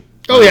corporation.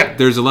 Oh, yeah.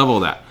 There's a level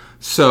of that.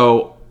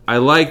 So I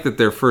like that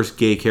their first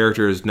gay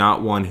character is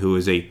not one who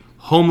is a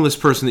homeless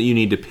person that you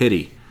need to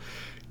pity.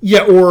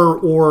 Yeah,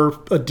 or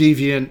a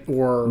deviant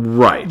or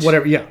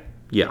whatever. Yeah.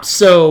 Yeah.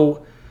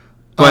 So,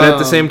 but at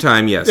the same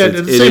time, yes, it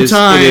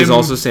is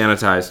also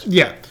sanitized.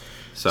 Yeah.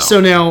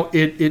 So now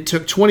it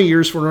took 20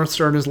 years for North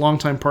Star and his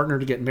longtime partner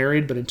to get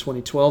married, but in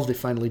 2012 they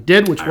finally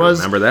did, which was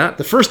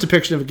the first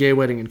depiction of a gay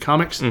wedding in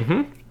comics.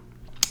 Mm-hmm.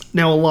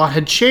 Now a lot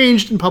had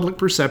changed in public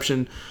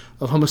perception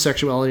of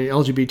homosexuality and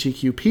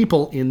LGBTQ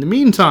people in the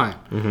meantime.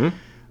 Mm-hmm.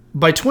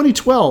 By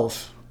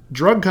 2012,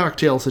 drug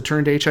cocktails had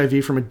turned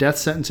HIV from a death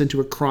sentence into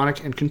a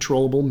chronic and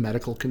controllable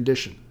medical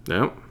condition.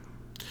 Yep.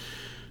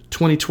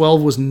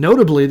 2012 was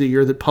notably the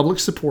year that public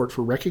support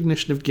for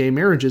recognition of gay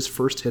marriages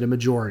first hit a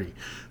majority,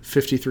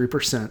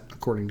 53%,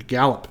 according to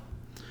Gallup.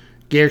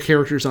 Gay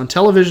characters on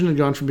television had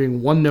gone from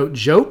being one-note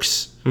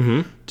jokes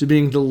to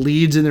being the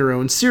leads in their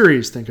own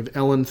series. Think of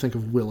Ellen, think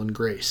of Will and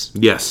Grace.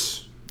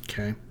 Yes.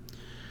 Okay.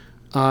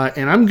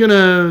 And I'm going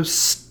to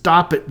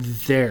stop it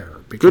there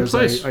because good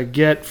place. I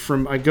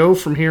go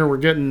from here. We're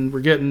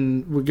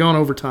going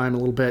over time a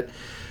little bit.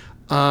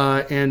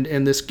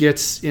 And this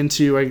gets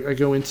into, I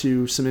go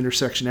into some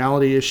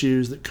intersectionality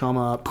issues that come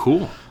up.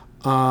 Cool.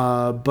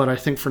 But I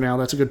think for now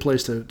that's a good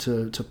place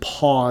to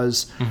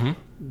pause. Mm-hmm.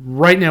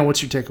 Right now,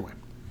 what's your takeaway?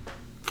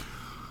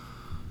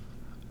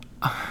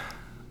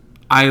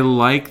 I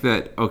like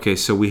that. Okay,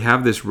 so we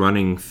have this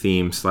running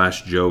theme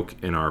 / joke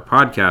in our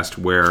podcast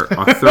where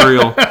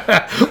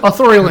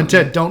authorial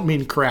intent don't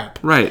mean crap.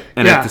 Right.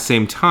 And at the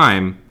same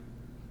time,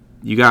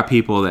 you got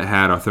people that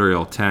had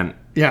authorial intent.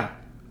 Yeah.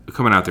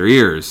 Coming out their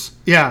ears.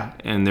 Yeah.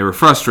 And they were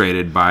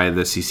frustrated by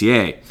the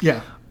CCA.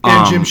 Yeah.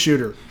 And Jim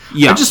Shooter.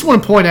 Yeah. I just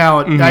want to point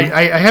out,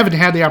 I haven't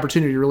had the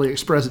opportunity to really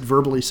express it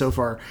verbally so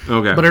far.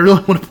 Okay. But I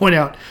really want to point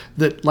out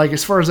that, like,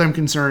 as far as I'm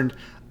concerned,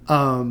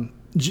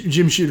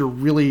 Jim Shooter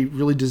really,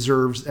 really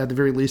deserves, at the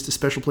very least, a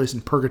special place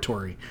in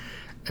purgatory.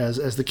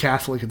 As the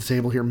Catholic at the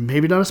table here.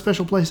 Maybe not a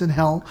special place in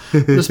hell,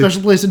 but a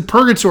special place in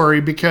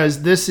purgatory,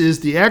 because this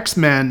is the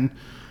X-Men,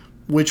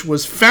 which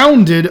was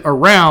founded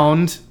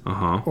around,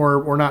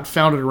 or not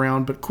founded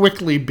around, but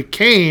quickly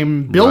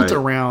became built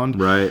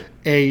around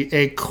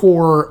a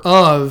core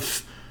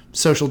of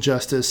social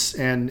justice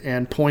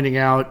and pointing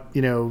out,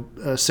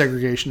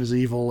 segregation is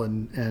evil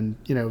and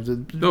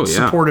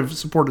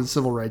supportive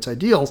civil rights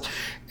ideals.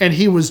 And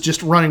he was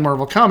just running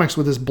Marvel Comics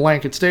with this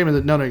blanket statement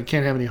that no, you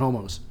can't have any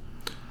homos.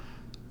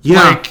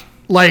 Yeah,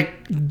 like,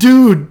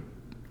 dude,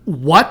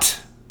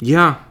 what?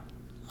 Yeah,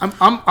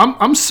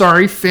 I'm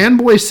sorry.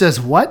 Fanboy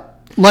says what?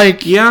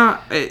 Like, yeah,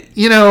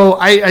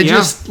 I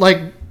just,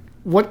 like,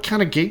 what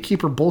kind of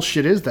gatekeeper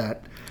bullshit is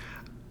that?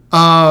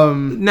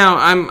 Now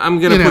I'm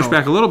gonna push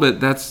back a little bit.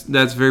 That's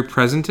very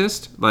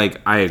presentist. Like,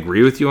 I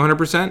agree with you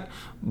 100%.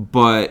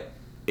 But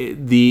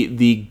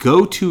the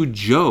go-to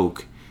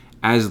joke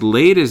as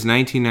late as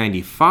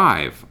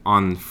 1995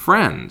 on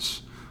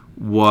Friends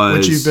was,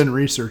 which you've been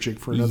researching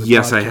for another.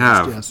 Yes, podcast, I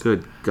have. Yes.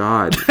 Good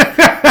God.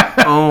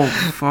 Oh,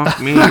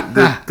 fuck me.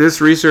 This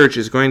research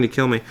is going to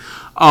kill me.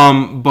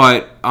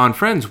 But on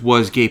Friends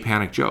was gay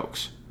panic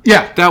jokes.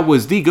 Yeah. That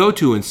was the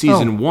go-to in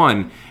season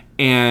 1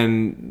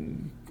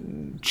 and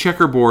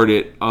checkerboard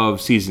it of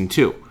season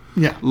 2.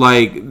 Yeah.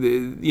 Like,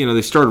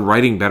 they started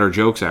writing better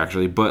jokes,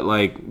 actually, but,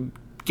 like,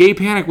 gay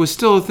panic was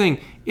still a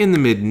thing in the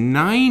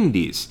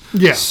mid-90s.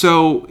 Yeah.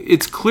 So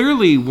it's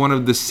clearly one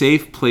of the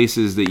safe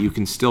places that you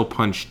can still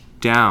punch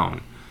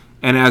down.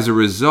 And as a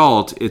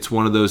result, it's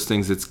one of those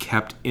things that's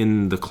kept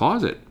in the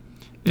closet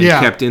and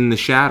kept in the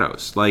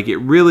shadows. Like, it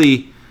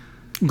really...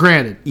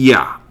 Granted.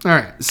 Yeah. All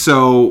right.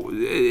 So,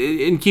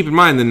 and keep in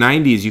mind, the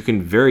 90s, you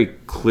can very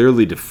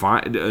clearly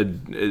divide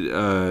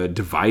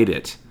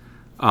it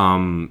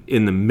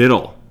in the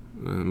middle.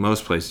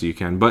 Most places you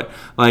can. But,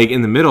 like,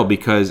 in the middle,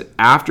 because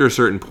after a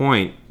certain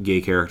point,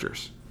 gay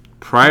characters.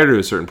 Prior to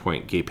a certain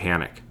point, gay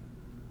panic.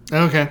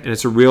 Okay. And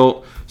it's a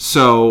real...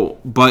 So,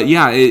 but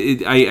yeah,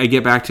 I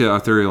get back to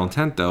authorial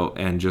intent, though,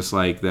 and just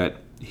like that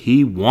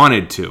he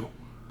wanted to.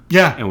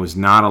 Yeah. And was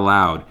not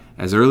allowed.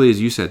 As early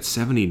as you said,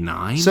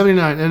 79?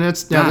 79. And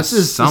this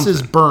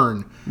is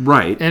Byrne.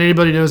 Right. And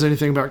anybody knows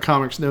anything about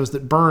comics knows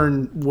that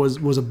Byrne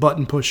was a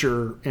button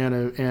pusher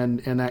and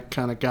that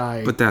kind of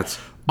guy. But that's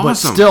but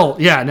awesome. Still,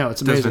 yeah, no,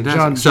 it's amazing.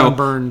 John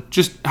Byrne.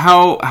 Just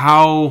how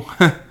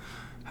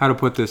to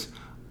put this.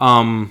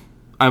 I'm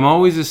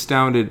always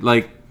astounded,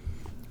 like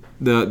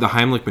the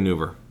Heimlich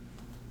maneuver.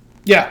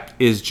 Yeah.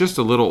 Is just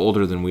a little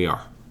older than we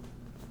are.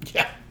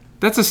 Yeah.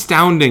 That's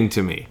astounding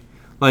to me.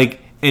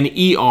 Like, an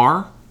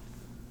ER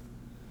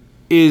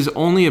is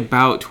only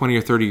about 20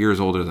 or 30 years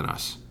older than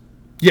us.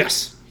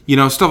 Yes.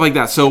 Stuff like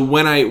that. So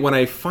when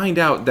I find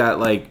out that,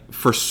 like,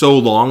 for so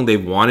long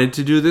they've wanted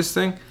to do this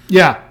thing,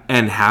 yeah,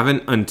 and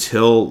haven't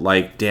until,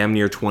 like, damn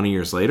near 20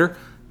 years later,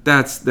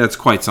 that's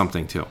quite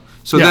something too.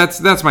 So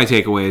that's my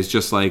takeaway. Is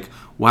just like,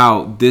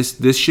 wow,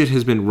 this shit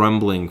has been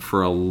rumbling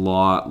for a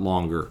lot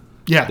longer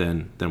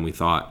than we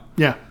thought.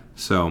 Yeah.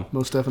 So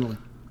most definitely.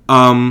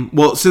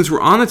 Well, since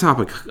we're on the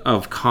topic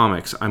of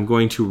comics, I'm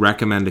going to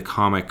recommend a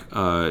comic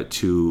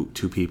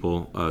to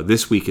people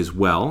this week as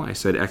well. I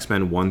said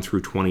X-Men 1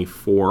 through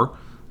 24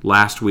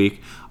 last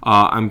week.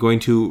 I'm going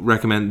to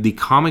recommend The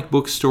Comic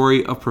Book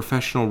Story of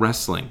Professional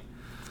Wrestling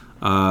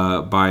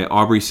by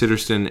Aubrey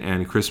Sitterston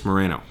and Chris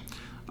Moreno.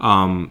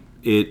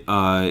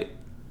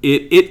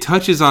 It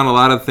touches on a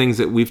lot of things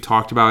that we've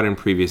talked about in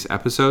previous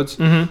episodes,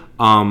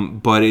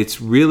 but it's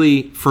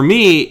really, for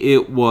me,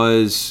 it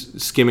was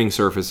skimming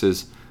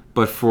surfaces.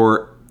 But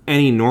for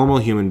any normal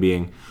human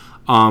being,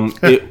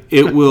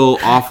 it will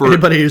offer...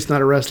 Anybody who's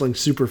not a wrestling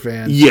super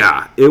fan.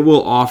 Yeah, it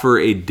will offer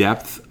a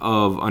depth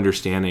of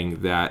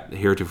understanding that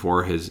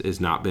heretofore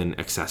has not been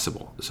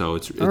accessible. So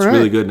it's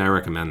really good, and I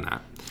recommend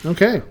that.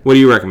 Okay. What are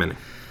you recommending?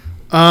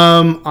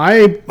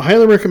 I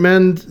highly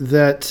recommend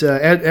that,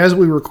 as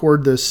we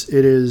record this,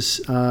 it is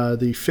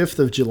the 5th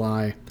of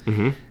July.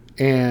 Mm-hmm.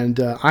 And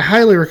I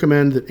highly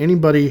recommend that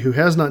anybody who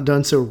has not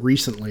done so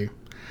recently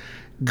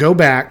go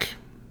back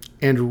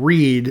and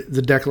read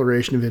the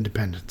Declaration of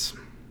Independence.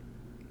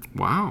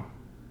 Wow.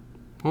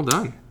 Well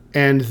done.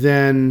 And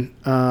then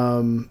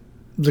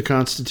the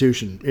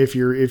Constitution. If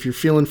you're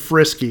feeling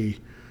frisky,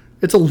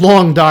 it's a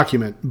long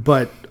document,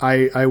 but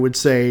I would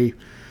say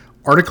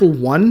Article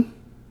 1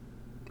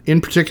 in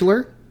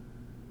particular.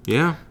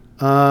 Yeah.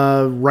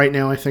 Right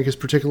now I think is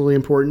particularly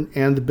important,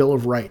 and the Bill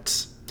of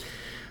Rights.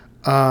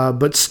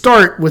 But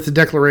start with the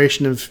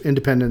Declaration of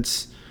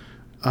Independence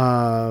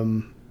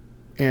and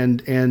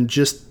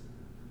just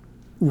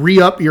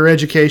re-up your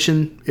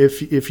education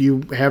if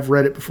you have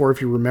read it before, if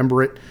you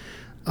remember it.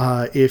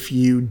 If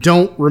you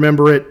don't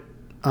remember it,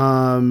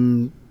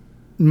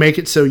 make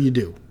it so you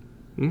do.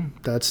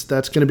 That's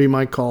going to be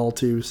my call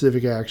to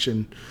civic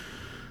action.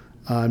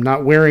 I'm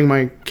not wearing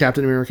my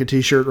Captain America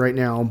t-shirt right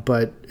now,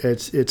 but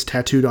it's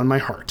tattooed on my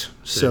heart.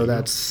 So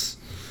that's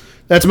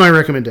my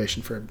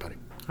recommendation for everybody.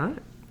 All right.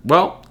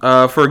 Well,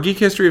 for a Geek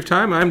History of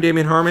Time, I'm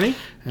Damian Harmony.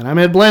 And I'm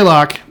Ed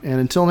Blaylock. And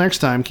until next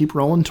time, keep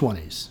rolling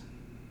 20s.